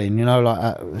swelling, you know,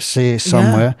 like see it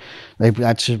somewhere. Yeah. They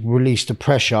had to release the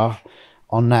pressure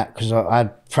on that, because I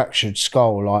had fractured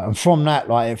skull, like, and from that,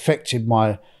 like, it affected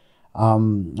my,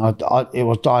 it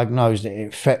was diagnosed that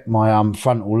it affected my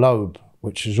frontal lobe,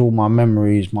 which is all my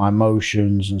memories, my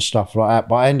emotions and stuff like that.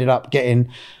 But I ended up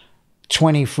getting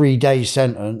 23-day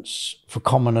sentence for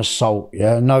common assault,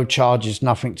 yeah? No charges,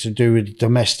 nothing to do with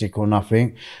domestic or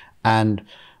nothing. And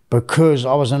because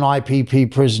I was an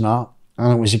IPP prisoner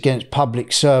and it was against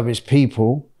public service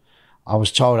people, I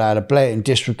was told I had a blatant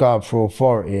disregard for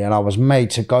authority, and I was made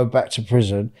to go back to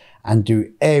prison and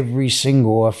do every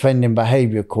single offending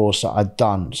behaviour course that I'd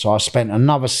done. So I spent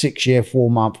another 6 year,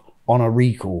 4 month on a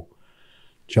recall.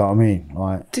 Do you know what I mean?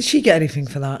 Like, Did she get anything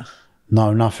for that?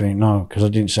 no, nothing, no, because I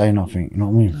didn't say nothing, you know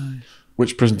what I mean? No.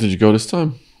 Which prison did you go this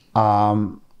time?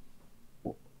 I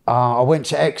went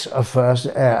to Exeter first.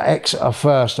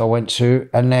 I went to,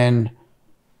 and then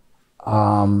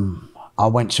I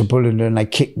went to Bullingdon. They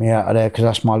kicked me out of there because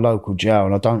that's my local jail,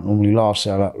 and I don't normally last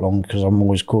there that long because I'm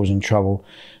always causing trouble.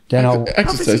 Then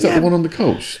Exeter, is that the one on the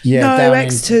coast? Yeah, no,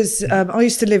 Exeter's. I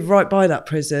used to live right by that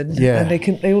prison. Yeah,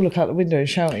 and they all look out the window and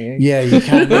shout at you. Yeah, you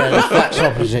can. Yeah, the flats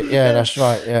opposite. Yeah, that's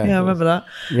right. Yeah, yeah, I remember that.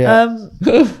 Yeah.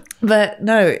 But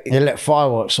no, they let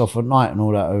fireworks off at night and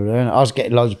all that over there. And I was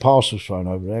getting loads of parcels thrown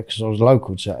over there because I was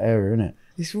local to that area, innit?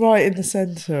 it's right in the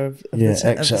centre of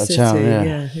Exeter city. town.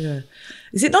 Yeah. Yeah.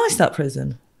 Is it nice, that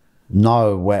prison?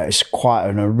 No, where it's quite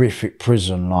an horrific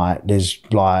prison. Like, there's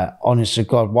like, honest to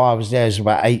God, while I was there, there's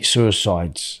about 8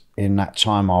 suicides in that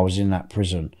time I was in that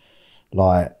prison.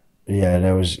 Like, yeah,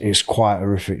 it's quite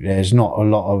horrific. There's not a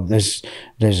lot of, there's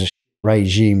a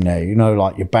regime there, you know,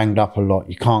 like, you're banged up a lot,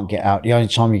 you can't get out. The only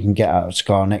time you can get out is to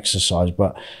go and exercise.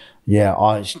 But yeah,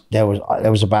 there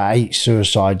was about 8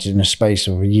 suicides in the space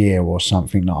of a year or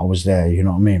something that I was there, you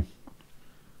know what I mean?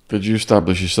 Did you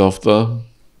establish yourself there?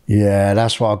 Yeah,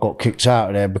 that's why I got kicked out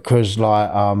of there, because like,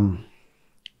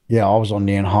 yeah, I was on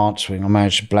the enhanced wing. I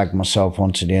managed to blag myself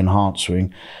onto the enhanced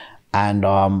wing, and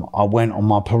I went on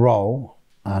my parole,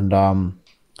 and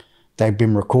they'd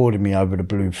been recording me over the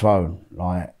blue phone,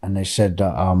 like, and they said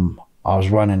that I was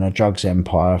running a drugs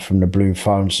empire from the blue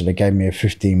phone, so they gave me a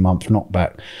 15-month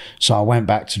knockback. So I went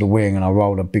back to the wing and I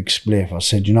rolled a big spliff. I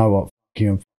said, you know what, f you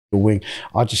and f the wing.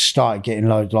 I just started getting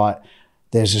loads, like,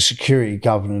 there's a security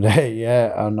governor there,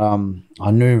 yeah, and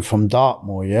I knew him from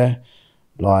Dartmoor, yeah,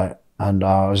 like, and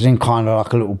I was in kind of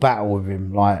like a little battle with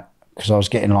him, like, because I was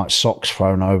getting like socks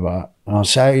thrown over. And I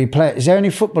say, is there any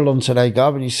football on today,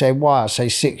 Gov? And he said, why? I say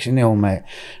 6-0, mate,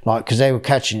 like, because they were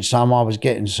catching some, I was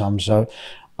getting some, so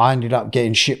I ended up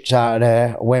getting shipped out of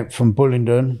there. I went from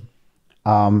Bullingdon,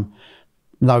 from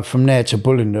there to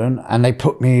Bullingdon, and they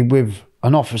put me with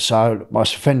an officer, my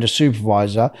offender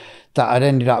supervisor, that I'd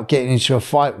ended up getting into a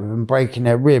fight with and breaking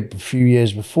their rib a few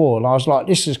years before. And I was like,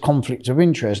 this is conflict of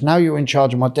interest. Now you're in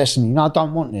charge of my destiny. No, I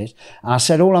don't want this. And I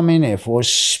said, all I'm in here for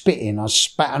is spitting. I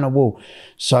spat on a wall.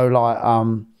 So like,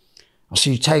 I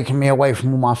see you taking me away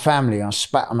from all my family. I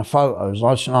spat on the photos.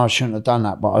 I shouldn't have done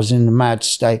that, but I was in a mad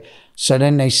state. So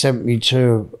then they sent me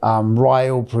to Rye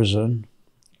Hill prison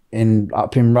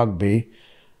up in Rugby.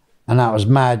 And that was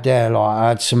mad there. Like, I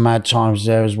had some mad times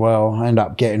there as well. I ended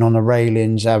up getting on the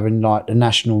railings, having like the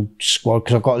national squad,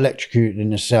 because I got electrocuted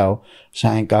in the cell, so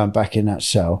I ain't going back in that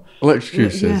cell.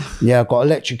 Electrocuted? Yeah, I got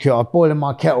electrocuted. I was boiling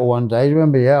my kettle one day.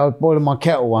 Remember, yeah, I was boiling my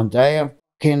kettle one day. I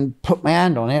fucking put my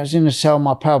hand on it. I was in the cell on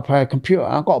my power computer,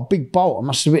 and I got a big bolt. I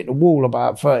must have hit the wall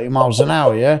about 30 miles an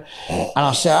hour, yeah? And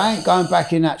I said, I ain't going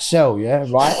back in that cell, yeah,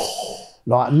 right?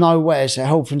 Like, nowhere. It's a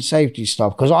health and safety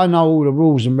stuff, because I know all the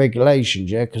rules and regulations,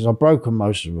 yeah, because I've broken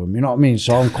most of them, you know what I mean?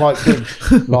 So I'm quite good.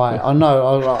 Like, I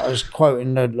know, I was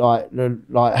quoting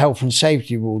the health and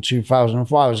safety rule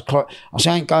 2005. I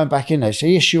said, I ain't going back in there. So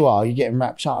yes, you are. You're getting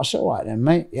wrapped up. I said, all right then,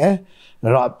 mate, yeah.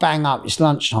 They're like, bang up, it's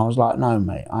lunchtime. I was like, no,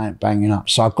 mate, I ain't banging up.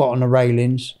 So I got on the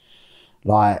railings,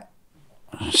 like,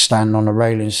 standing on the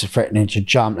railings, threatening to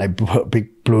jump. They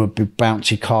blew a big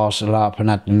bouncy castle up and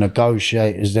had the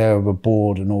negotiators there with a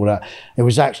board and all that. It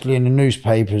was actually in the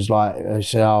newspapers, like, they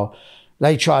said, oh,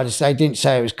 they tried to say, they didn't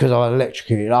say it was because I was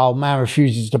electrocuted. Oh, man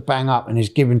refuses to bang up and is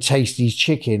giving Tasty's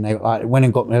chicken. They like went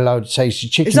and got me a load of Tasty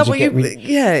chicken. Is that what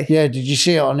yeah. Yeah, did you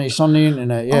see it it's on the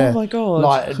internet? Yeah. Oh my God.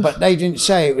 Like, but they didn't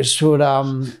say it was for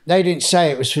the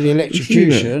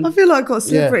electrocution. I feel like I got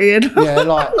slippery in.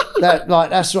 Yeah,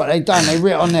 that's what they done. They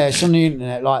writ on there, it's on the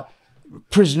internet, like,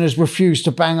 prisoners refused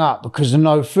to bang up because of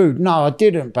no food. No, I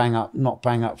didn't not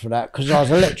bang up for that, because I was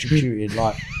electrocuted,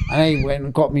 like, and they went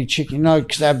and got me chicken,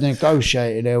 because they have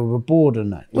negotiated there with a board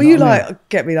and that. Were you like,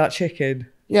 get me that chicken?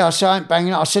 Yeah, I said, I ain't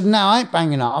banging up. I said, no, I ain't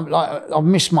banging up. I'm like, I've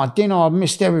missed my dinner, I've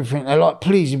missed everything. They're like,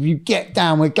 please, if you get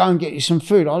down, we'll go and get you some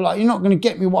food. I'm like, you're not going to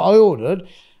get me what I ordered.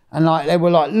 And like, they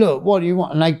were like, look, what do you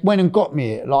want? And they went and got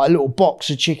me like a little box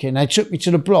of chicken. They took me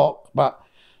to the block, but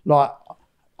like,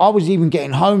 I was even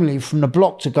getting home leave from the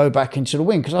block to go back into the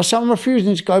wing, because I said, I'm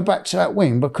refusing to go back to that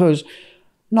wing because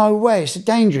no way, it's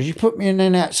dangerous. You put me in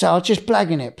there, so I was just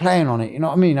blagging it, playing on it, you know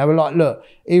what I mean? They were like, look,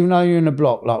 even though you're in the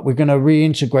block, like, we're going to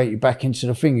reintegrate you back into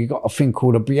the thing. You've got a thing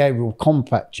called a behavioural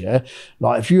compact, yeah?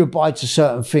 Like, if you abide to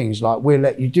certain things, like, we'll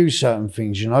let you do certain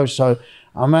things, you know? So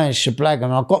I managed to blag,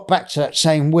 and I got back to that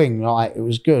same wing, like, it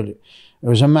was good. It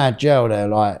was a mad jail there,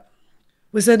 like.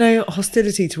 Was there no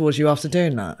hostility towards you after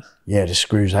doing that? Yeah, the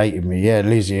screws hated me. Yeah,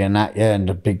 Lizzie and that. Yeah, and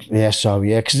the SO.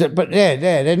 Yeah, but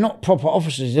they're not proper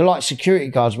officers. They're like security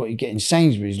guards. What you get in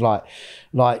Sainsbury's, like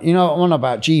you know what I'm on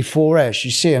about, G4S.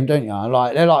 You see them, don't you?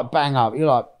 Like they're like bang up. You're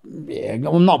like, yeah,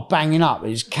 I'm not banging up.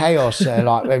 It's chaos there.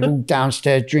 Like they're all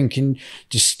downstairs drinking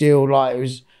distilled. Like it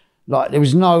was. Like there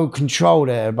was no control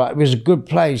there, but it was a good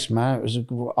place, man. It was like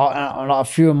a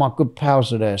few of my good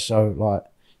pals are there, so like.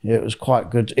 Yeah, it was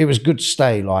quite good. It was good to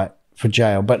stay, like, for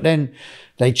jail. But then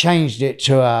they changed it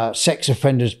to a sex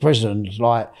offenders prison,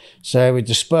 like, so they were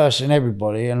dispersing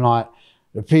everybody, and, like,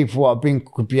 the people what I've been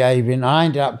behaving, I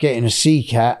ended up getting a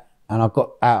CCAT, and I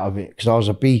got out of it because I was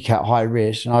a BCAT high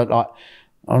risk, and I'm like,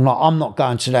 I'm not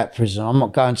going to that prison. I'm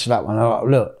not going to that one. I'm like,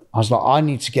 look, I was like, I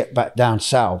need to get back down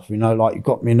south, you know, like, you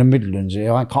got me in the Midlands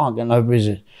here. I can't get no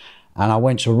visit. And I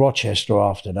went to Rochester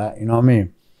after that, you know what I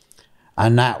mean?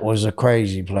 And that was a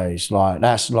crazy place. Like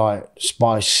that's like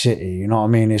Spice City, you know what I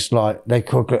mean? It's like they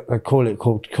call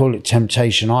it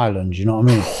Temptation Island, you know what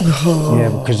I mean? Yeah,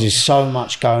 because there's so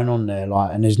much going on there,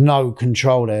 like, and there's no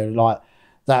control there. Like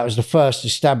that was the first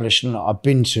establishment I've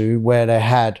been to where they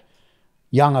had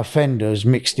young offenders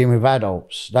mixed in with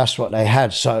adults. That's what they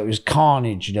had. So it was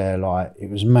carnage there. Like it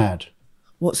was mad.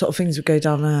 What sort of things would go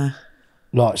down there?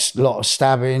 Like a lot of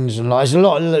stabbings, and like there's a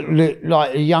lot of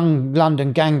like young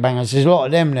London gangbangers. There's a lot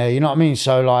of them there, you know what I mean?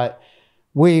 So like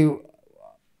we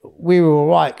were all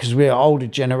right because we're an older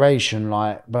generation,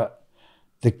 like, but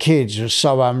the kids were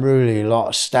so unruly. A lot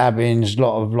of stabbings, a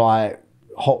lot of like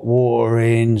hot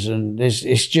waterings, and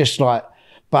it's just like.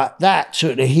 But that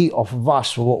took the heat off of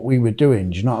us for what we were doing.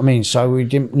 Do you know what I mean? So we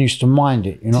didn't used to mind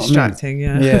it. You know Distracting, what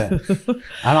I mean? yeah. Yeah.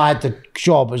 And I had the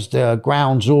job as the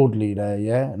grounds orderly there,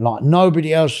 yeah? Like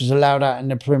nobody else was allowed out in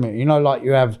the perimeter. You know, like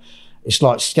you have, it's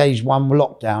like stage 1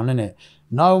 lockdown, isn't it?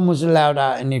 No one was allowed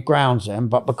out in the grounds then,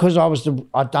 but because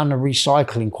I'd done a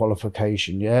recycling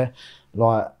qualification, yeah?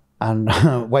 Like,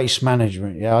 and waste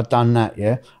management, yeah, I'd done that,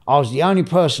 yeah? I was the only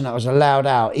person that was allowed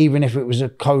out, even if it was a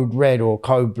code red or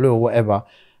code blue or whatever.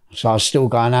 So I was still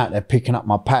going out there picking up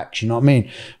my packs, you know what I mean?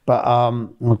 But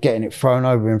I'm getting it thrown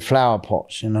over in flower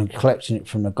pots and I'm collecting it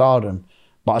from the garden.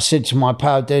 But I said to my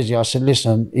pal Desi, I said,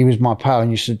 listen, he was my pal and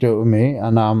used to do it with me.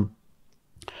 And I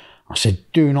said,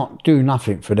 do not do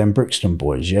nothing for them Brixton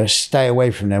boys, yeah? Stay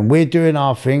away from them. We're doing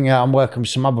our thing, yeah? I'm working with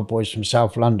some other boys from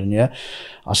South London, yeah?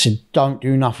 I said, don't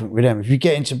do nothing with them. If you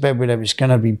get into bed with them, it's going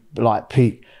to be like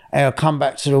Pete. Hey, I'll come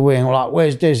back to the wing. I'm like,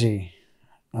 where's Desi?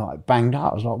 Like banged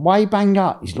up. I was like, why you banged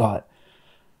up? He's like,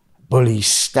 bully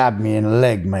stabbed me in the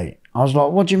leg, mate. I was like,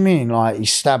 what do you mean? Like he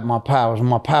stabbed my pal, and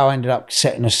my pal ended up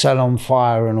setting a cell on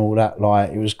fire and all that.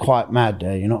 Like it was quite mad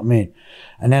there, you know what I mean?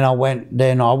 And then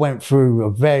I went through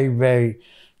a very, very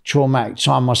traumatic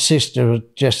time. My sister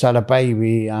just had a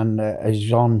baby and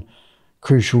is on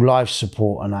crucial life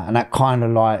support and that kind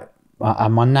of like,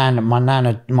 and my nan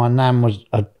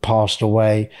had passed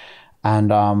away,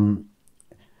 and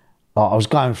I was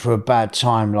going through a bad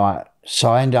time, like,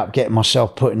 so I ended up getting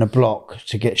myself put in a block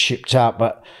to get shipped out.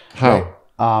 But how?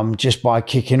 Just by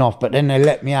kicking off. But then they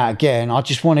let me out again. I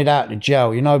just wanted out of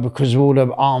jail, you know, because of all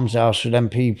the arms house for them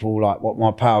people, like what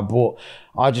my pal brought.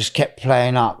 I just kept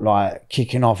playing up, like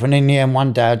kicking off. And in the end,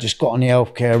 one day I just got on the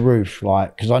healthcare roof,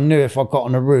 like, because I knew if I got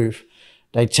on the roof,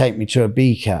 they'd take me to a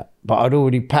BCAT. But I'd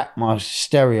already packed my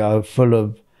stereo full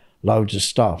of loads of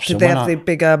stuff. Did they have the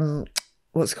big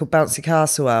what's it called, bouncy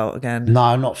castle out again?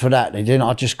 No, not for that. They didn't.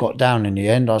 I just got down in the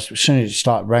end. As soon as it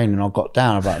started raining, I got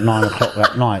down about 9 o'clock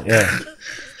that night. Yeah.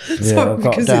 So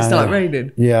because it started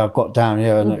raining. Yeah, I got down.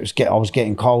 Yeah, and I was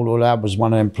getting cold. All that was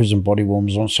one of them prison body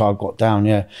warmers on, so I got down.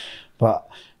 Yeah, but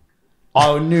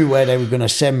I knew where they were going to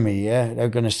send me. Yeah, they were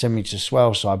going to send me to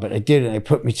Swellside, but they didn't. They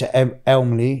put me to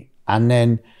Elmley and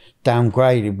then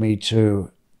downgraded me to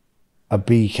a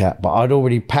BCAT, but I'd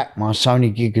already packed my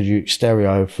Sony Gigaduke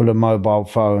stereo full of mobile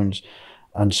phones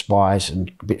and spice and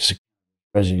bits of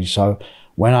resin. So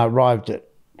when I arrived at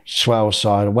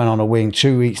Swellside, I went on a wing.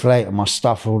 2 weeks later, my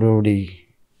stuff had already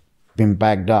been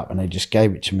bagged up and they just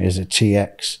gave it to me as a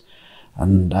TX.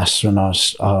 And that's when I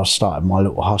started my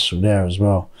little hustle there as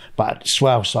well. But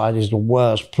Swellside is the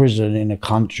worst prison in the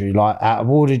country. Like out of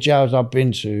all the jails I've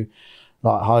been to,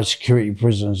 like high security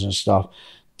prisons and stuff,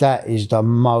 that is the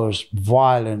most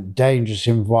violent, dangerous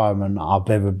environment I've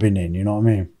ever been in, you know what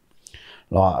I mean?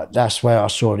 Like, that's where I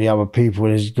saw the other people.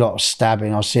 There's a lot of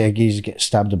stabbing. I see a geezer get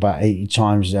stabbed about 80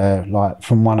 times there, like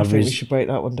from one I of think his... we should break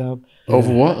that one down.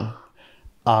 Over what?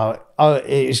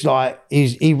 It's like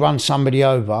he run somebody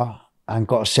over and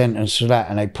got a sentence for that,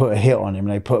 and they put a hit on him.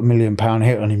 They put £1 million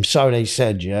hit on him. So they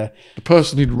said, yeah. The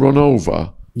person he'd run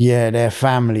over? Yeah, their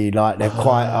family, like they're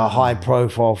quite a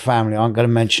high-profile family. I'm going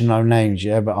to mention no names,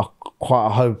 yeah, but quite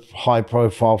a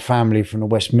high-profile family from the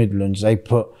West Midlands. They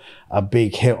put a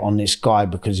big hit on this guy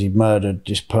because he murdered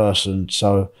this person.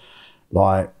 So,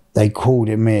 like, they called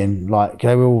him in, like,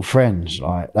 they were all friends.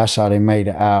 Like, that's how they made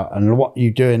it out. And what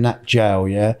you do in that jail,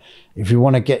 yeah, if you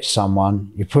want to get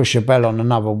someone, you push a bell on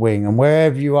another wing, and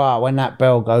wherever you are, when that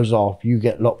bell goes off, you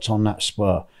get locked on that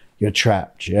spur. You're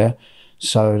trapped, yeah?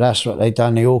 So that's what they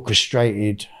done. They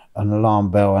orchestrated an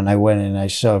alarm bell, and they went in, they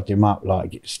served him up,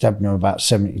 like stabbed him about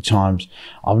 70 times.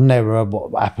 I've never heard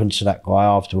what happened to that guy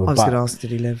afterwards. I was going to ask, did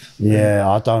he live? Yeah,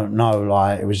 I don't know.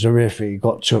 Like, it was horrific. He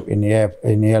got took in the air,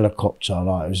 in the helicopter.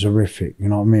 Like, it was horrific. You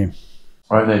know what I mean?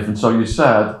 All right, Nathan. So you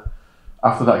said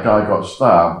after that guy got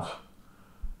stabbed,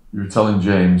 you were telling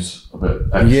James a bit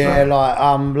extra. Yeah,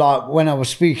 like when I was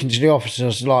speaking to the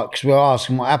officers, like, because we were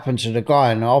asking what happened to the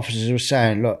guy, and the officers were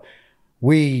saying, look,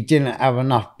 we didn't have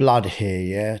enough blood here,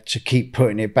 yeah, to keep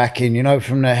putting it back in. You know,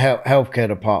 from the healthcare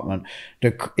department,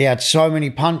 he had so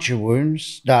many puncture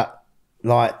wounds that,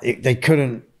 like, they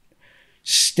couldn't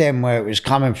stem where it was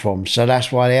coming from. So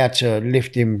that's why they had to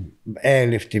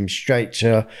airlift him straight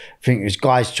to, I think it was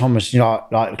Guy's Thomas, you know,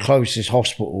 like the closest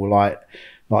hospital,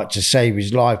 like to save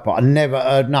his life. But I never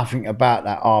heard nothing about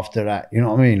that after that. You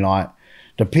know what I mean? Like,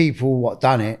 the people what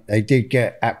done it, they did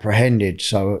get apprehended.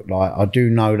 So, like, I do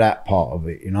know that part of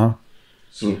it, you know.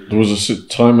 So there was a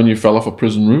time when you fell off a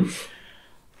prison roof?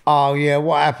 Oh yeah,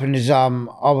 what happened is I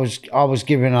was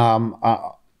given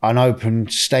an open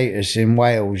status in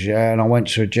Wales, yeah, and I went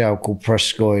to a jail called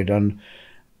Prescoid, and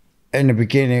in the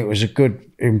beginning it was a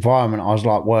good environment. I was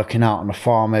like working out on the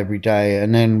farm every day,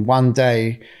 and then one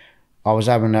day I was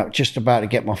just about to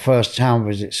get my first town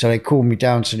visit, so they called me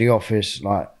down to the office,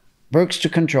 like, Brooks to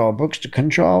control.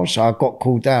 So I got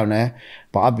called down there,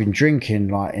 but I've been drinking,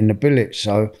 like, in the billet.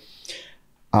 So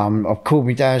I've called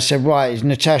me down and said, right, is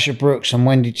Natasha Brooks and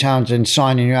Wendy Townsend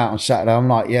signing you out on Saturday? I'm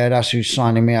like, yeah, that's who's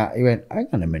signing me out. He went, hang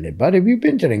on a minute, bud, have you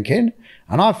been drinking?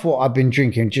 And I thought I'd been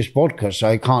drinking just vodka, so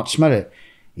he can't smell it.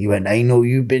 He went, I know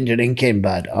you've been drinking,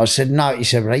 bud. I said, no. He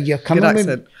said, right, you're coming with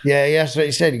me. Yeah, that's what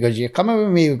he said. He goes, you're coming with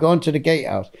me, we're going to the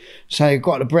gatehouse. So he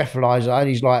got the breathalyzer, and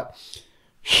he's like,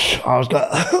 I was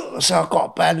like, so I've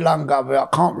got a bad lung, but I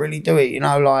can't really do it, you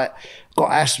know, like,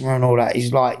 got asthma and all that.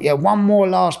 He's like, yeah, one more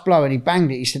last blow, and he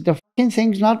banged it. He said, the fucking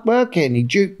thing's not working. He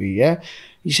duped me, yeah.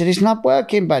 He said, it's not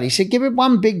working, buddy. He said, give it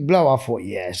one big blow. I thought,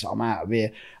 yes, I'm out of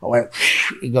here. I went,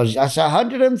 he goes, that's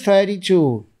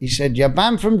 132. He said, you're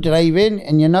banned from driving,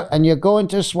 and you're going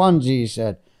to Swansea, he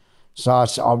said. So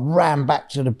I ran back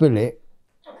to the billet,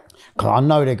 because I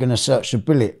know they're going to search the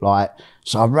billet, like.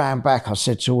 So I ran back, I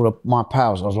said to all of my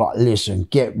pals, I was like, listen,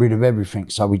 get rid of everything.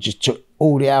 So we just took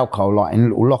all the alcohol, like in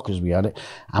little lockers we had it,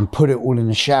 and put it all in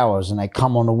the showers, and they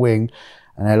come on the wing,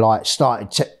 and they like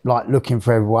started like looking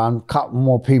for everyone. A couple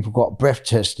more people got breath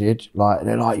tested, like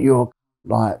they're like, you're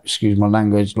like, excuse my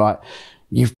language, like,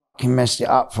 you fucking messed it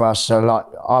up for us. So like,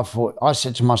 I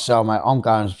said to my cellmate, I'm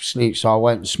going to sleep. So I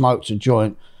went and smoked a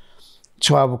joint.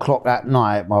 12 o'clock that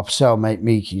night, my cellmate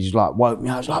Mickey's like woke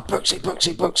me. I was like, Brooksy,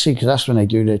 because that's when they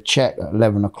do their check at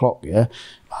 11 o'clock, yeah.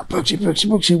 Like,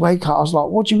 Brooksy, wake up. I was like,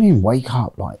 what do you mean wake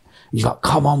up? Like, he's like,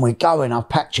 come on, we're going. I've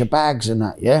packed your bags and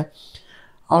that, yeah.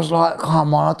 I was like,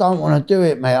 come on, I don't want to do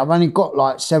it, mate. I've only got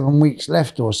like 7 weeks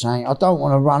left or something. I don't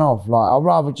want to run off. Like, I'd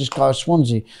rather just go to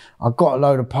Swansea. I've got a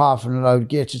load of path and a load of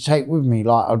gear to take with me.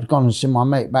 Like, I'd gone and seen my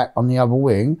mate back on the other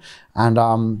wing,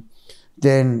 and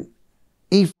then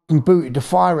he booted the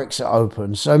fire exit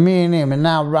open. So me and him are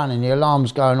now running, the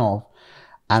alarm's going off,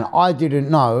 and I didn't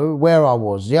know where I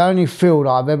was. The only field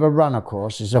I've ever run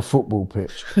across is a football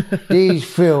pitch. These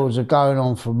fields are going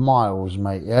on for miles,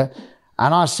 mate, yeah?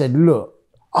 And I said, look,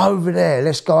 over there,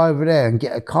 let's go over there and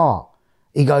get a car.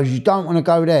 He goes, you don't want to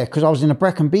go there, because I was in the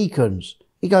Brecon Beacons.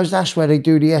 He goes, that's where they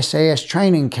do the SAS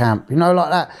training camp, you know, like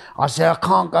that. I said, I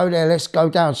can't go there, let's go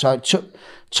down. So it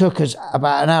took us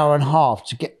about an hour and a half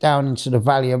to get down into the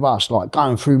Valley of Usk, like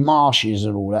going through marshes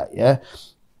and all that, yeah?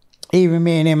 Even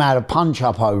me and him had a punch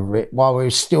up over it while we were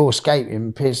still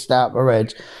escaping, pissed out the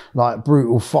reds, like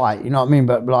brutal fight, you know what I mean?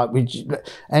 But like,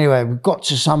 anyway, we got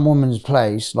to some woman's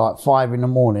place, like 5 in the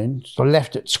morning, so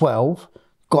left at 12,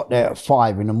 got there at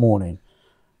 5 in the morning.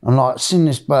 And like, seen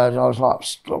this bird, I was like,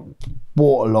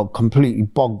 waterlogged, completely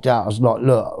bogged out. I was like,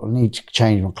 look, I need to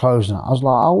change my clothes now. I was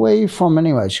like, oh, where are you from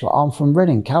anyway? She's like, I'm from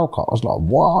Reading, Calcutta. I was like,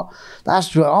 what?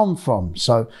 That's where I'm from.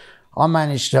 So I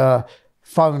managed to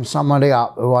phone somebody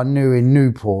up who I knew in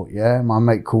Newport, yeah, my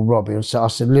mate called Robbie. So I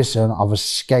said, listen, I've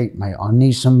escaped, mate. I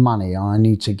need some money. I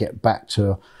need to get back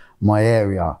to my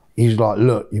area. He's like,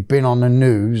 look, you've been on the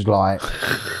news, like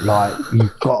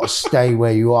you've got to stay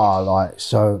where you are. Like,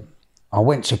 so I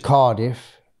went to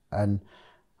Cardiff and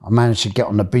I managed to get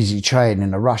on the busy train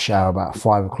in the rush hour about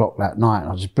 5 o'clock that night.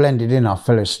 I just blended in, I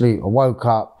fell asleep. I woke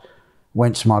up,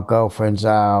 went to my girlfriend's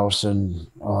house, and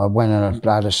I went and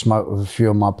had a smoke with a few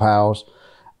of my pals,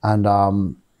 and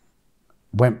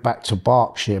went back to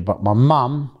Berkshire. But my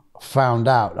mum found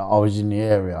out that I was in the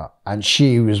area, and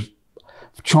she was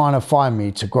trying to find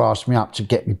me to grass me up to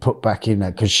get me put back in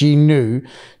there, because she knew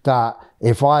that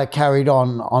if I carried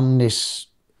on this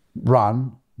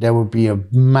run, there would be a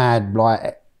mad,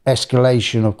 like,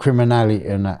 escalation of criminality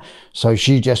and that. So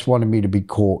she just wanted me to be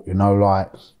caught, you know,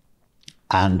 like,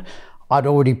 and I'd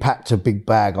already packed a big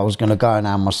bag. I was going to go and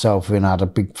hand myself in. I had a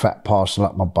big fat parcel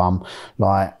up my bum,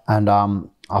 like, and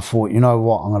I thought, you know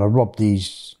what, I'm going to rob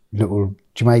these little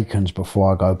Jamaicans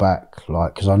before I go back,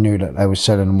 like, because I knew that they were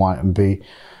selling white and B.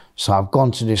 So I've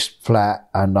gone to this flat,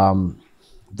 and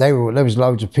there was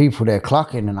loads of people there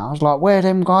clucking, and I was like, where are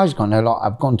them guys gone? They're like,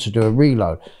 I've gone to do a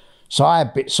reload. So I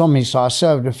had bits on me, so I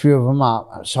served a few of them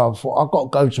up. So I thought, I've got to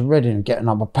go to Reading and get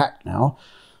another pack now.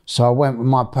 So I went with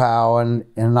my pal and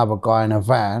another guy in a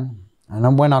van. And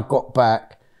then when I got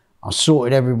back, I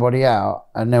sorted everybody out,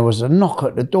 and there was a knock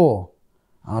at the door.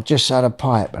 I just had a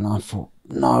pipe, and I thought,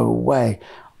 no way.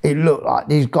 It looked like,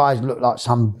 these guys looked like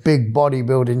some big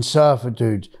bodybuilding surfer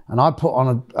dudes. And I put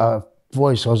on a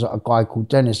voice. I was at a guy called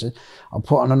Dennis. I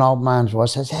put on an old man's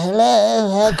voice. I said,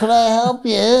 hello, how can I help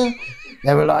you?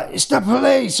 They were like, it's the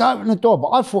police, open the door. But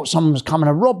I thought someone was coming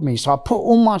to rob me. So I put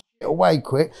all my shit away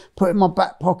quick, put it in my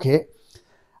back pocket.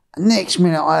 Next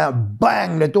minute, I heard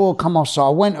bang, the door come off. So I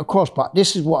went across, but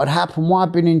this is what had happened while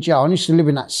I'd been in jail. I used to live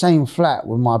in that same flat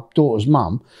with my daughter's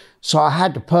mum. So I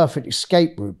had the perfect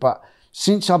escape route. But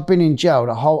since I've been in jail,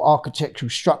 the whole architectural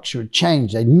structure had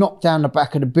changed. They knocked down the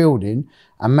back of the building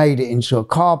and made it into a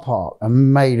car park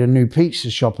and made a new pizza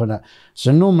shop and that.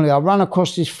 So normally I run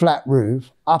across this flat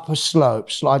roof, up a slope,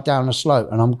 slide down a slope,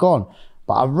 and I'm gone.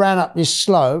 But I ran up this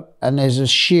slope and there's a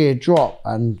sheer drop,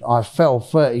 and I fell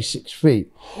 36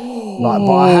 feet. Like,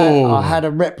 but I had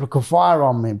a replica fire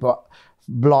on me, but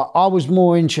like, I was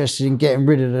more interested in getting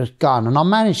rid of the gun, and I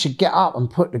managed to get up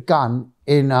and put the gun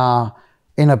in a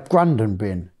Grundon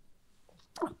bin.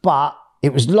 But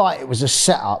it was like it was a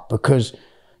setup, because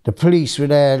the police were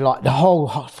there, like the whole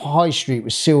high street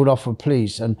was sealed off with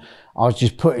police, and I was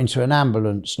just put into an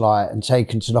ambulance, like, and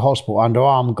taken to the hospital under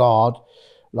armed guard.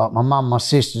 Like, my mum, my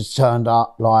sisters turned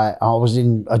up, like, I was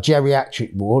in a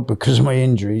geriatric ward because of my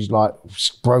injuries, like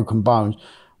broken bones,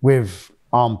 with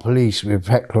armed police with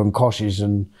Heckler and Koshes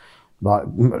and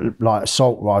like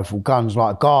assault rifle guns,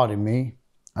 like, guarding me.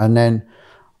 And then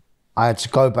I had to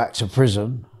go back to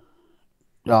prison.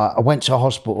 I went to a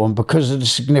hospital, and because of the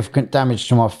significant damage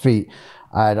to my feet,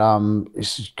 I had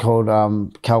it's called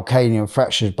calcaneal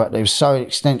fractures, but they were so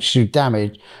extensively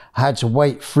damaged, I had to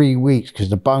wait 3 weeks because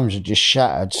the bones had just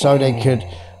shattered, so they could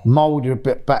mould it a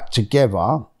bit back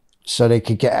together, so they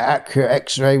could get an accurate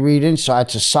X-ray reading. So I had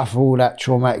to suffer all that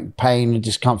traumatic pain and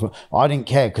discomfort. I didn't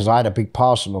care because I had a big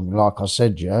parcel on me, like I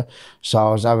said, yeah. So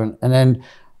I was having, and then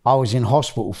I was in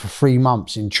hospital for 3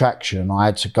 months in traction. I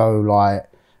had to go, like,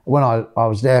 when I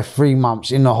was there 3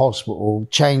 months in the hospital,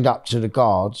 chained up to the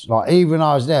guards. Like, even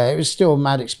I was there, it was still a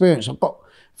mad experience. I got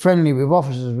friendly with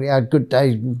officers. We had good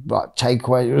days, like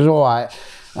takeaways. It was all right.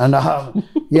 And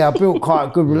yeah, I built quite a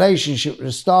good relationship with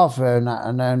the staff there and that.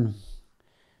 And then,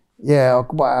 yeah,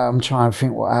 I'm trying to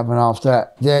think what happened after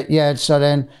that. Yeah, so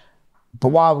then, but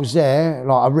while I was there,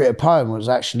 like, I wrote a poem that was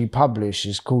actually published.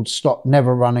 It's called Stop,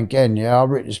 Never Run Again. Yeah, I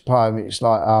wrote this poem. It's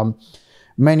like,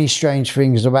 many strange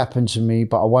things have happened to me,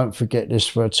 but I won't forget this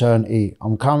for eternity.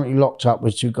 I'm currently locked up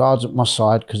with 2 guards at my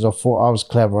side because I thought I was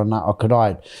clever and that I could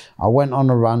hide. I went on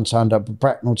a run, turned up a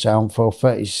Bracknell town, fell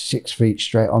 36 feet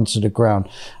straight onto the ground.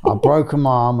 I've broken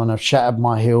my arm and I've shattered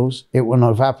my heels. It wouldn't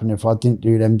have happened if I didn't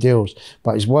do them deals.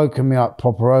 But it's woken me up,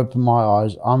 proper opened my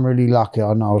eyes. I'm really lucky.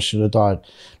 I know I should have died.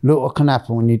 Look what can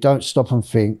happen when you don't stop and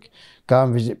think. Go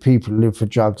and visit people who live for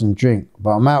drugs and drink.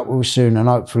 But I'm out real soon, and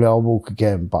hopefully I'll walk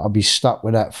again. But I'll be stuck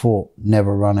with that thought,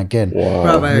 never run again.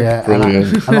 Wow. Yeah,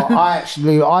 brilliant. and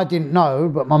I didn't know,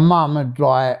 but my mum had,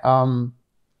 like,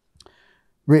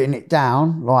 written it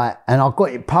down, like, and I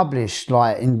got it published,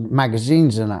 like, in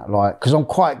magazines and that, like, because I'm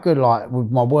quite good, like, with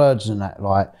my words and that,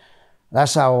 like,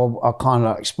 that's how I kind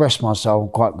of express myself.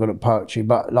 I'm quite good at poetry,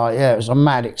 but, like, yeah, it was a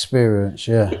mad experience,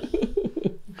 yeah.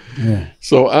 Yeah.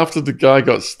 So after the guy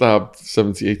got stabbed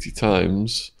 70, 80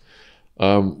 times,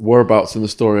 whereabouts in the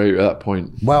story at that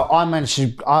point? Well, I managed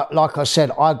to, like I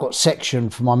said, I got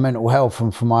sectioned for my mental health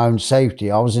and for my own safety.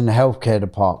 I was in the healthcare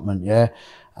department, yeah,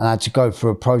 and I had to go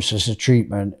through a process of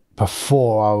treatment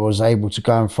before I was able to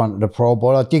go in front of the parole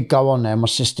board. I did go on there. My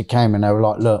sister came and they were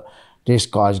like, look, this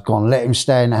guy's gone. Let him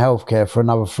stay in the healthcare for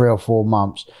another 3 or 4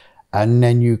 months. And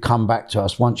then you come back to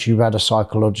us once you've had a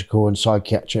psychological and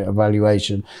psychiatric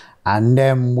evaluation. And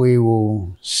then we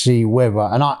will see whether,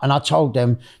 and I told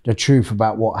them the truth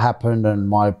about what happened and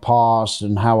my past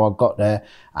and how I got there.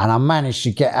 And I managed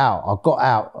to get out. I got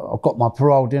out. I got my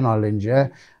parole, didn't I, Lindsay? Yeah?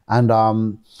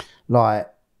 And like,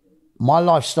 my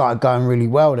life started going really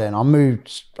well then.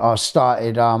 I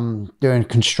started doing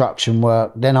construction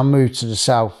work. Then I moved to the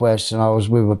Southwest and I was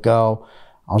with a girl.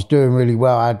 I was doing really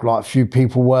well. I had like a few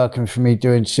people working for me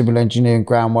doing civil engineering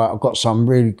groundwork. I got some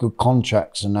really good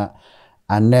contracts and that.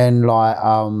 And then like,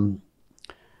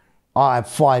 I had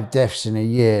 5 deaths in a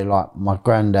year, like my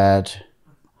granddad,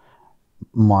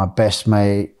 my best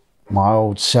mate, my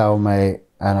old cellmate,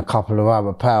 and a couple of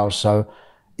other pals. So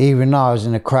even though I was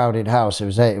in a crowded house, there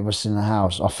was 8 of us in the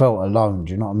house, I felt alone,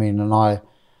 do you know what I mean? And I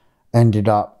ended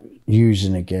up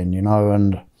using again, you know,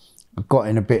 and I got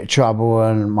in a bit of trouble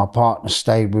and my partner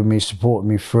stayed with me, supported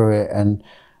me through it, and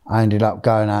I ended up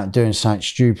going out and doing something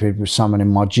stupid with someone in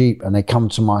my Jeep, and they come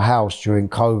to my house during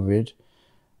COVID,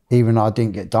 even though I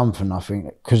didn't get done for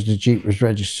nothing, because the Jeep was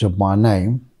registered my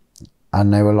name,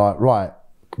 and they were like, right,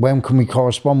 when can we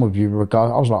correspond with you?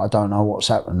 I was like, I don't know what's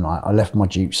happened. Like, I left my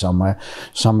Jeep somewhere.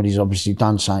 Somebody's obviously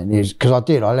done something. Because I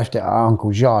did. I left it at our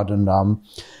uncle's yard and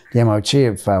the MOT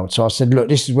had failed. So I said, look,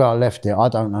 this is where I left it. I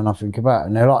don't know nothing about it.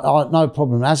 And they're like, oh, no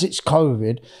problem. As it's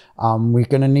COVID, we're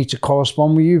going to need to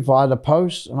correspond with you via the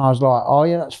post. And I was like, oh,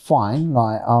 yeah, that's fine.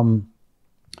 Like,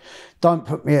 don't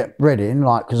put me at Reading,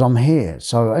 like, because I'm here.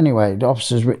 So anyway, the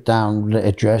officers wrote down the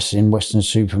address in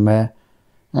Weston-super-Mare.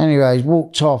 Anyways,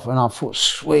 walked off and I thought,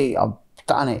 sweet, I've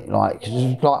done it. Like, 'cause it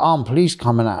was like armed police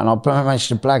coming out and I managed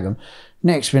to blag them.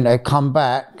 Next minute, they come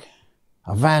back,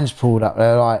 a van's pulled up.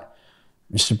 They're like,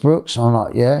 Mr. Brooks? I'm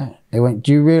like, yeah. They went,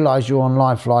 do you realise you're on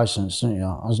life licence, don't you?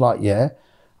 I was like, yeah.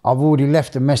 I've already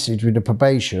left a message with the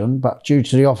probation, but due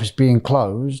to the office being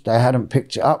closed, they hadn't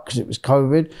picked it up because it was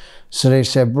COVID. So they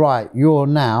said, right, you're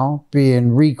now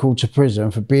being recalled to prison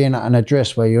for being at an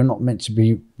address where you're not meant to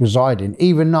be residing,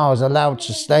 even though I was allowed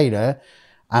to stay there,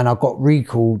 and I got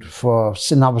recalled for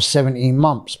another 17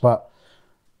 months. But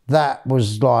that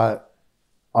was like,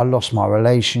 I lost my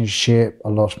relationship, I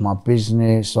lost my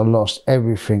business, I lost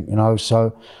everything, you know.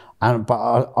 So, but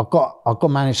I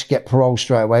managed to get parole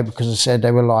straight away because I said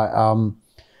they were like,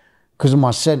 because of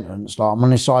my sentence, like I'm on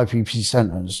this IPP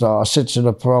sentence. So I said to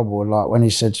the parole board, like when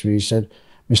he said to me, he said,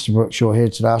 Mr. Brooks, you're here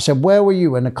today. I said, where were you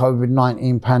when the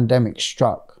COVID-19 pandemic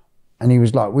struck? And he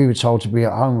was like, we were told to be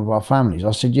at home with our families.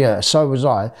 I said, yeah, so was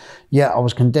I. Yeah, I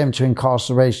was condemned to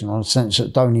incarceration on a sentence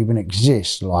that don't even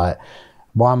exist. Like,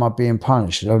 why am I being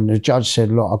punished? And the judge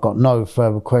said, look, I've got no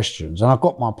further questions. And I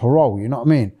got my parole, you know what I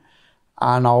mean?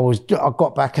 And I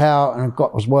got back out and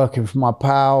was working for my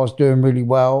pal. I was doing really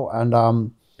well. And I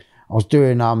was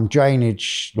doing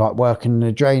drainage, like working in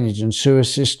the drainage and sewer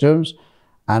systems.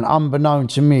 And unbeknown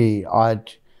to me,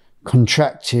 I'd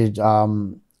contracted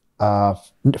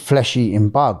flesh-eating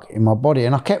bug in my body.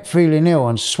 And I kept feeling ill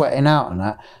and sweating out and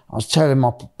that. I was telling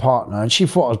my partner, and she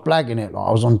thought I was blagging it, like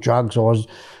I was on drugs.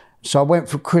 So I went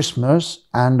for Christmas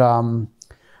and I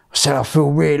said, I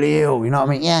feel really ill, you know what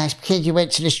I mean? Yeah, it's because you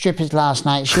went to the strippers last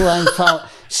night. It's your own fault,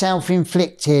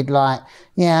 self-inflicted, like,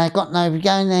 yeah, I got no,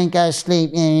 go in there and go to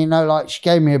sleep. Yeah, you know, like, she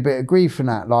gave me a bit of grief and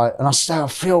that, like, and I said, I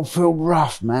feel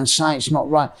rough, man, something's not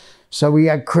right. So we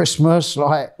had Christmas,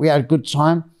 like, we had a good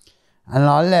time. And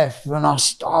I left and I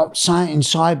started, something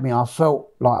inside me, I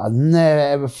felt like I've never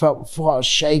ever felt before. I was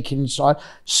shaking inside,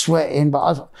 sweating, but I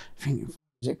was thinking,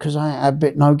 is it because I had a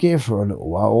bit no gear for a little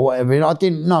while or whatever? I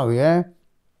didn't know, yeah?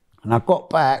 And I got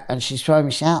back and she told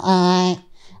me, she said, all right,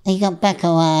 you got back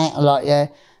all right? I'm like, yeah.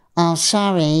 Oh,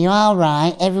 sorry, you're all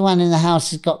right. Everyone in the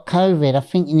house has got COVID. I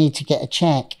think you need to get a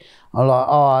check. I'm like,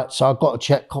 all right. So I got a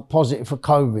check positive for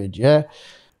COVID, yeah?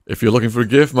 If you're looking for a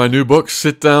gift, my new book,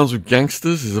 Sitdowns with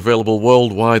Gangsters, is available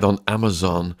worldwide on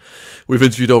Amazon. We've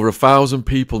interviewed over 1,000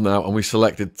 people now, and we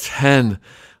selected 10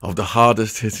 of the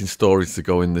hardest hitting stories to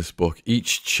go in this book.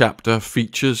 Each chapter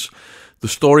features the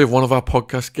story of one of our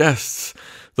podcast guests.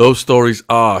 Those stories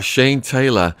are Shane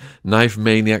Taylor, Knife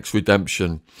Maniacs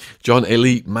Redemption, John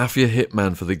Elite, Mafia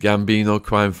Hitman for the Gambino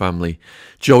crime family,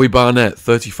 Joey Barnett,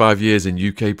 35 years in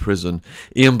UK prison,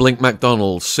 Ian Blink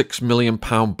MacDonald, £6 million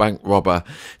bank robber,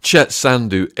 Chet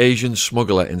Sandu, Asian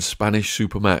smuggler in Spanish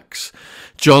Supermax,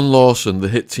 John Lawson, the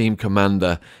hit team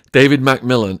commander, David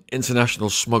Macmillan, international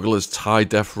smugglers Thai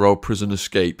death row prison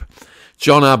escape,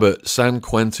 John Abbott, San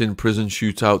Quentin prison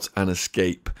shootout and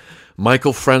escape,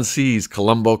 Michael Francis,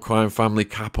 Colombo crime family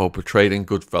capo portrayed in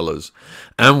Goodfellas,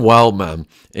 and Wildman,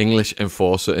 English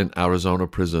enforcer in Arizona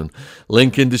prison.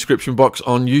 Link in description box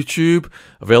on YouTube,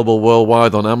 available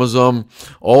worldwide on Amazon.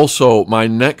 Also, my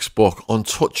next book,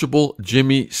 Untouchable,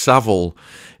 Jimmy Savile,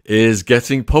 is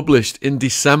getting published in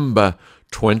December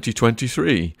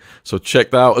 2023. So check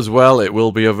that out as well. It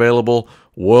will be available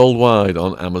worldwide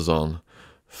on Amazon.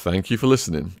 Thank you for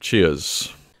listening.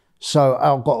 Cheers. So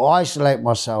I've got to isolate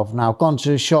myself. Now I've gone to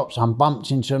the shops, I'm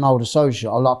bumped into an old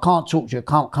associate. I'm like, I can't talk to you,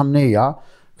 I can't come near you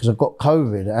because I've got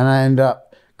COVID. And I end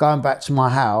up going back to my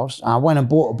house. And I went and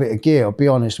bought a bit of gear, I'll be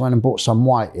honest, went and bought some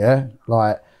white, yeah?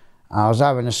 Like, I was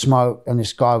having a smoke and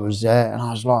this guy was there and I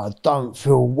was like, I don't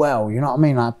feel well, you know what I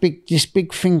mean? Like this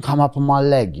big thing come up on my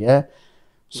leg, yeah?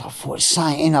 So I thought, it's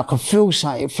something in, I could feel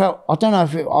something. It felt, I don't know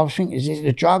if it, I was thinking, is it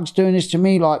the drugs doing this to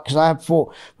me? Like, because I had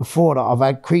thought before that I've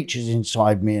had creatures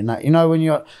inside me and that, you know, when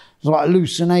you're, it's like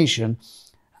hallucination.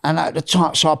 And at the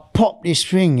time, so I popped this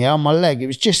thing, yeah, on my leg. It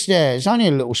was just there. It's only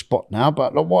a little spot now,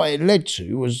 but like what it led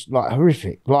to was like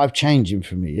horrific, life-changing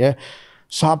for me, yeah?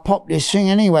 So I popped this thing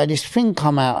anyway, this thing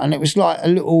come out and it was like a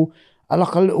little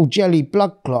jelly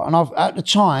blood clot. And at the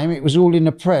time, it was all in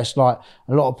the press, like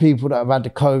a lot of people that have had the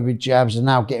COVID jabs are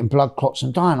now getting blood clots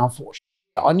and dying. I thought,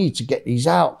 I need to get these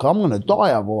out because I'm going to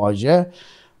die otherwise, yeah?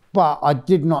 But I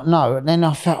did not know. And then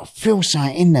I feel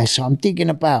something in there, so I'm digging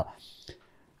about.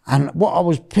 And what I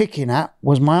was picking at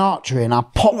was my artery, and I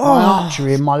popped my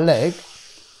artery in my leg.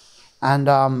 And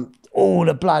all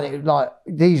the blood, it, like,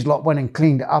 these lot went and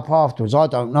cleaned it up afterwards. I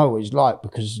don't know what it's like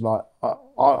because, like,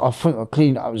 I think I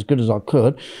cleaned it up as good as I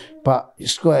could, but it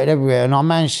squirted everywhere and I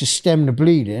managed to stem the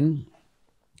bleeding.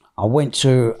 I went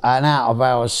to an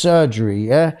out-of-hours surgery,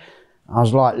 yeah? I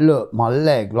was like, look, my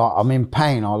leg, like, I'm in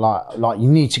pain. I like, you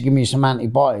need to give me some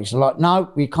antibiotics. They're like,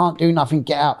 no, we can't do nothing,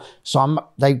 get out. So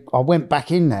I went back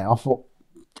in there. I thought,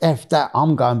 F that,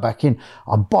 I'm going back in.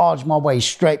 I barged my way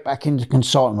straight back into the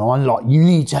consultant room. I'm like, you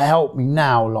need to help me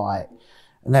now, like.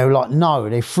 And they were like, no,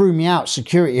 they threw me out.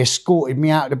 Security escorted me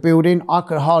out of the building. I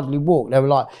could hardly walk. They were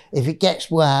like, if it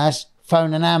gets worse,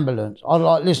 phone an ambulance. I was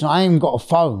like, listen, I ain't got a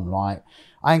phone, like,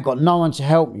 I ain't got no one to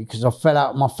help me because I fell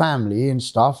out with my family and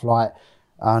stuff, like,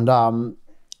 and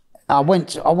I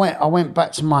went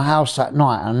back to my house that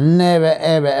night and never,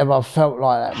 ever felt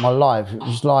like that in my life. It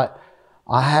was like,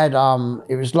 I had,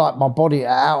 it was like my body, an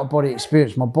out-of-body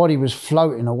experience. My body was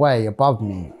floating away above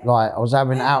me. Like, I was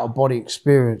having out-of-body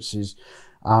experiences.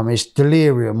 It's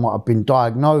delirium, what I've been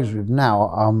diagnosed with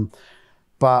now.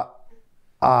 But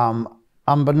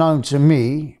unbeknown to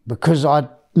me, because I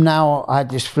had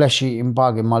this flesh-eating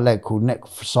bug in my leg called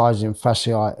necrotizing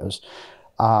fasciitis,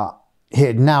 it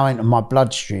had now entered my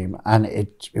bloodstream and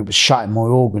it was shutting my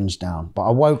organs down. But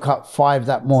I woke up 5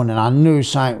 that morning, I knew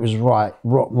something was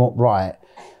not right.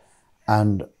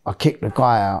 And I kicked the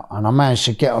guy out and I managed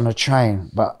to get on a train.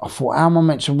 But I thought, how am I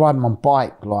meant to ride my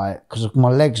bike? Like, because my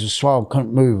legs were swollen,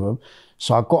 couldn't move them.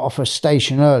 So I got off a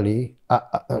station early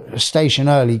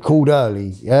called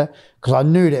Early, yeah? Because I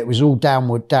knew that it was all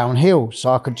downhill.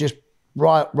 So I could just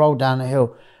roll down the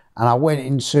hill. And I went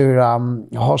into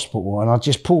the hospital and I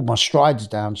just pulled my strides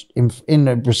down in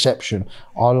the reception.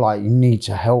 I was like, you need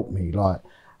to help me. Like,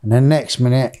 and then next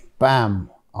minute, bam,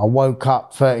 I woke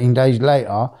up 13 days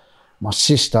later. My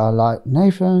sister, like,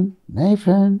 Nathan. I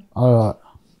was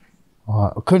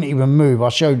like, I couldn't even move. I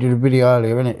showed you the video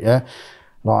earlier, innit, yeah?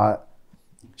 Like,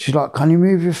 she's like, can you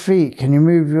move your feet? Can you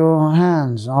move your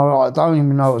hands? And I was like, I don't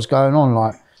even know what's going on.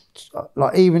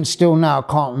 Like even still now,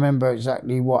 I can't remember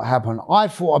exactly what happened. I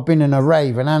thought I'd been in a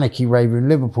rave, an anarchy rave in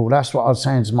Liverpool. That's what I was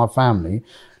saying to my family.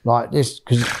 Like this,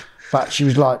 but she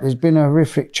was like, there's been a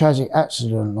horrific, tragic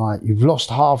accident. Like, you've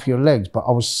lost half your legs. But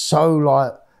I was so,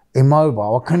 like,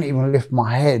 immobile. I couldn't even lift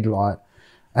my head, like,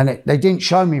 and they didn't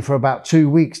show me for about 2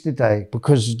 weeks, did they?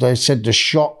 Because they said the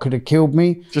shock could have killed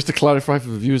me. Just to clarify for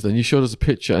the viewers then, you showed us a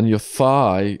picture and your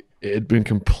thigh, it had been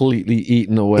completely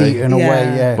eaten away.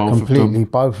 Completely,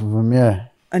 both of them, yeah.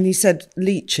 And you said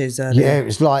leeches earlier. Yeah,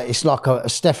 it's like a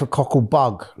staphylococcal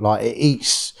bug. Like, it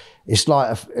eats, it's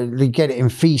like, you get it in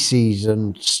feces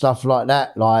and stuff like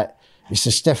that. Like, it's a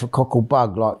staphylococcal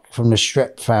bug, like, from the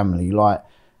strep family, like,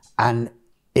 and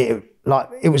like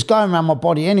it was going around my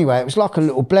body anyway. It was like a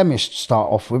little blemish to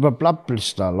start off with, a blood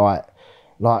blister, like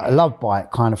a love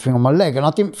bite kind of thing on my leg. And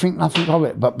I didn't think nothing of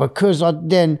it. But because I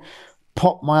then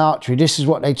popped my artery, this is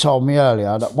what they told me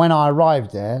earlier, that when I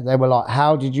arrived there, they were like,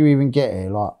 how did you even get here?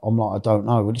 Like, I'm like, I don't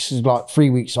know. Well, this is like 3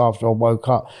 weeks after I woke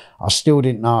up. I still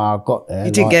didn't know how I got there.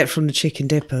 You didn't get it from the chicken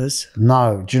dippers?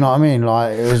 No. Do you know what I mean?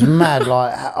 Like, it was mad.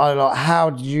 Like, how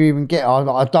did you even get it?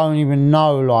 I don't even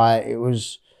know. Like,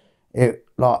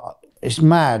 it's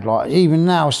mad. Like, even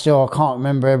now still, I can't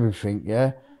remember everything,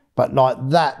 yeah? But like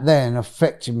that then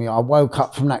affected me. I woke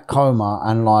up from that coma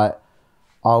and like,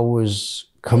 I was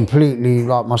completely,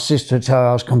 like my sister told me,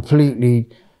 I was completely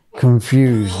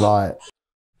confused. Like,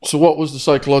 so what was the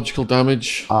psychological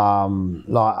damage?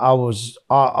 Like I was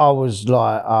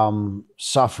like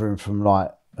suffering from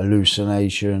like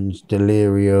hallucinations,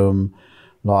 delirium.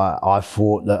 Like I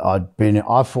thought that I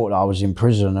was in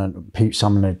prison and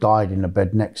someone had died in the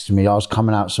bed next to me. I was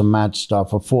coming out some mad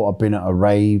stuff. I thought I'd been at a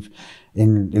rave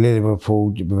in Liverpool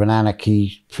with an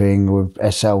anarchy thing with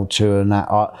SL2 and that.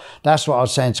 That's what I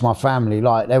was saying to my family.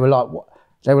 Like they were like,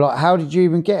 how did you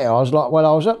even get it? I was like, well,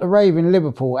 I was at the rave in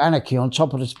Liverpool, anarchy on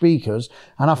top of the speakers,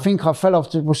 and I think I fell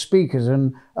off the speakers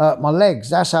and hurt my legs.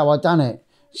 That's how I done it.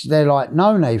 So they're like,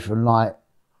 no, Nathan, like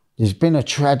there's been a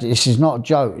tragic. This is not a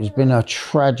joke. It's been a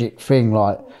tragic thing.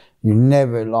 Like you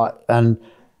never like, and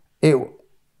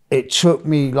it took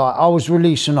me, like, I was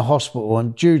released from the hospital,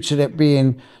 and due to that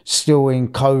being still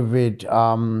in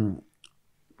COVID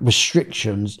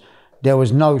restrictions, there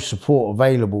was no support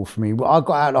available for me. I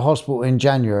got out of the hospital in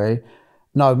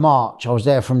March. I was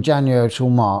there from January till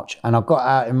March, and I got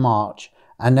out in March,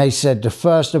 and they said the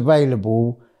first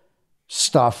available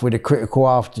stuff with a critical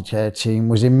aftercare team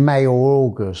was in May or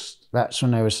August. That's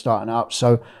when they were starting up.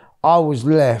 So I was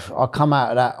left, I come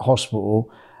out of that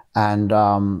hospital, and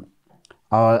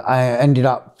I ended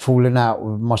up falling out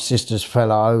with my sister's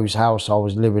fella whose house I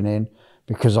was living in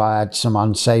because I had some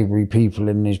unsavoury people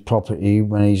in his property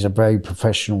when he's a very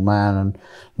professional man, and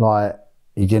like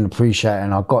he didn't appreciate it,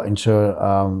 and I got into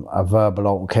a verbal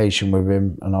altercation with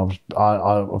him, and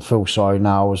I feel sorry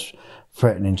now. I was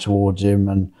threatening towards him,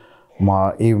 and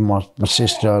my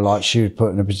sister, like she was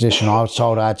put in a position, I was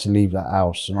told I had to leave that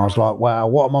house, and I was like, wow,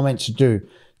 what am I meant to do?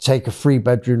 Take a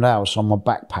 3-bedroom house on my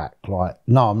backpack? Like,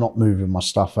 no, I'm not moving my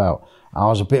stuff out. I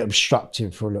was a bit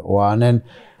obstructive for a little while, and then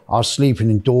I was sleeping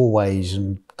in doorways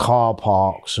and car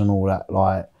parks and all that.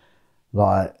 Like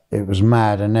it was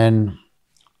mad. And then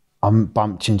I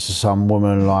bumped into some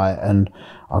woman, like, and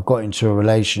I got into a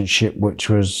relationship which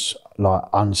was like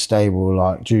unstable,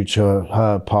 like due to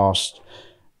her past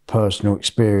personal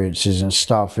experiences and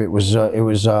stuff. It was a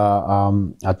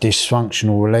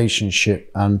dysfunctional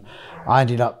relationship, and I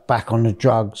ended up back on the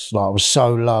drugs. Like I was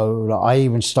so low, like I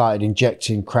even started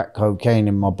injecting crack cocaine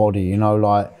in my body, you know,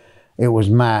 like it was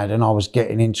mad, and I was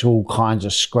getting into all kinds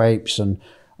of scrapes, and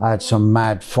I had some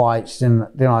mad fights. Then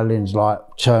I was like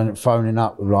phoning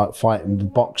up, like fighting the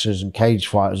boxers and cage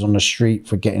fighters on the street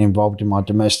for getting involved in my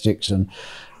domestics, and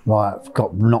like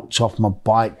got knocked off my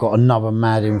bike, got another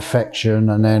mad infection,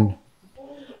 and then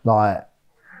like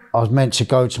I was meant to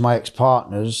go to my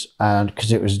ex-partner's, and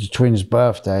because it was the twins'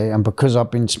 birthday, and because I've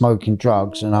been smoking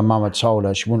drugs and her mum had told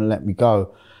her she wouldn't let me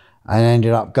go, I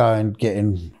ended up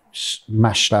getting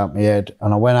smashed out my head,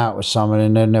 and I went out with someone,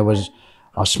 and then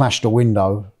I smashed a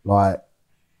window, like,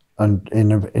 and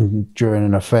during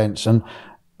an offence, and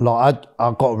like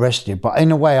I got arrested. But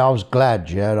in a way I was glad,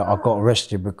 yeah, that I got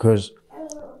arrested, because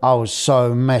I was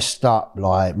so messed up,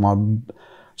 like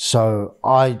so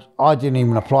I didn't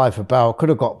even apply for bail. I could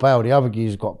have got bail. The other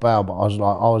geezers got bail, but I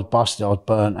was busted. I was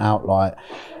burnt out, like,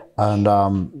 and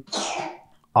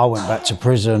I went back to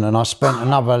prison, and I spent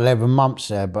another 11 months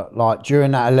there. But like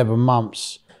during that 11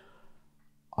 months,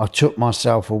 I took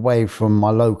myself away from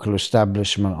my local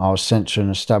establishment. I was sent to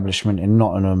an establishment in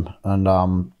Nottingham,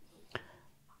 and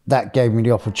that gave me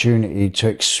the opportunity to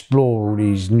explore all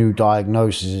these new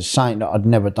diagnoses. It's something that I'd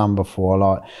never done before.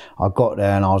 Like I got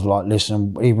there and I was like,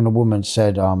 listen, even a woman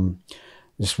said,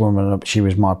 this woman, she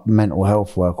was my mental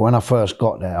health worker. When I first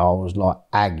got there, I was like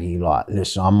aggy, like,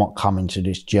 listen, I'm not coming to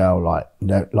this jail. Like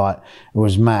it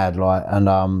was mad. Like,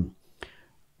 and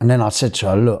then I said to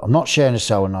her, look, I'm not sharing a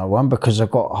cell with no one because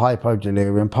I've got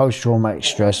hypodelirium, post-traumatic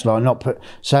stress. Like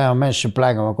say I mentioned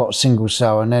Blagham, I've got a single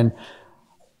cell. And then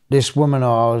this woman who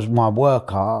was my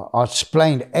worker, I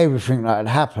explained everything that had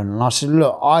happened. And I said,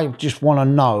 look, I just want to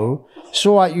know, it's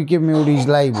all right you give me all these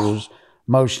labels,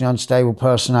 emotionally unstable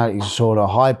personality disorder,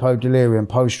 hypodelirium,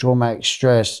 post-traumatic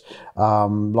stress,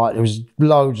 like there was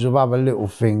loads of other little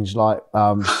things like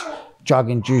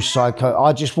drug-induced psycho.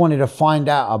 I just wanted to find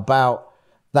out about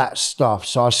that stuff.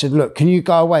 So I said, look, can you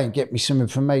go away and get me some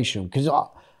information? Because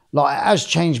like, it has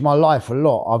changed my life a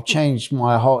lot. It's changed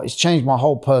my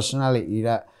whole personality,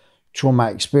 that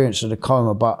traumatic experience of the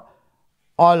coma. But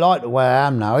I like the way I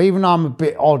am now. Even though I'm a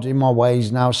bit odd in my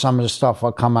ways now, some of the stuff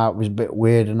I come out was a bit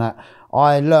weird and that.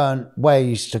 I learned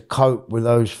ways to cope with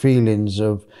those feelings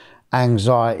of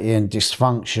anxiety and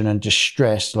dysfunction and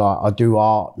distress. Like, I do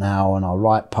art now and I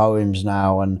write poems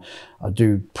now and I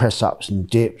do press-ups and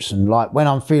dips. And like, when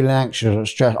I'm feeling anxious or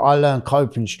stressed, I learn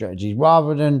coping strategies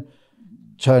rather than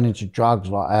turning to drugs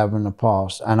like I have in the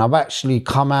past. And I've actually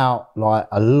come out like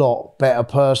a lot better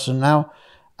person now.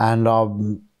 And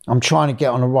I'm trying to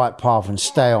get on the right path and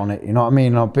stay on it. You know what I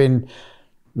mean?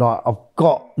 I've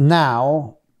got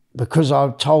now, because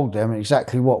I've told them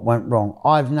exactly what went wrong,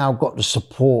 I've now got the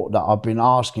support that I've been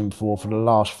asking for the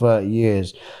last 30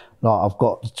 years. Like, I've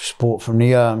got the support from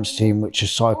the ERMS team, which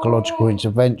is psychological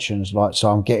interventions. Like,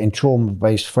 so I'm getting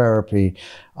trauma-based therapy,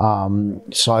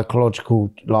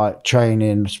 psychological like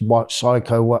training,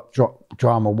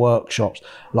 drama workshops.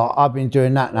 Like, I've been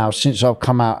doing that now since I've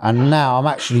come out, and now I'm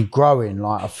actually growing.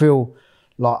 Like, I feel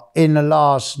like in the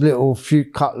last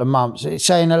couple of months,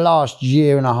 say in the last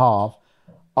year and a half,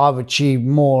 I've achieved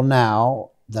more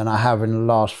now than I have in the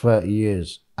last 30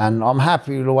 years. And I'm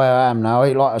happy with the way I am now.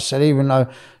 Like I said, even though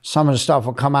some of the stuff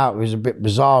I come out with is a bit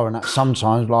bizarre and that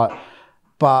sometimes,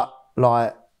 but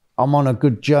I'm on a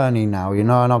good journey now, you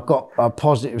know, and I've got a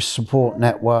positive support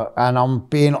network and I'm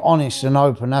being honest and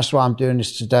open. That's why I'm doing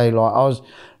this today. Like, I was a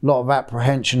lot of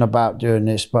apprehension about doing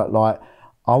this, but like,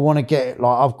 I want to get it,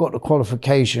 like, I've got the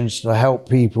qualifications to help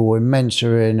people in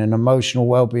mentoring and emotional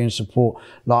well-being support,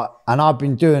 like, and I've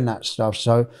been doing that stuff.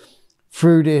 So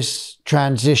through this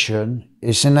transition,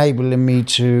 it's enabling me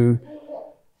to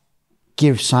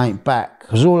give something back,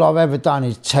 because all I've ever done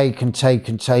is taken.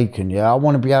 Yeah, I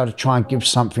want to be able to try and give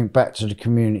something back to the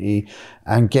community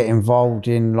and get involved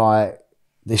in like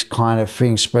this kind of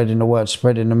thing, spreading the word,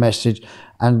 spreading the message,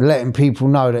 and letting people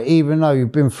know that even though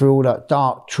you've been through all that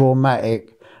dark, traumatic,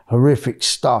 horrific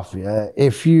stuff, yeah,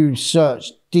 if you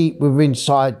search deep within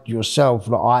inside yourself,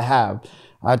 like I have,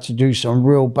 I had to do some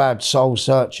real bad soul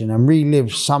searching and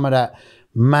relive some of that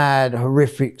mad,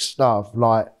 horrific stuff.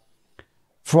 Like,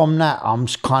 from that, I'm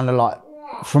kind of like,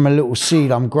 from a little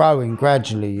seed, I'm growing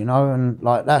gradually, you know, and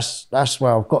like that's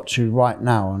where I've got to right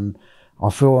now, and I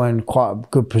feel in quite a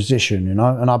good position, you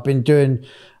know. And I've had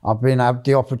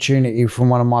the opportunity from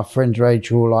one of my friends,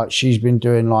 Rachel, like she's been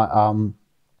doing like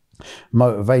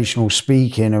motivational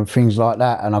speaking and things like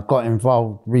that, and I got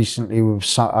involved recently with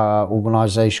some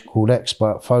organisation called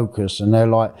Expert Focus, and they're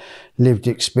like lived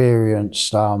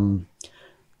experience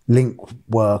link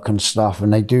work and stuff,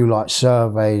 and they do like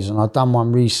surveys, and I've done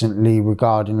one recently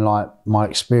regarding like my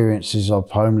experiences of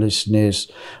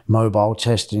homelessness, mobile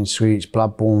testing suites,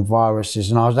 bloodborne viruses,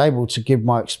 and I was able to give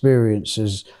my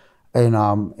experiences in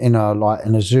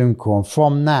a Zoom call. And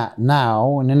from that,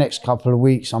 now in the next couple of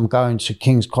weeks, I'm going to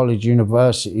King's College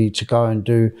University to go and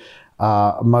do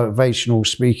a motivational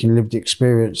speaking lived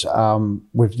experience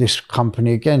with this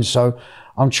company again. So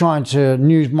I'm trying to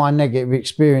use my negative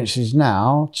experiences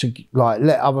now to like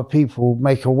let other people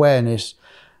make awareness,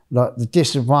 like the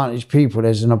disadvantaged people,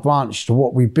 there's an advantage to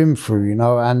what we've been through, you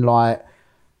know, and like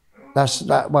that's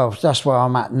where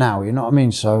I'm at now, you know what I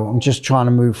mean? So I'm just trying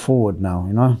to move forward now,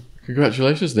 you know.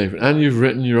 Congratulations, Nathan. And you've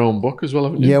written your own book as well,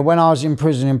 haven't you? Yeah, when I was in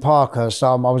prison in Parkhurst,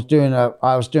 I was doing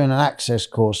an access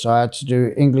course. So I had to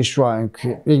do English writing,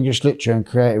 English literature and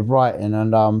creative writing,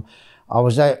 and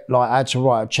I had to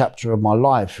write a chapter of my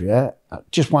life, yeah,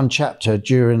 just one chapter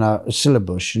during a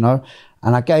syllabus, you know,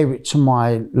 and I gave it to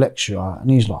my lecturer,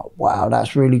 and he's like, wow,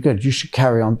 that's really good. You should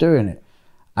carry on doing it.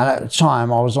 And at the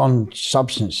time, I was on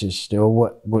substances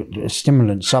still, a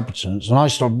stimulant substance, and I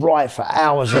used to write for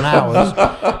hours and hours.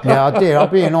 Yeah, I did. I'm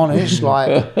being honest. Like,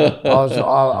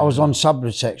 I was on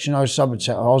Subutex, you know,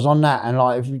 Subutex. I was on that, and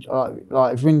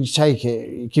if when you take it,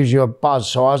 it gives you a buzz.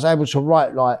 So I was able to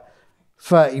write like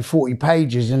 30, 40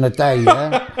 pages in a day,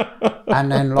 yeah.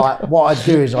 And then like what I'd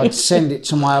do is I'd send it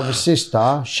to my other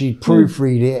sister. She'd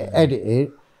proofread it, edit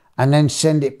it, and then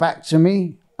send it back to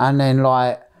me. And then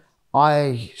like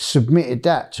I submitted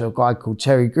that to a guy called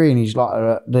Terry Green. He's like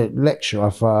the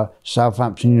lecturer for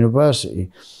Southampton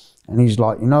University. And he's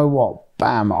like, you know what,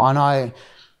 bam. And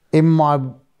in my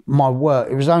work,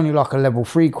 it was only like a level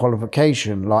 3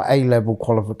 qualification, like A-level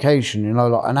qualification, you know,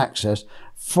 like an access.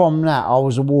 From that, I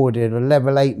was awarded a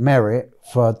level 8 merit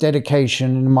for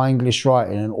dedication in my English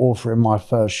writing and authoring my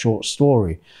first short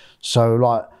story. So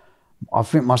like, I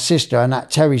think my sister and that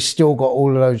Terry still got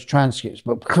all of those transcripts,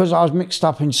 but because I was mixed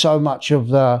up in so much of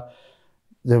the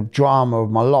the drama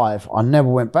of my life, I never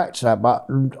went back to that. But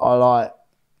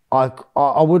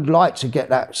I would like to get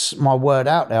my word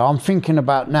out there. I'm thinking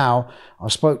about now, I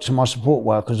spoke to my support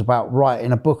workers about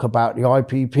writing a book about the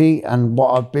IPP and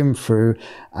what I've been through,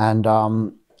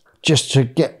 and just to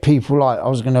get people, like, I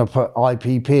was going to put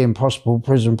IPP in possible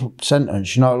prison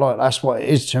sentence, you know, like that's what it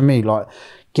is to me, like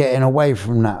getting away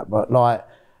from that. But like,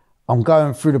 I'm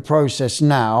going through the process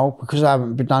now because I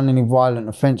haven't done any violent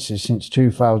offences since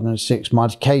 2006. My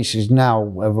case is now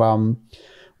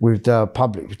with the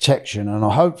public protection, and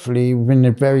hopefully within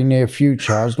the very near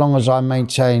future, as long as I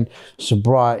maintain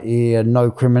sobriety and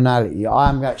no criminality,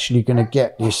 I'm actually going to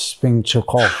get this thing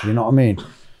took off, you know what I mean?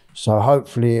 So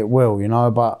hopefully it will, you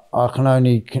know, but I can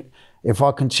only, if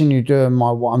I continue doing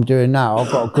what I'm doing now,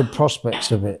 I've got good prospects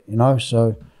of it, you know,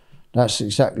 so that's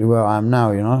exactly where I am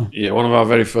now, you know. Yeah, one of our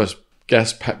very first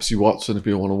guests, Pepsi Watson, if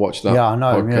you want to watch that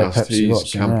podcast, he's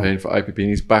Watson, campaigned for IPP, and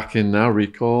he's back in now,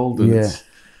 recalled, and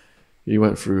he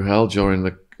went through hell during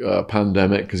the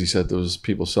pandemic because he said there was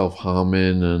people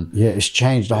self-harming, and it's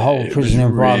changed the whole prison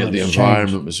environment. The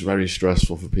environment was very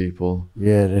stressful for people.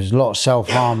 Yeah, there's a lot of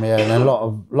self-harm here, and a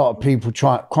lot of people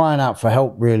crying out for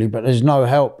help, really, but there's no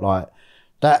help. Like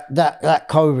that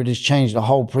COVID has changed the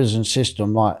whole prison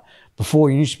system. Like before,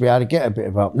 you used to be able to get a bit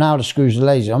of help. Now the schools are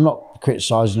lazy. I'm not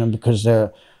criticising them because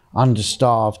they're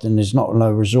understaffed and there's not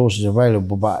no resources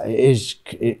available, but it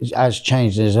has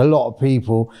changed. There's a lot of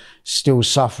people still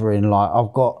suffering. Like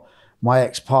I've got my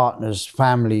ex-partner's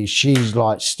family, she's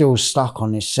like still stuck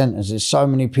on this sentence. There's so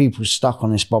many people stuck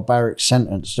on this barbaric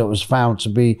sentence that was found to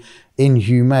be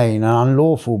inhumane and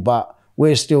unlawful, but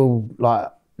we're still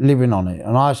like living on it.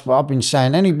 And I've been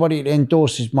saying anybody that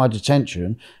endorses my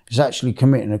detention is actually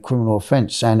committing a criminal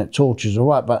offence, saying that torture is all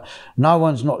right, but no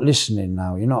one's not listening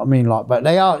now, you know what I mean? Like, but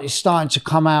it's starting to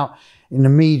come out in the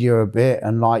media a bit,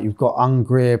 and like you've got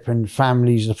UNGRIP and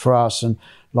Families for Us, and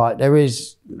like there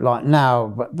is like now,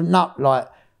 but not like,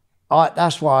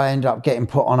 that's why I ended up getting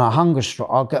put on a hunger strike.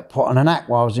 I got put on an act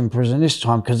while I was in prison this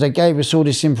time because they gave us all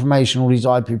this information, all these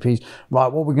IPPs. Right,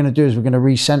 what we're going to do is we're going to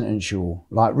re-sentence you all.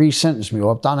 Like, re-sentence me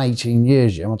all. I've done 18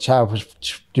 years. Yeah, I'm terrible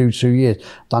to do 2 years.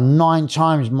 I've done 9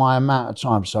 times my amount of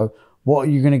time. So what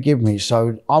are you going to give me?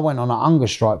 So I went on a hunger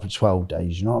strike for 12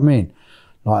 days, you know what I mean?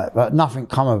 Like, but nothing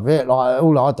come of it. Like,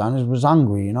 all I'd done was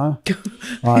hungry, you know?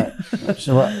 Like,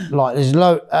 so like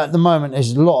at the moment,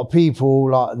 there's a lot of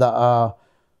people like that are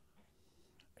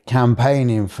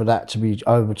campaigning for that to be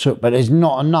overtook, but there's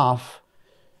not enough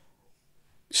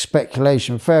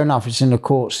speculation. Fair enough, it's in the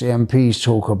courts, the MPs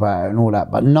talk about it and all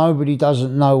that, but nobody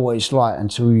doesn't know what it's like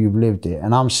until you've lived it.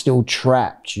 And I'm still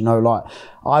trapped, you know, like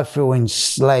I feel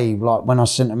enslaved. Like when I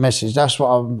sent a message, that's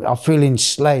what I feel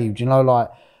enslaved, you know, like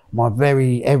my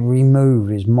every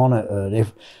move is monitored.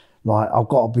 If like I've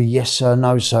got to be yes sir,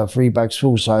 no sir, 3 bags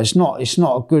full, so it's not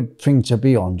a good thing to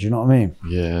be on, do you know what I mean?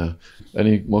 Yeah.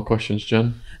 Any more questions,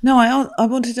 Jen? No, I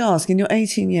wanted to ask, in your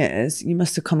 18 years, you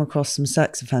must have come across some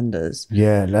sex offenders.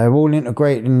 Yeah, they're all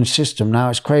integrated in the system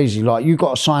now. It's crazy. Like, you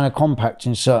got to sign a compact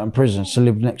in certain prisons to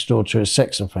live next door to a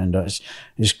sex offender.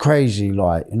 It's crazy,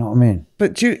 like, you know what I mean?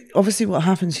 But obviously what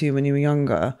happened to you when you were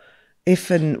younger,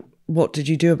 what did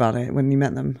you do about it when you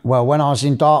met them? Well, when I was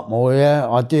in Dartmoor, yeah,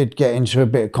 I did get into a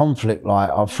bit of conflict. Like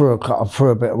I threw a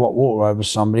bit of hot water over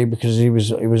somebody because he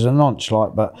was a nonce.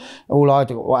 Like, but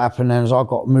what happened then is I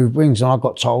got moved wings and I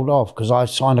got told off because I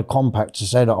signed a compact to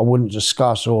say that I wouldn't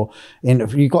discuss or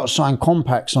interview. You got to sign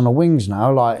compacts on the wings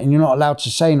now, like, and you're not allowed to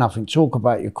say nothing, talk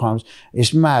about your crimes.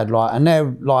 It's mad, like, and they're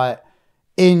like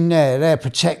in there, they're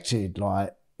protected,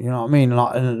 like, you know what I mean,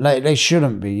 like, and they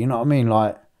shouldn't be, you know what I mean,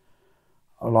 like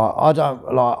I don't,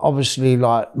 like, obviously,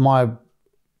 like, my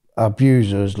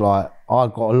abusers, like, I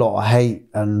got a lot of hate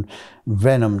and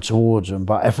venom towards them,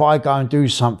 but if I go and do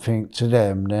something to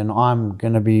them, then I'm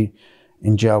going to be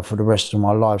in jail for the rest of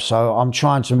my life. So I'm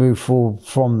trying to move forward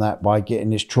from that by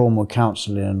getting this trauma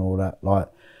counselling and all that, like.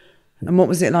 And what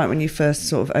was it like when you first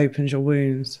sort of opened your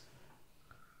wounds?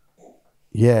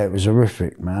 Yeah, it was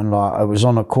horrific, man. Like, I was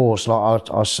on a course, like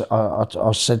I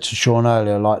said to Shaun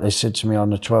earlier, like they said to me on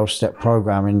the 12-step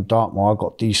program in Dartmoor, I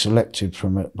got deselected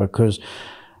from it because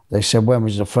they said, when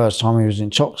was the first time he was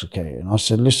intoxicated? And I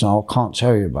said, listen, I can't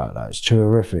tell you about that. It's too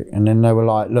horrific. And then they were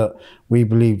like, look, we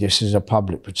believe this is a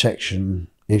public protection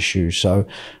issue. So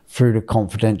through the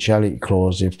confidentiality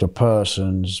clause, if the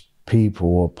person's people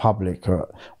or public,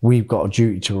 we've got a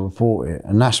duty to report it.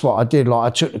 And that's what I did.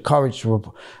 Like, I took the courage to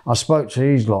report. I spoke to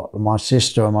these lot, my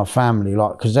sister and my family,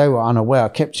 like, because they were unaware. I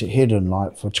kept it hidden,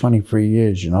 like, for 23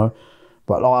 years, you know.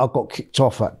 But like, I got kicked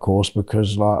off that course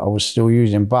because, like, I was still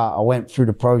using, but I went through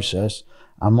the process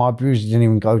And my abuser didn't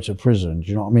even go to prison, do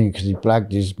you know what I mean? Because he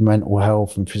blagged his mental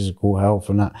health and physical health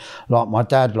and that. Like, my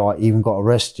dad, like, even got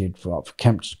arrested for, like, for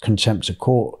contempt of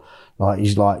court. Like,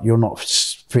 he's like, you're not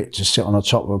fit to sit on the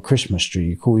top of a Christmas tree.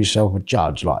 You call yourself a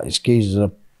judge. Like, this geezer's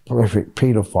a horrific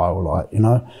paedophile, like, you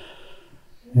know?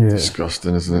 Yeah.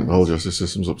 Disgusting, isn't it? The whole justice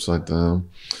system's upside down.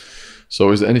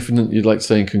 So is there anything that you'd like to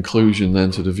say in conclusion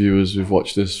then to the viewers who've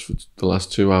watched this for the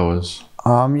last 2 hours?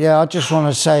 Yeah, I just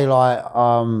want to say, like,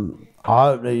 I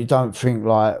hope that you don't think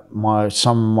like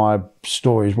some of my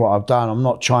stories, what I've done. I'm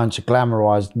not trying to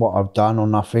glamorise what I've done or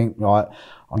nothing. Like,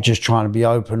 I'm just trying to be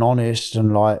open, honest,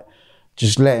 and like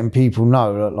just letting people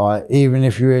know that, like, even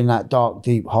if you're in that dark,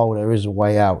 deep hole, there is a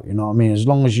way out. You know what I mean? As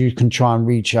long as you can try and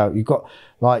reach out, you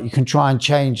can try and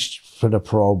change for the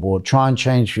parole board, try and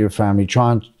change for your family,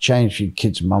 try and change for your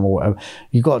kids and mum or whatever.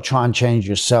 You got to try and change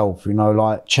yourself. You know,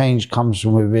 like, change comes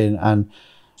from within, and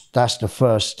that's the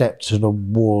first step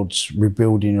towards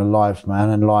rebuilding your life, man.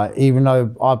 And like, even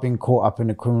though I've been caught up in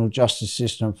the criminal justice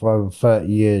system for over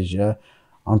 30 years, yeah,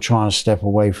 I'm trying to step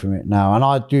away from it now. And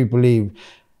I do believe,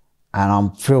 and I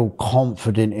feel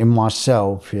confident in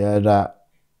myself, yeah, that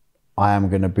I am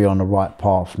going to be on the right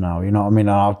path now. You know what I mean?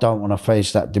 And I don't want to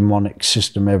face that demonic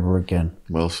system ever again.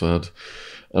 Well said.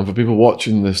 And for people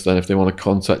watching this then, if they want to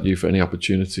contact you for any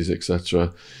opportunities,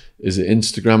 etc., is it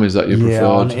Instagram? Is that your preferred? Yeah,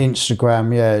 on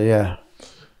Instagram, yeah.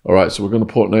 All right, so we're going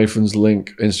to put Nathan's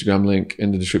Instagram link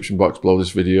in the description box below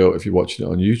this video if you're watching it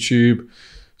on YouTube.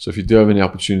 So if you do have any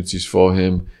opportunities for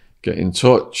him, get in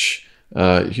touch.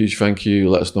 Huge thank you.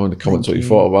 Let us know in the comments what you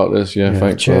thought about this. Yeah,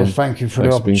 thanks. Cheers. Thank you for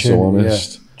the opportunity. Thanks for being so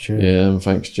honest. Yeah, cheers. Yeah, and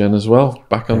thanks, Jen, as well.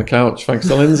 Back on the couch. Thanks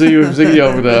to Lindsay with Ziggy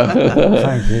over there.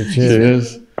 Thank you.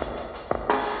 Cheers.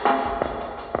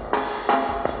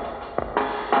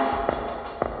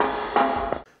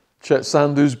 Chet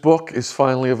Sandhu's book is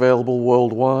finally available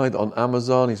worldwide on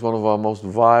Amazon. He's one of our most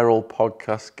viral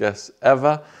podcast guests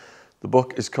ever. The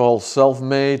book is called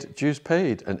Self-Made, Dues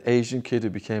Paid, an Asian kid who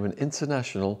became an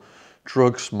international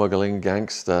drug smuggling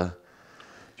gangster.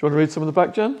 Do you want to read some of the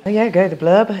back, Jen? Yeah, go the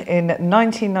blurb. In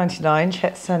 1999,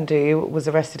 Chet Sandhu was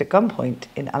arrested at gunpoint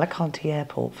in Alicante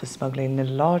Airport for smuggling the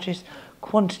largest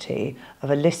quantity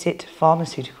of illicit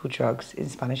pharmaceutical drugs in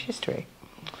Spanish history.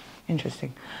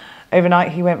 Interesting.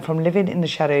 Overnight, he went from living in the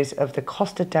shadows of the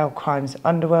Costa del Crime's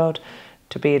underworld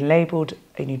to being labelled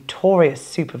a notorious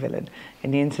supervillain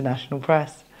in the international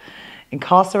press.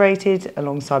 Incarcerated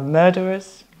alongside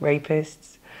murderers,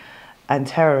 rapists, and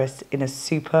terrorists in a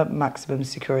super maximum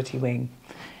security wing,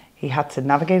 he had to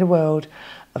navigate a world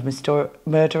of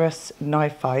murderous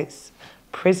knife fights,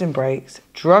 prison breaks,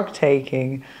 drug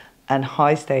taking, and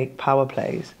high-stake power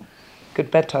plays.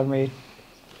 Good bedtime read.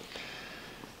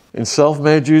 In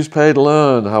Self-Made, Dues Paid,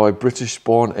 learn how a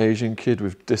British-born Asian kid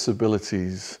with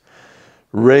disabilities,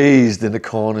 raised in a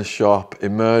corner shop,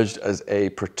 emerged as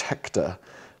a protector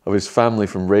of his family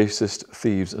from racist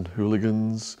thieves and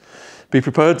hooligans. Be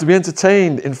prepared to be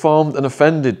entertained, informed and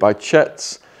offended by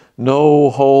Chet's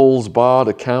no-holds-barred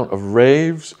account of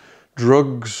raves,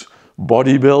 drugs,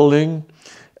 bodybuilding,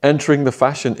 entering the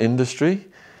fashion industry.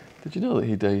 Did you know that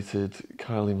he dated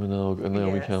Kylie Minogue and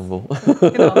Naomi Campbell?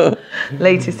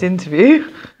 Latest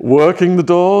interview. Working the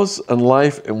doors and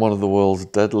life in one of the world's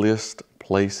deadliest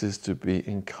places to be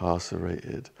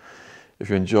incarcerated. If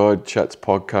you enjoyed Chet's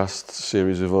podcast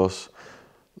series with us,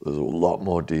 there's a lot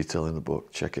more detail in the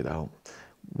book. Check it out.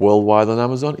 Worldwide on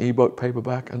Amazon, ebook,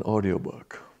 paperback and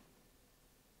audiobook.